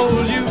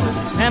enfold you,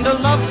 and a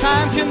love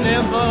time can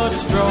never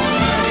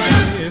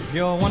destroy. If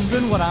you're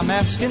wondering what I'm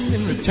asking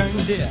in return,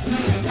 dear,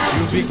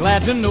 you'll be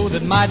glad to know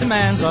that my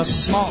demands are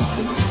small.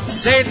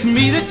 Say it's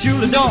me that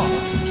you'll adore,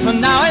 for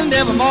now and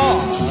evermore.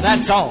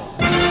 That's all.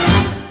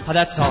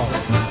 That's all.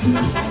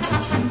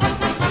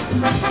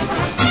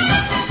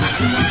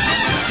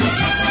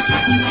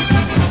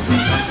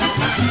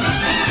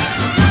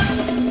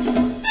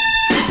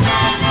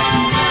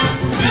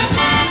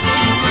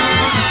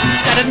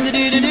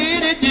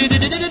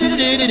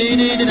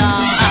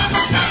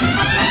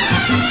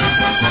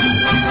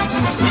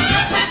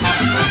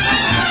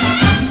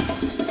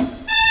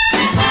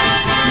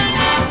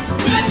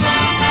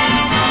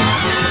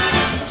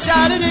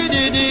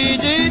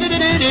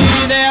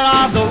 There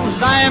are those,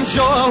 I am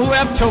sure, who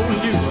have told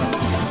you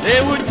they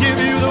would give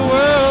you the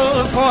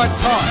world for a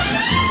toy.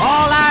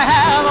 All I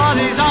have are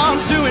these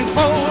arms to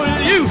enfold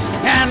you,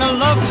 and a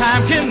love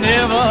time can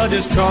never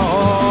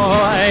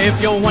destroy. If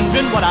you're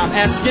wondering what I'm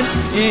asking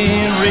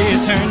in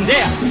return,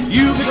 dear,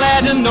 you'll be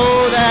glad to know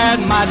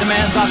that my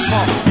demands are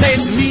small. Say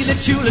it's me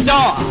that you'll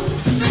adore.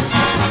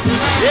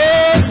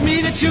 Yes, me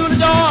that you'll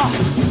adore,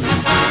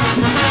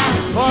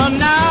 for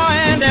now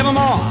and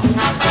evermore.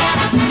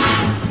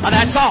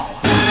 That's all.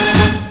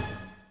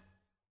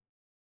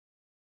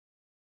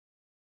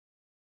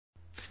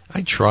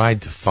 I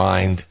tried to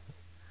find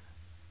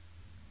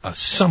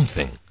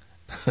something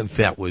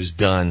that was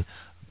done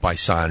by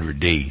Sandra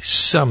Dee,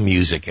 some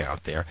music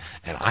out there,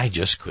 and I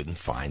just couldn't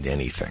find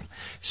anything.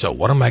 So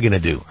what am I going to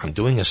do? I'm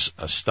doing a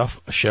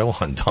show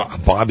on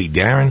Bobby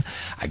Darin.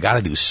 I got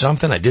to do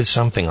something. I did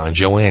something on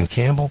Joanne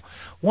Campbell.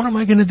 What am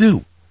I going to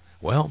do?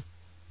 Well,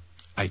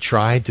 I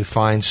tried to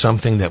find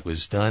something that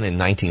was done in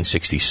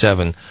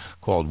 1967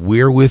 called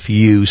We're With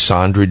You,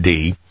 Sandra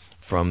Dee,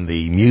 from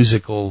the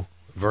musical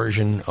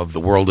version of The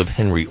World of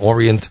Henry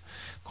Orient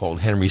called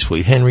Henry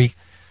Sweet Henry.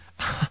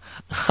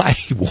 I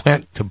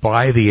went to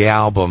buy the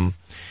album,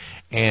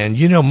 and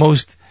you know,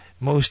 most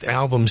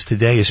albums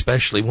today,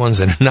 especially ones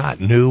that are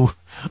not new,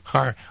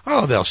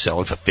 they'll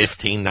sell it for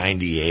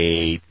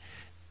 $15.98,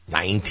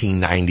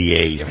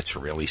 $19.98 if it's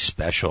really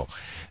special.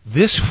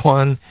 This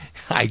one,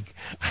 I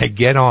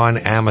get on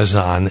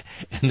Amazon,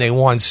 and they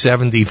want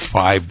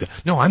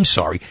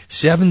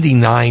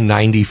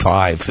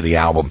 $79.95 for the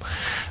album.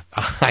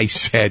 I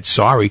said,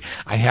 sorry,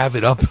 I have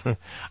it up.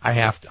 I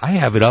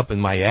have it up in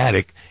my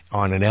attic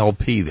on an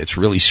LP that's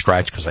really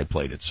scratched because I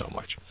played it so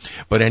much.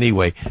 But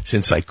anyway,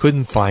 since I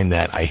couldn't find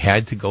that, I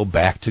had to go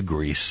back to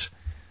Greece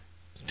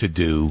to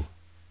do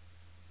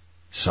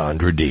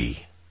Sandra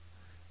Dee.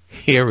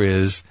 Here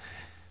is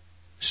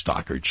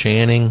Stockard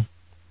Channing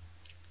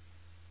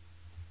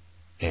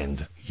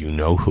and you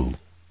know who,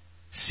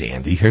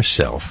 Sandy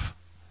herself,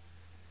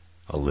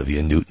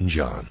 Olivia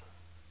Newton-John.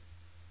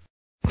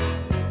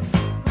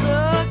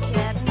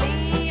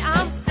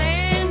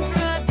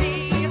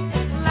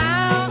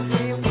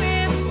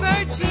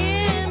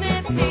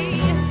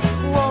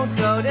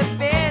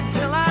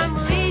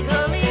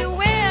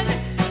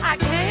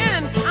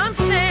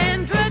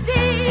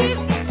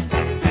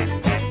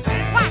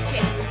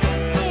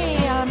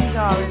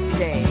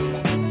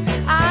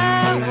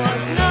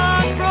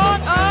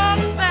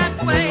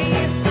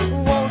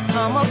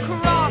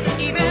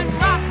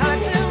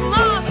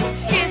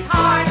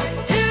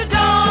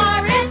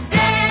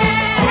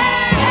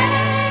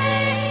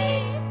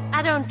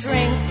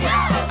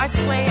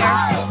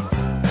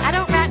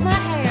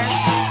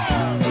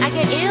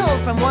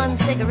 From one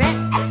cigarette.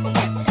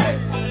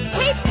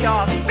 Keep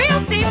your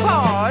filthy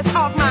paws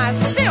off my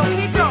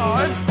silky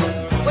drawers.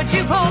 Would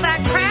you pull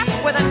that crap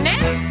with a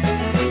net?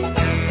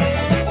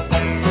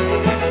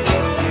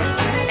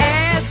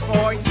 As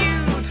for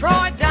you,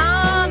 Troy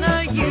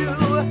Donahue,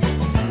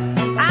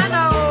 I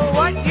know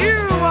what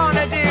you want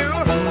to do.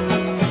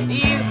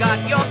 You got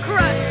your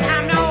crust,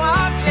 I'm no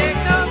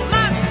object of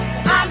lust.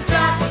 I'm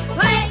just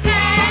plain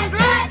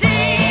Sandra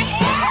Dee.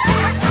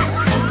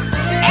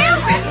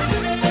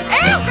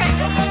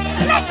 Elvis,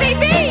 let me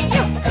be!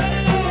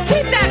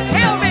 Keep that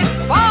Elvis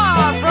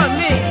far from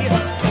me.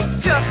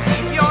 Just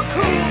keep your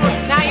cool,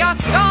 now you're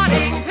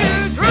starting to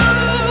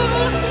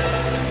drool.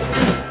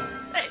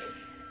 Hey,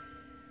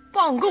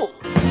 Bongo,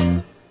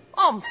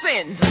 I'm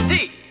Sandra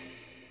Dee.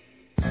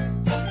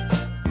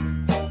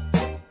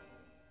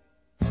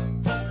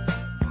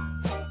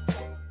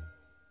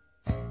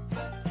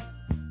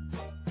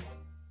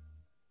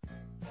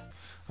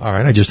 All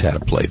right, I just had to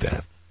play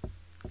that.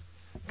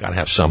 Got to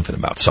have something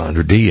about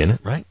Sandra Dee in it,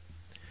 right?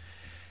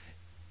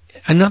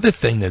 Another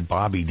thing that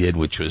Bobby did,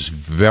 which was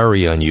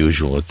very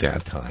unusual at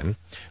that time,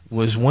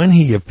 was when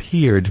he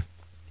appeared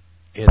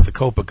at the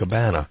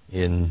Copacabana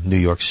in New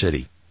York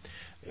City.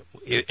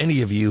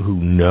 Any of you who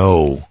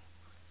know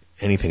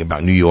anything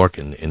about New York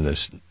in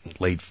the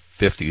late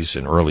 50s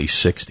and early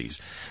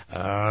 60s,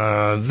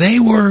 they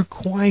were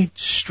quite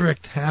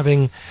strict,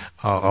 having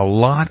a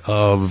lot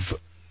of,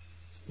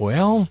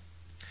 well,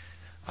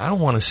 I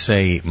don't want to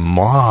say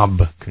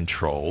mob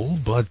control,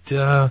 but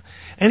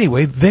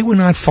anyway, they were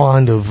not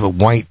fond of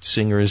white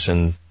singers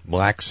and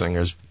black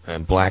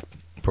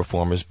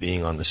performers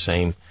being on the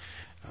same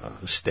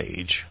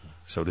stage,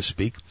 so to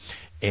speak.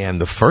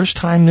 And the first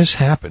time this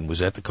happened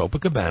was at the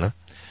Copacabana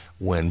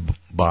when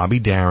Bobby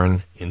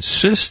Darin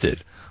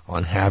insisted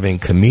on having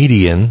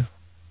comedian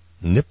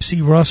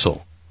Nipsey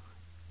Russell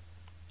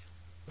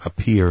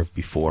appear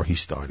before he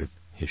started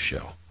his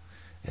show.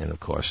 And, of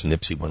course,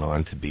 Nipsey went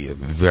on to be a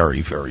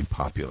very, very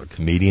popular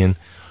comedian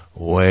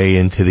way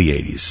into the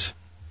 80s.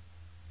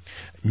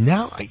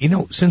 Now,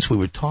 since we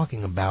were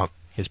talking about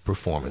his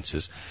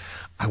performances,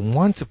 I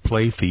want to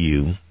play for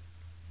you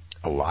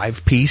a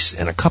live piece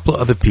and a couple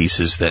of other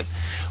pieces that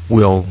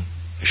will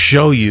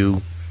show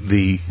you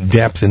the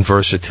depth and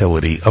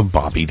versatility of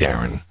Bobby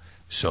Darin.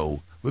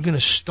 So we're going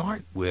to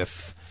start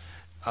with,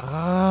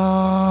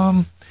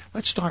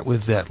 let's start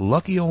with that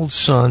Lucky Old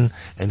Son,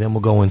 and then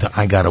we'll go into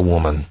I Got a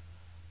Woman.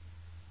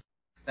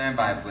 Stand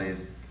by, please.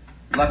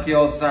 Lucky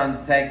Old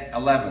Son, take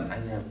 11. I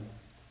am.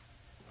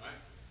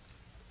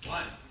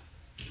 1,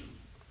 2,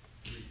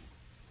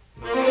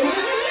 3.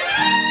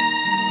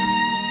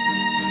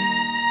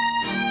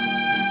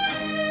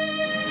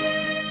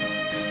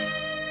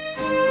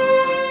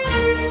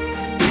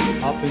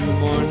 Up in the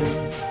morning,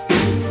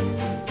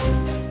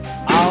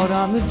 out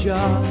on the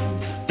job,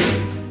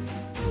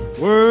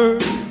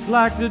 work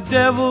like the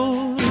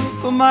devil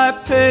for my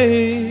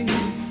pay.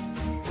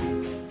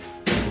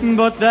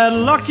 But that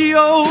lucky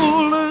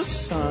old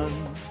son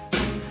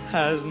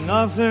has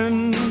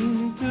nothing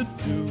to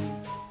do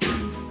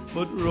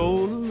but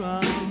roll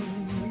around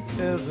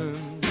heaven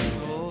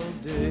all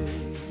day.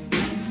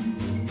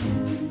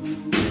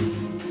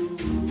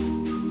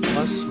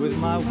 Fuss with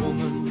my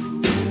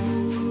woman,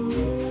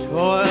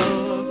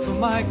 toil for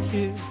my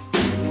kid,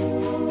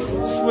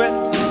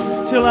 sweat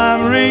till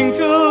I'm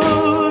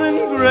wrinkled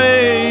and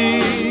gray,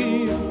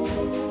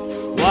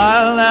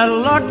 while that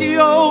lucky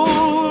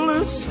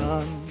old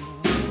son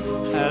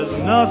has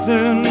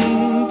nothing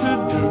to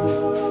do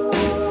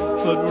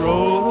but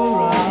roll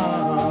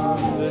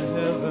around to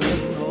heaven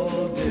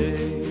all day.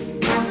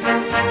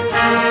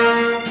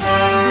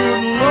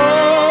 Good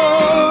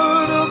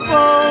Lord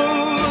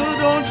above,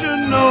 don't you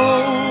know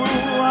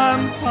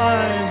I'm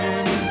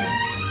pining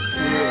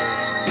here,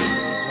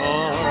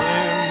 all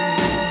in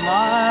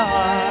my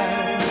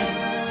eyes.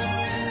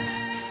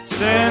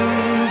 Send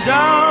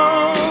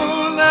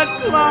down that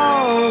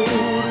cloud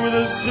with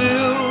a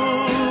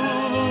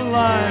silver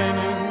lining,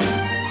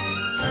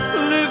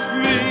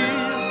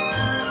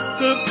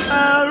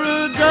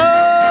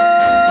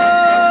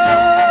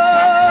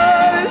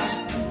 paradise.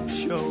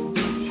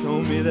 Show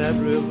me that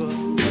river,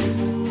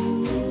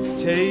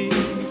 take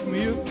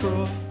me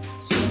across,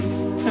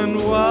 and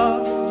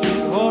wash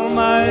all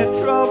my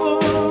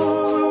troubles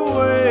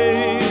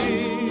away.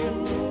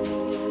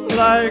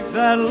 Like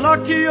that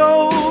lucky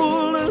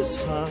old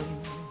son,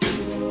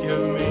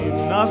 give me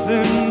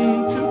nothing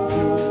to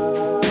do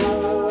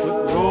but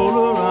roll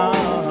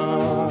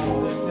around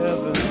to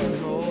heaven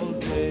all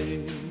day.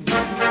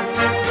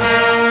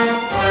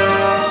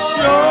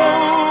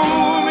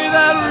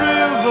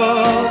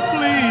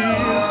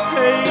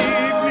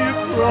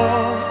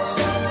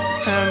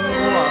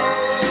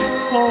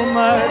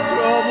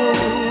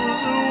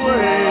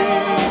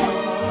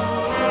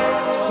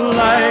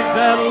 Like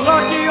that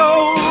lucky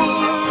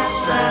old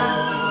son,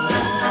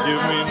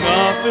 give me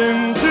nothing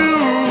to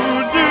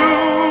do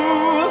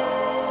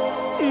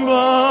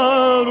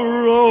but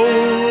roll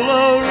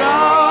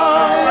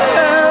around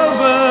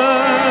heaven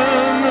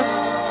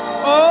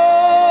all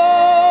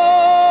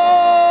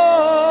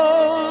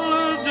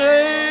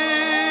day.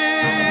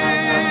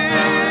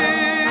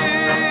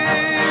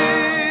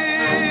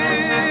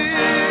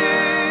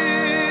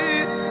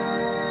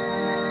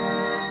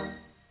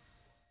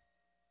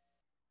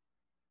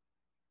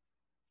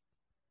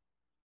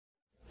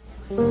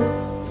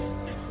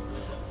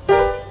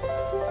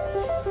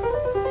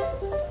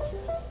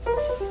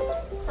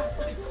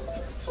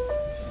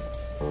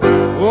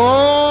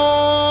 Oh,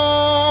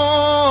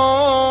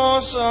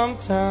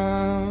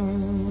 sometimes,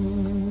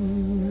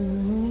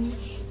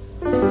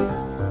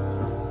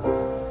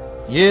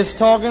 yes,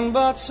 talking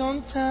about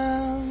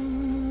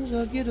sometimes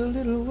I get a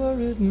little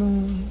worried,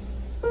 man.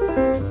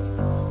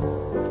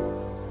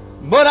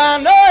 But I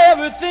know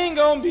everything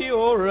gonna be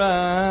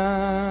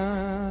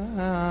alright.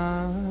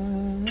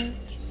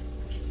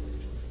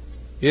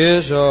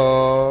 Yes,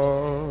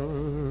 alright.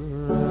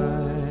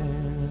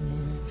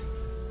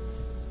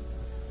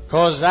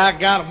 'Cause I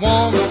got a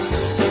woman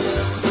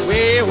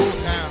way old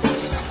town,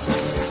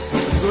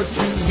 good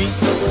to me.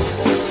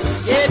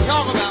 Yeah,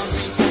 talk about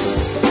me.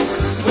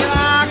 Well,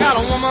 I got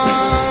a woman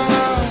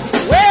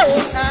way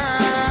old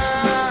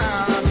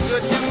town,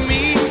 good to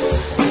me.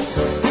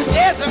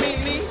 Yes, I mean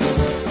me.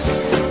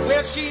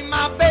 Well, she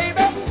my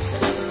baby,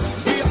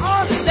 do you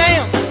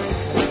understand?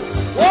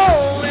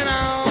 Whoa, and I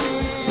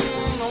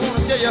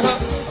wanna tell you her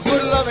a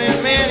good loving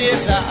man.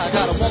 Yes, I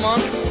got a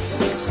woman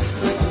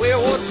way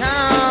old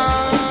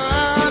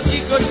town,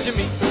 good to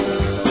me.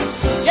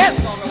 Yes,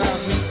 talk about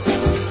me.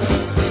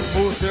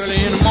 Most early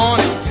in the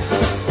morning,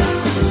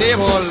 they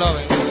were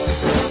loving.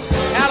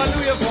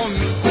 Hallelujah for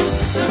me.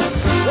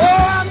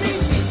 Oh, I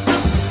mean me.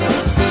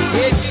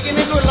 Yeah, she give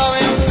me good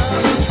loving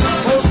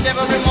most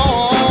every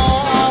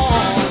morning.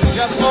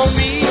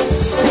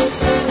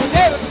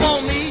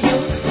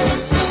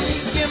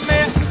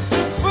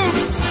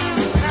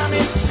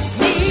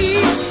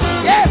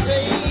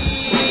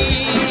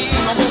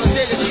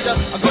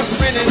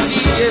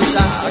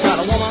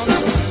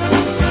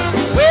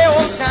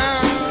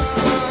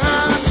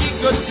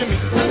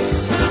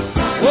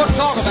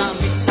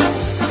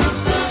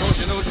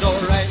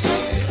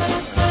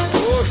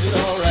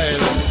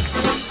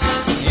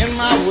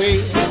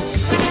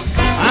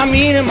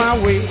 leaning my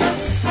way.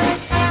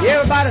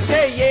 Everybody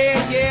say yeah,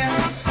 yeah.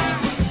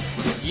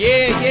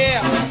 Yeah,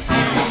 yeah.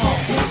 Come on.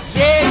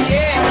 Yeah,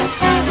 yeah.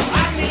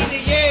 I mean the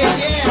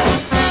yeah, yeah.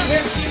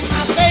 Let's see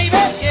my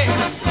baby, yeah.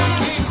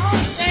 Keep on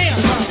staying,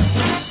 huh?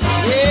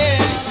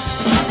 Yeah.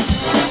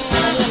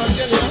 I wanna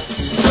tell you,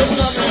 there's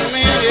nothing,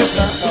 man. Yes,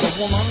 I got a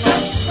woman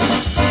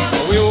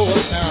way over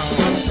town.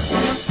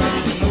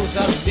 She knows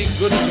how to be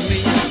good to me.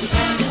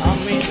 I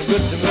mean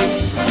good to me.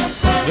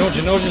 Don't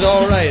you know she's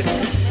all right?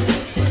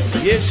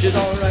 Yes, she's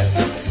all right.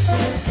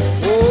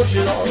 Oh,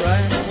 she's all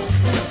right.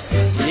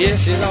 Yes,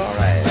 she's all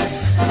right.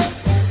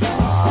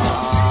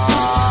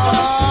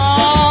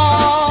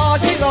 Ah,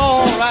 she's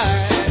all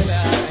right.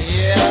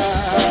 Yeah,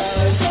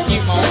 she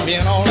keep on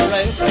being all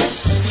right.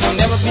 She'll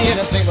never be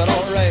anything but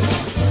all right.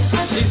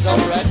 She's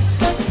all right.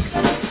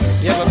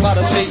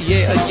 Everybody say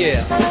yeah,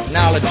 yeah.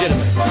 Now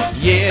legitimate.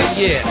 Yeah,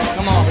 yeah.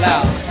 Come on,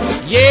 loud.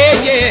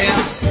 Yeah, yeah.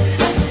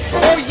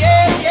 Oh,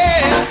 yeah,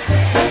 yeah.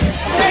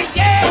 Say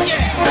yeah,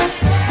 yeah.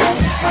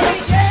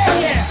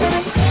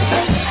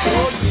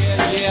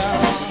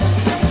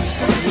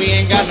 We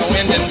ain't got no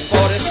ending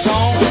for this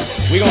song.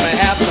 We're gonna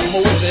have to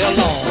move it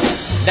along.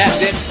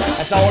 That's it.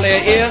 That's all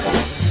there is.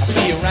 I'll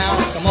see you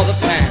around some other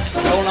time.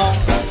 So long.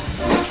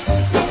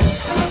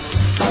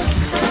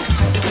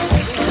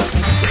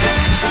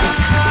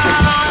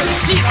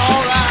 She's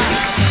all right.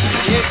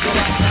 Yes, she's all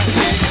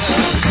right.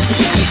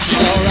 Yes,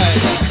 she's all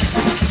right.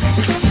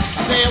 I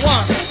say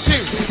 1, 2,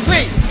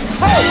 3,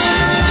 ho!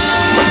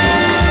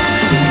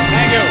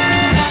 Thank you.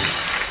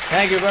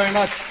 Thank you very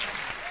much.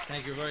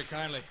 Thank you very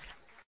kindly.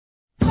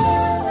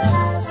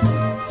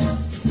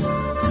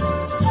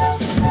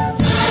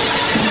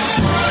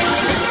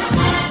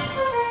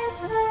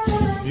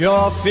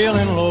 You're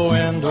feeling low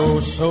and oh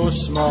so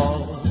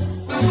small.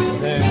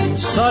 Then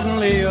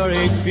suddenly you're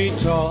 8 feet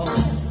tall.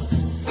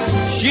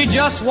 She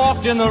just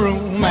walked in the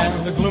room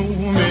and the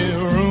gloomy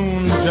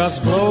room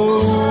just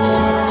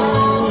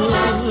glows.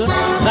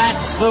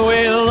 That's the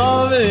way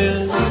love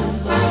is.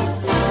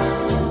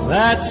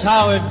 That's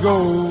how it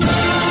goes.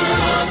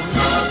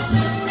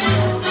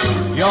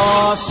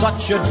 You're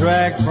such a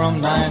drag from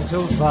 9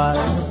 till 5.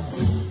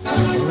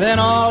 Then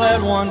all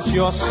at once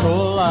you're so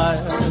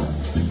alive.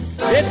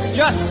 It's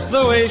just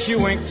the way she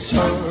winks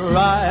her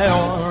eye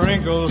or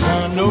wrinkles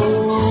her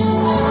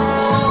nose.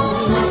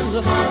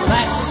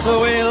 That's the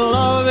way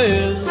love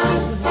is.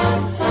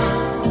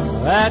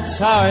 That's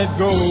how it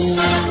goes.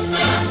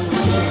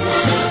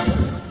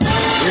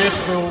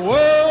 It's the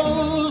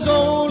world's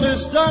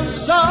oldest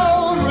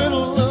unsolved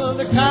riddle,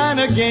 the kind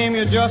of game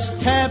you just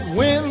can't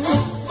win.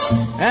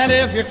 And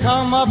if you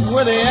come up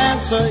with the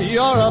answer,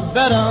 you're a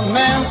better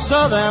man,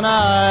 so than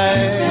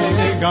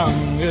I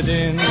gunga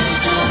din.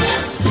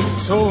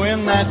 So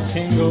when that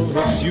tingle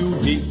hits you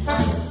deep,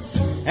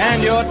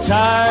 and you're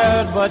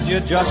tired but you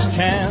just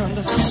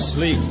can't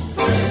sleep,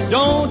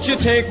 don't you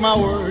take my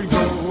word,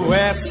 go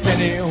ask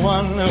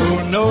anyone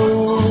who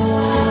knows.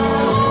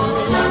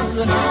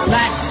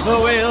 That's the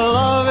way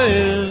love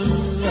is.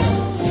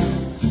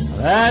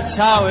 That's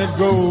how it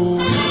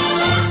goes.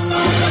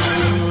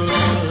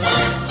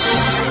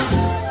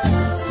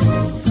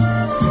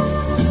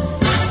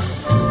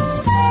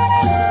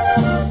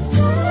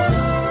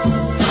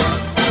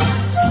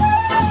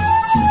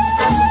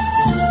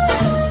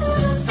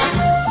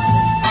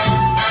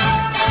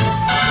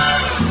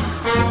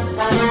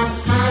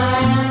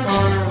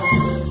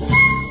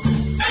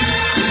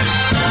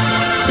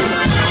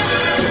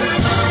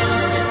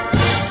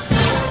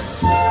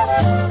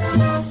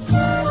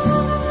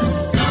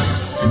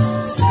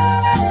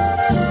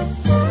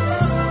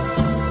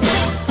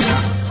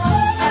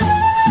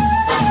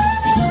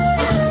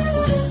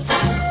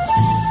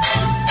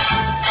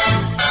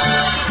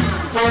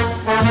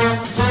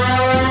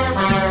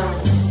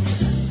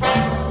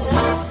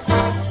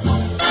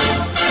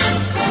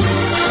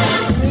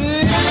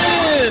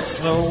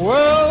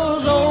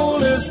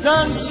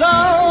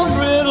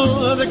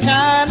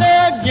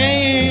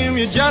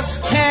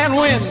 Just can't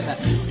win.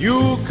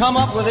 You come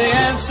up with the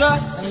answer,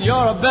 and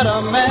you're a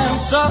better man,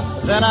 sir,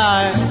 than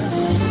I.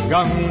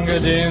 Gunga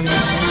din.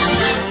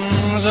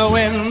 So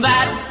when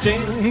that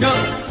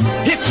tingle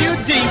hits you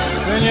deep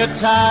and you're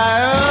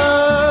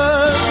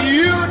tired,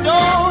 you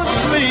don't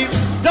sleep.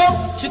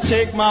 Don't you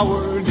take my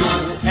word, you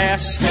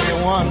ask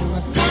anyone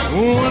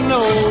who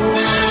knows.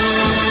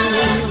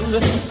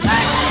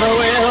 That's the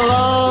way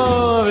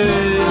love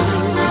is.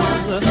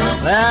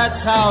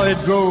 That's how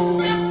it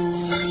goes.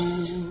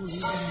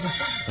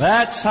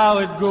 That's how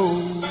it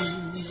goes.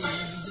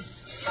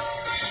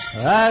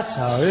 That's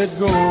how it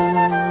goes.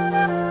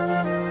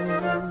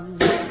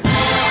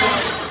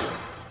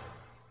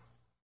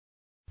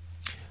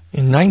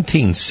 In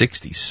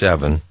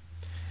 1967,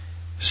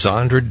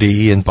 Sandra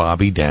Dee and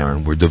Bobby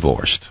Darin were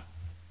divorced.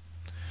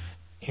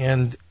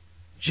 And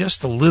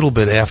just a little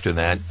bit after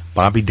that,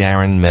 Bobby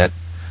Darin met,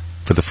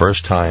 for the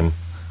first time,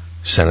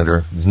 Senator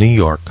of New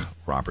York,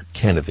 Robert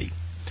Kennedy.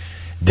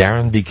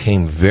 Darin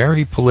became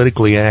very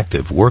politically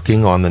active, working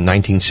on the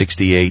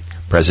 1968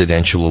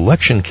 presidential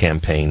election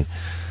campaign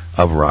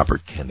of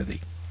Robert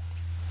Kennedy.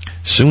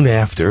 Soon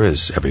after,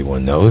 as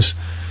everyone knows,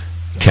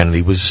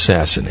 Kennedy was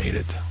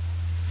assassinated.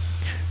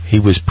 He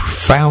was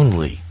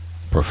profoundly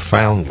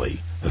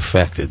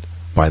affected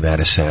by that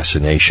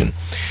assassination.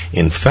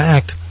 In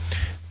fact,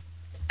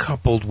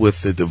 coupled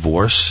with the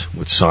divorce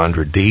with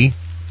Sandra Dee,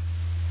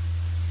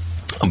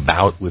 a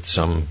bout with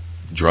some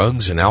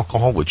drugs and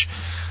alcohol, which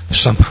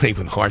somebody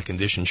with a heart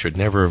condition should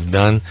never have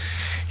done,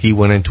 he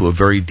went into a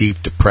very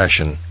deep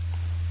depression,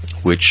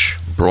 which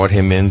brought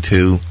him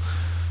into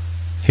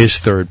his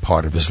third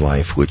part of his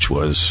life, which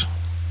was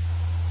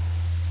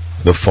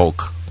the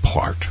folk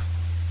part.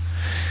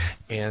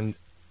 And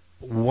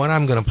what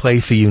I'm going to play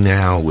for you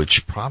now,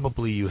 which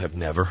probably you have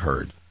never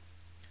heard,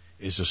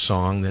 is a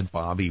song that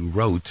Bobby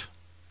wrote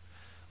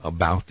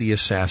about the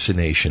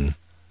assassination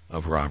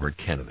of Robert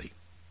Kennedy.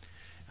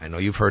 I know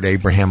you've heard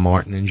Abraham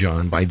Martin and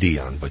John by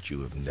Dion, but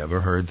you have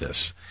never heard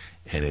this.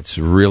 And it's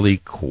really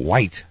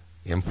quite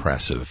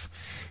impressive.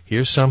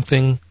 Here's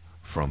something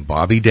from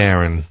Bobby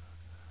Darin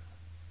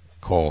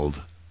called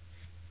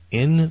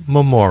In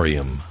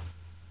Memoriam.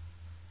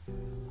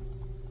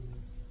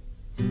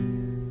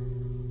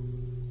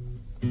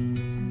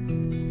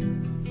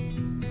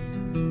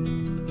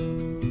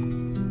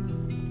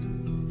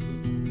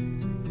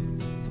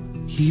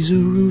 He's a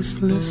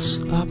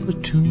ruthless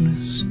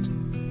opportunist,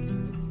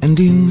 and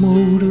he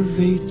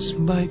motivates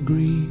by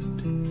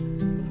greed.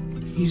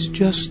 He's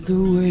just the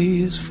way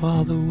his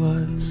father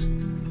was,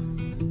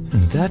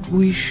 and that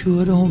we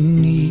sure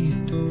don't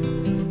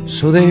need.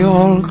 So they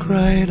all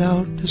cried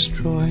out,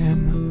 destroy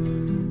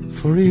him,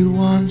 for he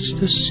wants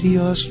to see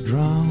us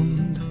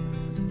drowned.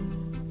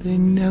 They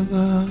never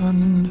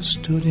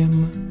understood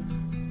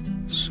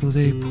him, so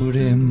they put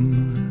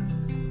him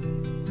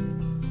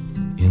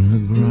in the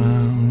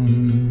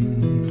ground.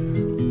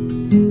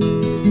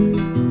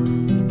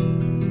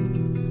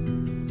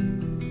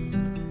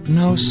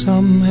 Now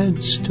some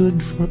had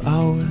stood for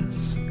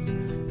hours,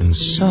 and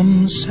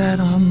some sat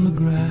on the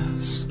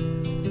grass,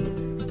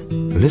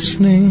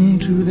 listening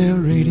to their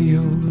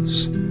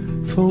radios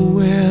for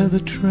where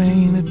the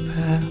train had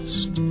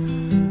passed.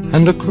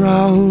 And a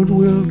crowd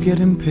will get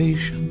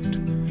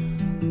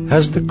impatient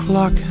as the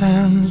clock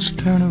hands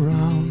turn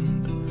around.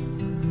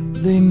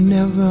 They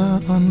never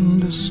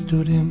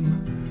understood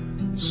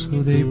him,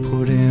 so they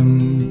put him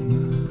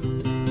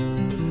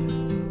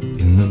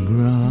in the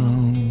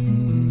ground.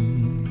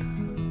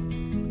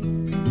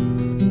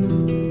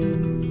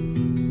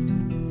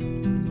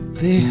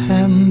 They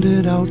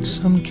handed out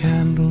some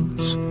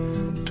candles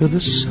to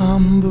the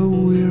somber,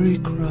 weary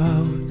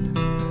crowd,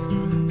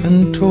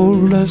 and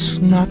told us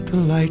not to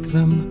light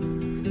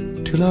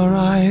them till our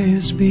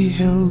eyes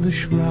beheld the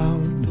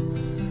shroud.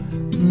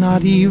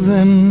 Not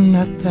even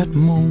at that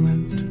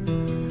moment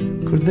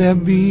could there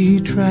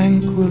be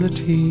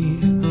tranquility.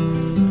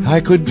 I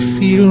could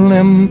feel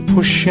them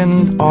push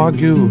and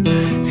argue,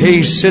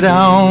 hey, sit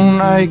down,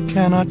 I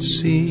cannot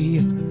see.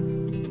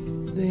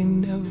 They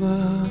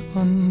never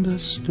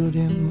understood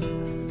him,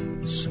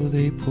 so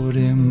they put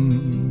him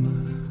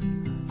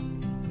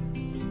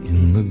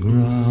in the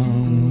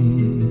ground.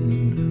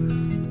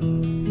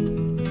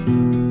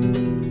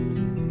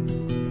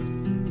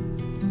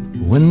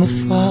 When the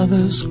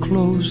fathers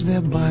closed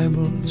their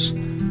Bibles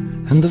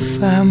and the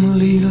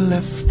family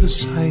left the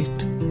site,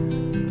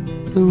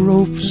 the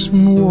ropes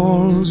and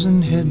walls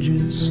and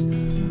hedges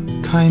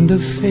kind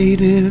of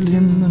faded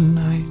in the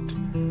night,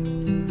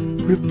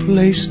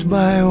 replaced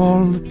by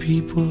all the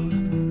people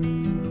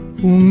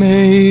who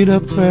made a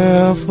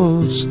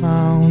prayerful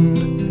sound.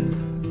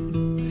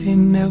 They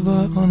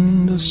never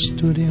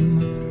understood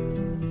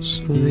him,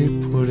 so they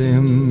put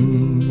him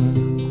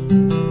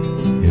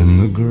in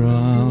the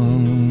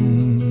ground.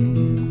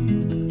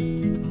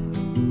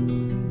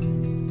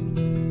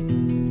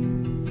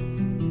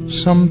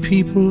 Some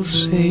people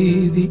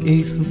say the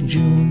 8th of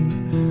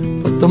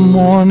June, but the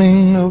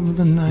morning of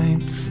the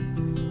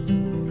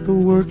 9th, the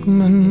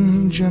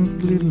workmen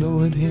gently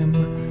lowered him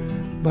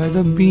by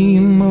the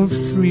beam of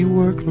 3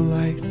 work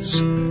lights.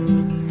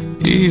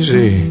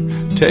 Easy,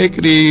 take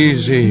it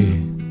easy,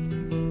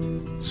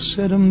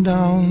 set him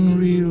down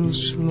real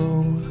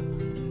slow.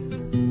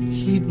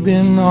 He'd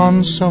been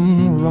on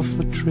some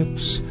rougher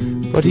trips,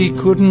 but he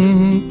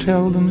couldn't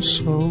tell them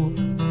so.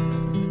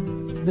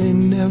 They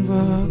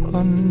never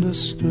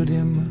understood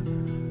him,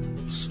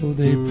 so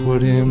they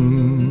put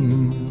him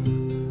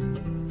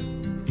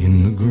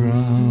in the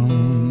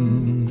ground.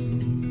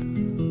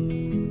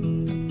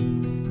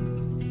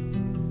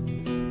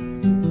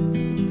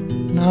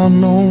 Now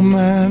no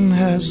man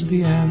has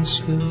the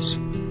answers,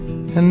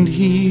 and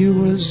he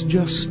was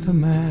just a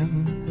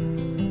man.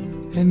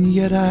 And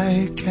yet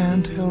I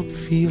can't help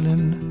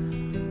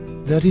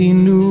feeling that he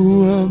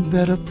knew a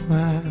better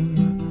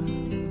plan,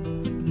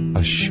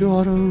 a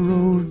shorter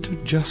road to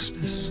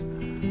justice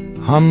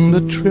on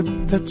the trip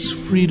that's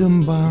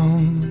freedom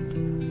bound.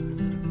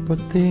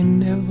 But they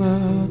never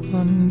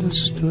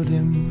understood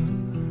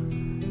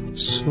him,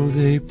 so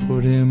they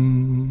put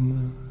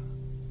him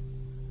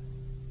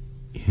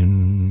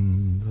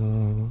in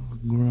the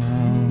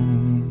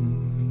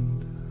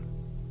ground.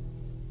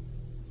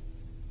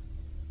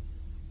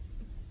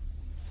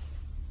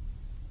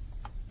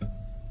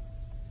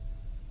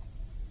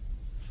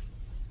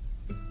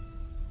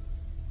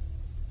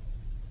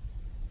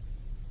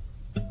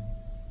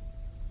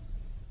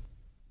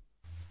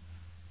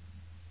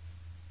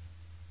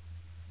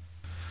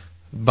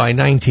 by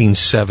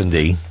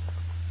 1970,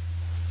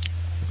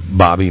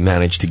 Bobby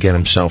managed to get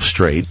himself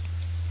straight,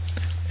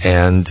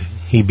 and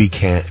he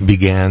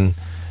began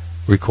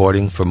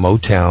recording for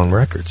Motown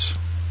Records.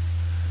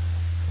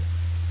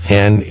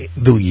 And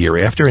the year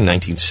after, in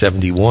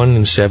 1971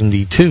 and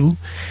 72,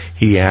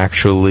 he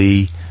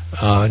actually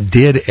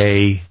did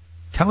a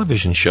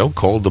television show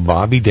called the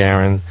Bobby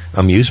Darin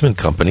Amusement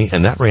Company,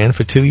 and that ran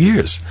for 2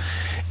 years.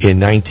 In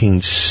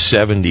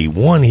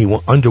 1971, he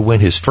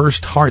underwent his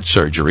first heart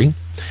surgery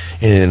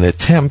in an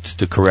attempt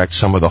to correct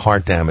some of the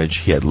heart damage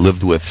he had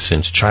lived with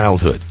since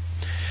childhood.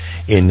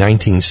 In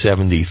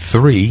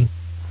 1973,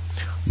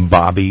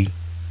 Bobby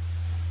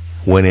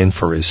went in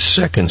for his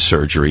second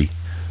surgery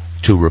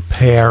to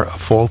repair a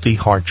faulty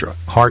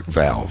heart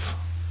valve.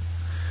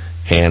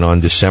 And on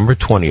December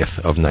 20th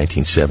of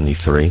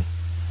 1973,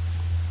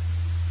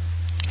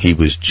 he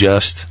was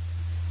just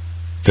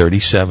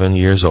 37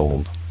 years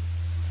old.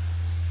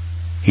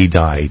 He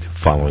died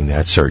following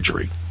that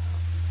surgery.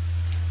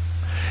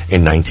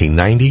 In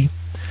 1990,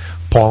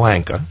 Paul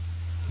Anka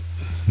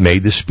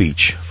made the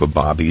speech for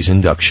Bobby's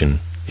induction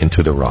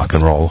into the Rock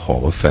and Roll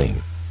Hall of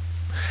Fame.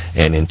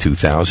 And in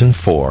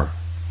 2004,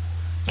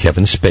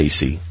 Kevin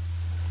Spacey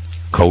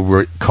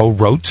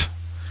co-wrote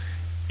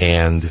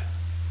and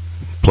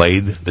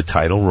played the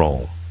title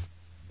role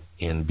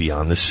in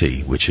Beyond the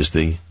Sea, which is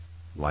the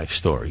life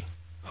story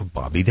of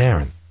Bobby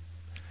Darin.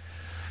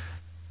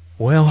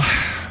 Well,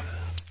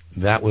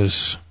 that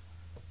was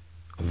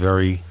a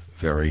very,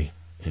 very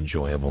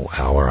enjoyable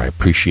hour. I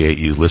appreciate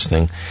you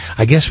listening.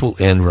 I guess we'll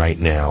end right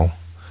now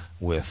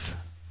with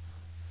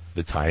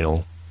the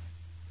title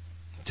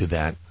to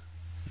that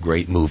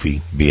great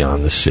movie,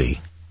 Beyond the Sea.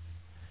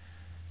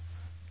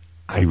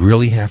 I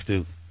really have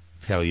to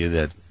tell you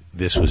that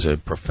this was a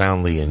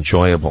profoundly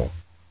enjoyable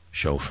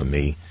show for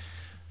me,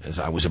 as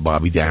I was a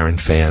Bobby Darin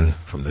fan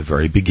from the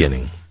very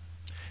beginning.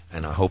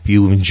 And I hope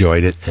you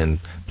enjoyed it, and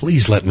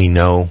please let me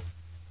know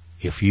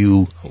if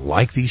you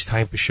like these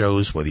type of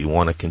shows, whether you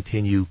want to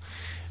continue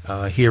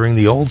hearing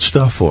the old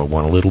stuff or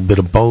want a little bit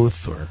of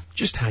both, or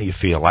just how you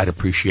feel. I'd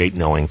appreciate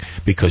knowing,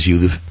 because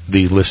you,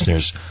 the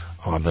listeners,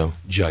 are the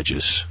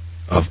judges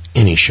of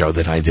any show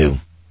that I do.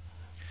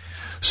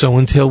 So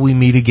until we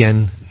meet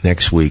again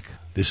next week,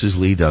 this is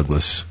Lee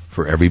Douglas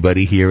for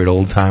everybody here at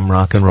Old Time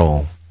Rock and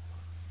Roll.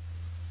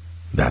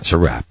 That's a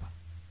wrap.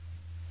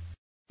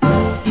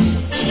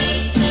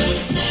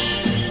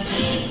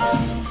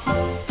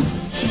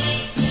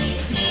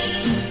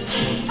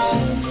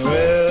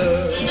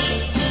 Somewhere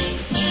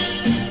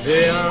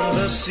beyond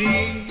the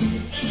sea,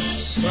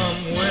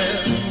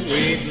 somewhere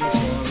waiting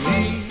for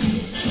me,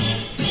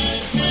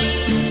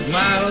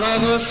 my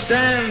lover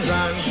stands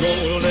on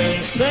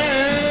golden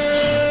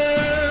sands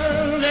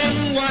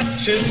and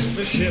watches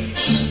the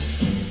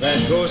ships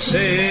that go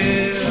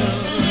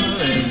sailing.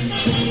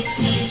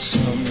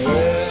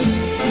 Somewhere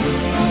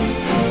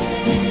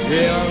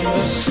beyond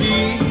the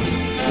sea,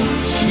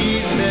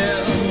 she's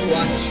there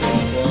watching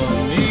for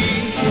me.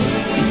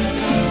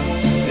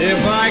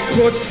 If I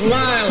could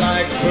fly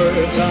like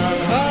birds on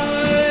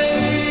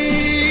high,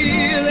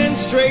 then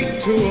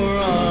straight to her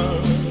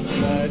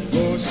arms I'd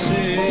go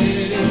sailing.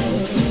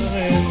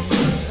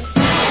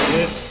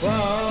 It's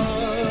far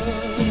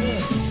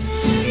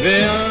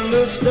beyond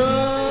the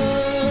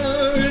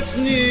star, it's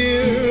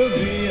near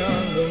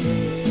beyond the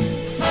moon.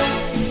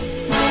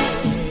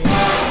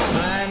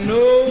 I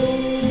know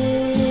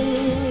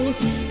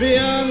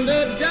beyond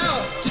a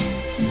doubt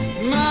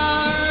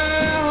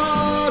my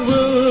heart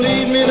will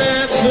lead me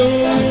there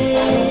soon.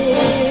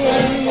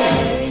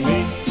 We'll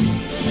meet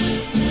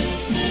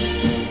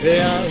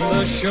beyond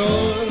the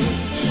shore,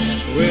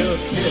 we'll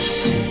kiss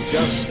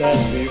just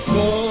as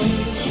before.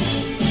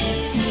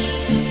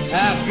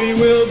 Happy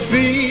we'll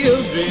be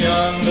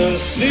beyond the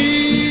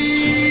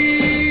sea,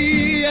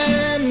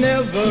 and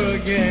never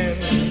again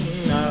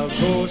I'll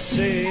go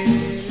sailing.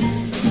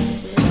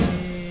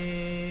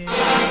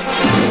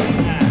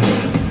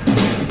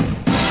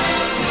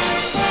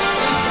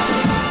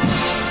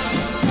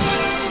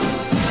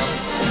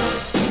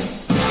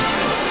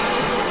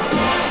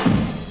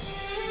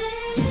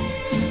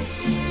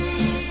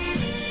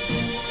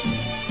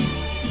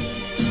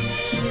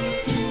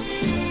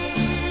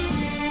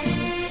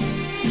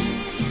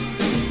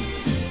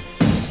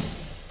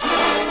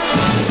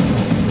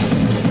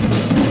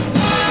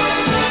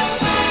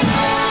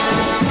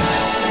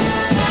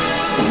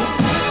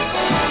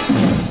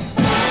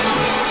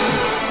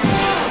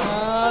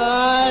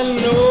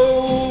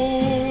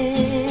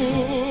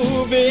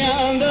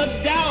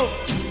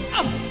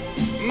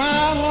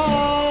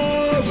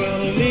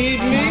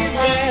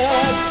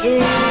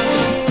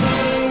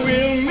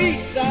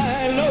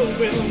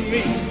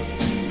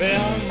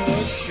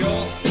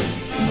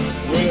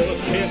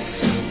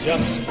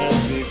 Just as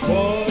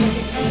before,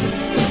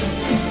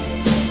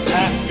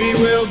 happy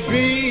we'll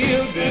be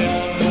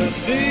beyond the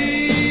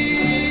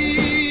sea,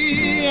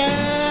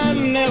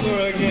 and never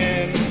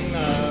again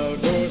I'll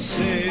go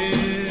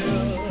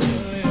sailing.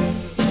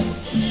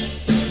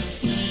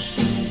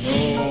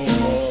 No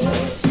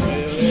more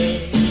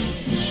sailing.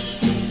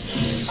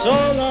 So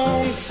long.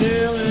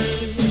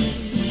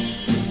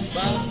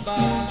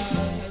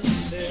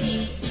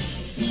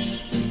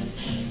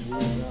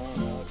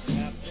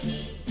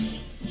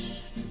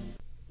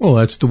 Well,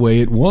 that's the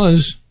way it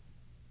was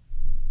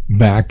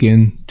back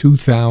in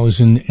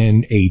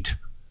 2008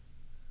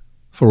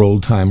 for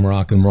Old Time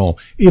Rock and Roll.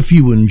 If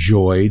you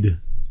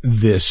enjoyed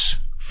this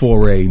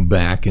foray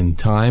back in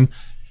time,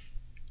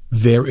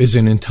 there is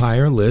an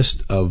entire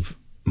list of,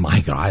 my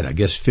God, I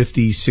guess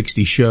 50,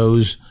 60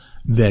 shows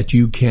that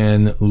you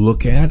can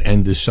look at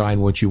and decide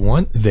what you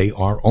want. They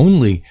are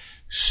only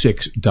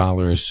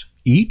 $6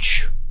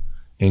 each,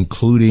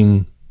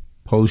 including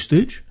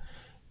postage.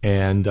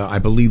 And I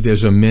believe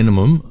there's a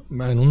minimum.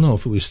 I don't know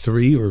if it was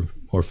 3 or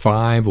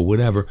 5 or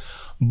whatever,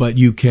 but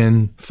you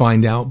can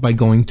find out by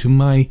going to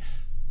my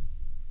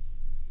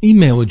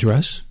email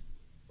address,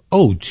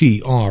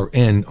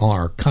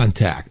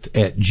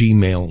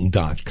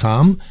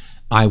 otrnrcontact@gmail.com.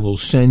 I will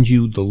send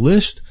you the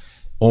list,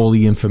 all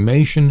the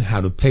information,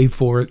 how to pay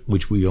for it,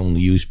 which we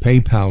only use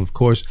PayPal, of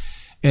course,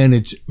 and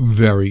it's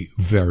very,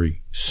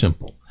 very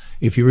simple.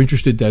 If you're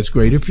interested, that's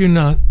great. If you're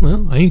not,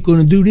 well, I ain't going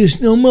to do this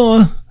no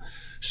more.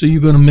 So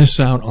you're going to miss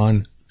out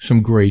on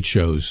some great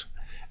shows.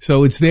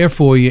 So it's there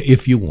for you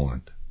if you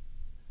want.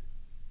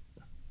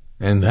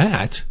 And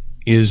that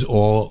is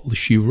all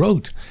she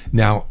wrote.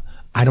 Now,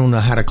 I don't know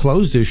how to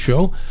close this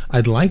show.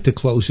 I'd like to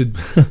close it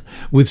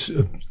with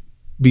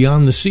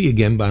Beyond the Sea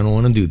again, but I don't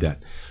want to do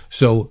that.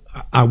 So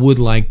I would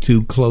like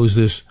to close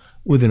this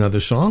with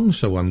another song,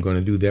 so I'm going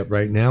to do that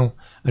right now.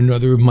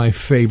 Another of my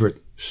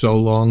favorite So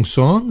Long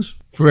songs.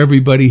 For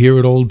everybody here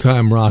at Old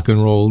Time Rock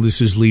and Roll,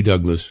 this is Lee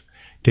Douglas.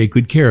 Take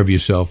good care of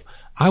yourself.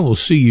 I will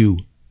see you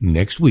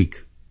next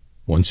week,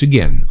 once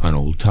again, on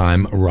Old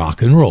Time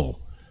Rock and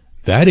Roll.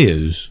 That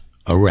is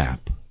a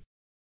wrap.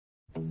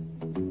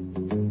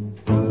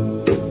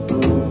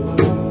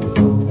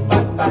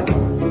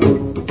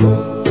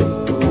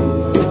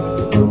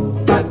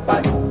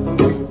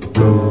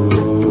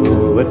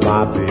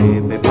 Goodbye,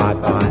 baby,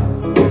 bye-bye.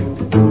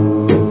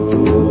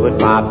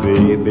 Goodbye,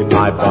 baby,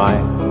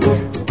 bye-bye.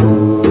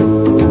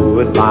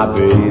 Goodbye,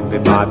 baby,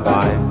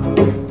 bye-bye.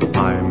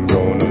 I'm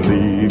gonna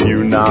leave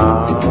you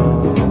now.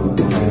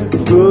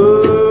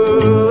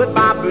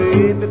 Goodbye,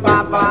 baby,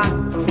 bye-bye.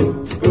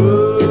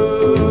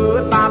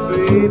 Goodbye,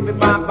 baby,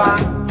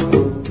 bye-bye.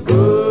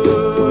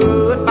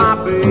 Goodbye,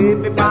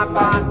 baby,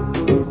 bye-bye.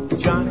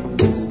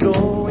 Johnny's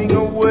going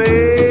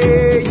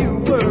away. You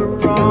were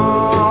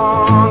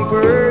wrong,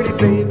 pretty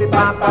baby,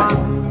 bye-bye.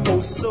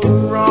 Oh, so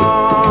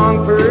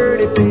wrong,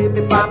 pretty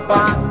baby,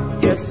 bye-bye.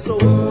 Yes, so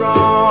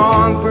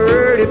wrong,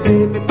 pretty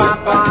baby,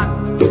 bye-bye.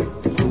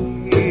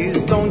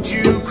 Please don't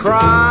you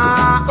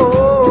cry.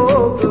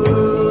 Oh,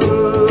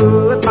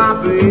 goodbye,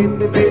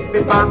 baby,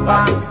 baby,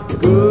 bye-bye.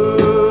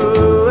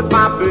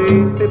 Goodbye,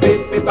 baby,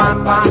 baby,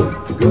 bye-bye.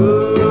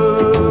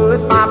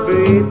 Goodbye,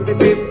 baby,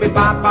 baby,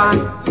 bye-bye.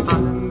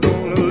 I'm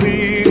gonna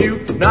leave you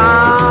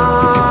now.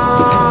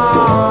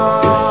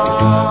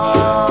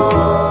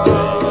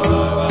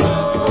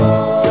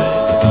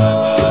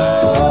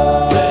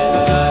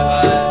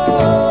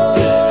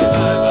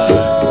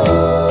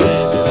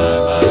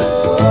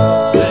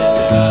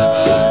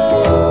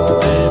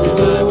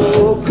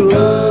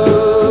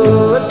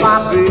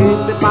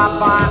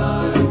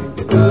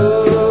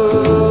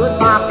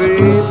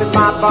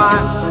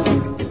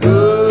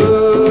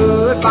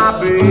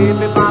 Goodbye,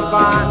 baby,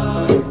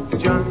 bye-bye.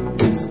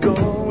 Johnny's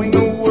going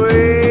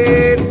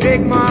away.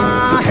 Take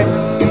my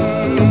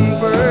hand,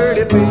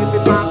 pretty baby,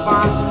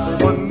 bye-bye.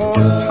 One more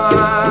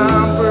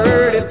time,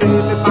 pretty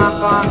baby,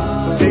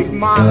 bye-bye. Take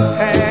my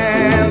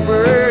hand,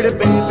 pretty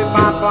baby,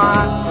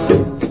 bye-bye.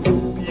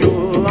 Hope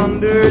you'll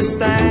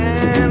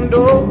understand.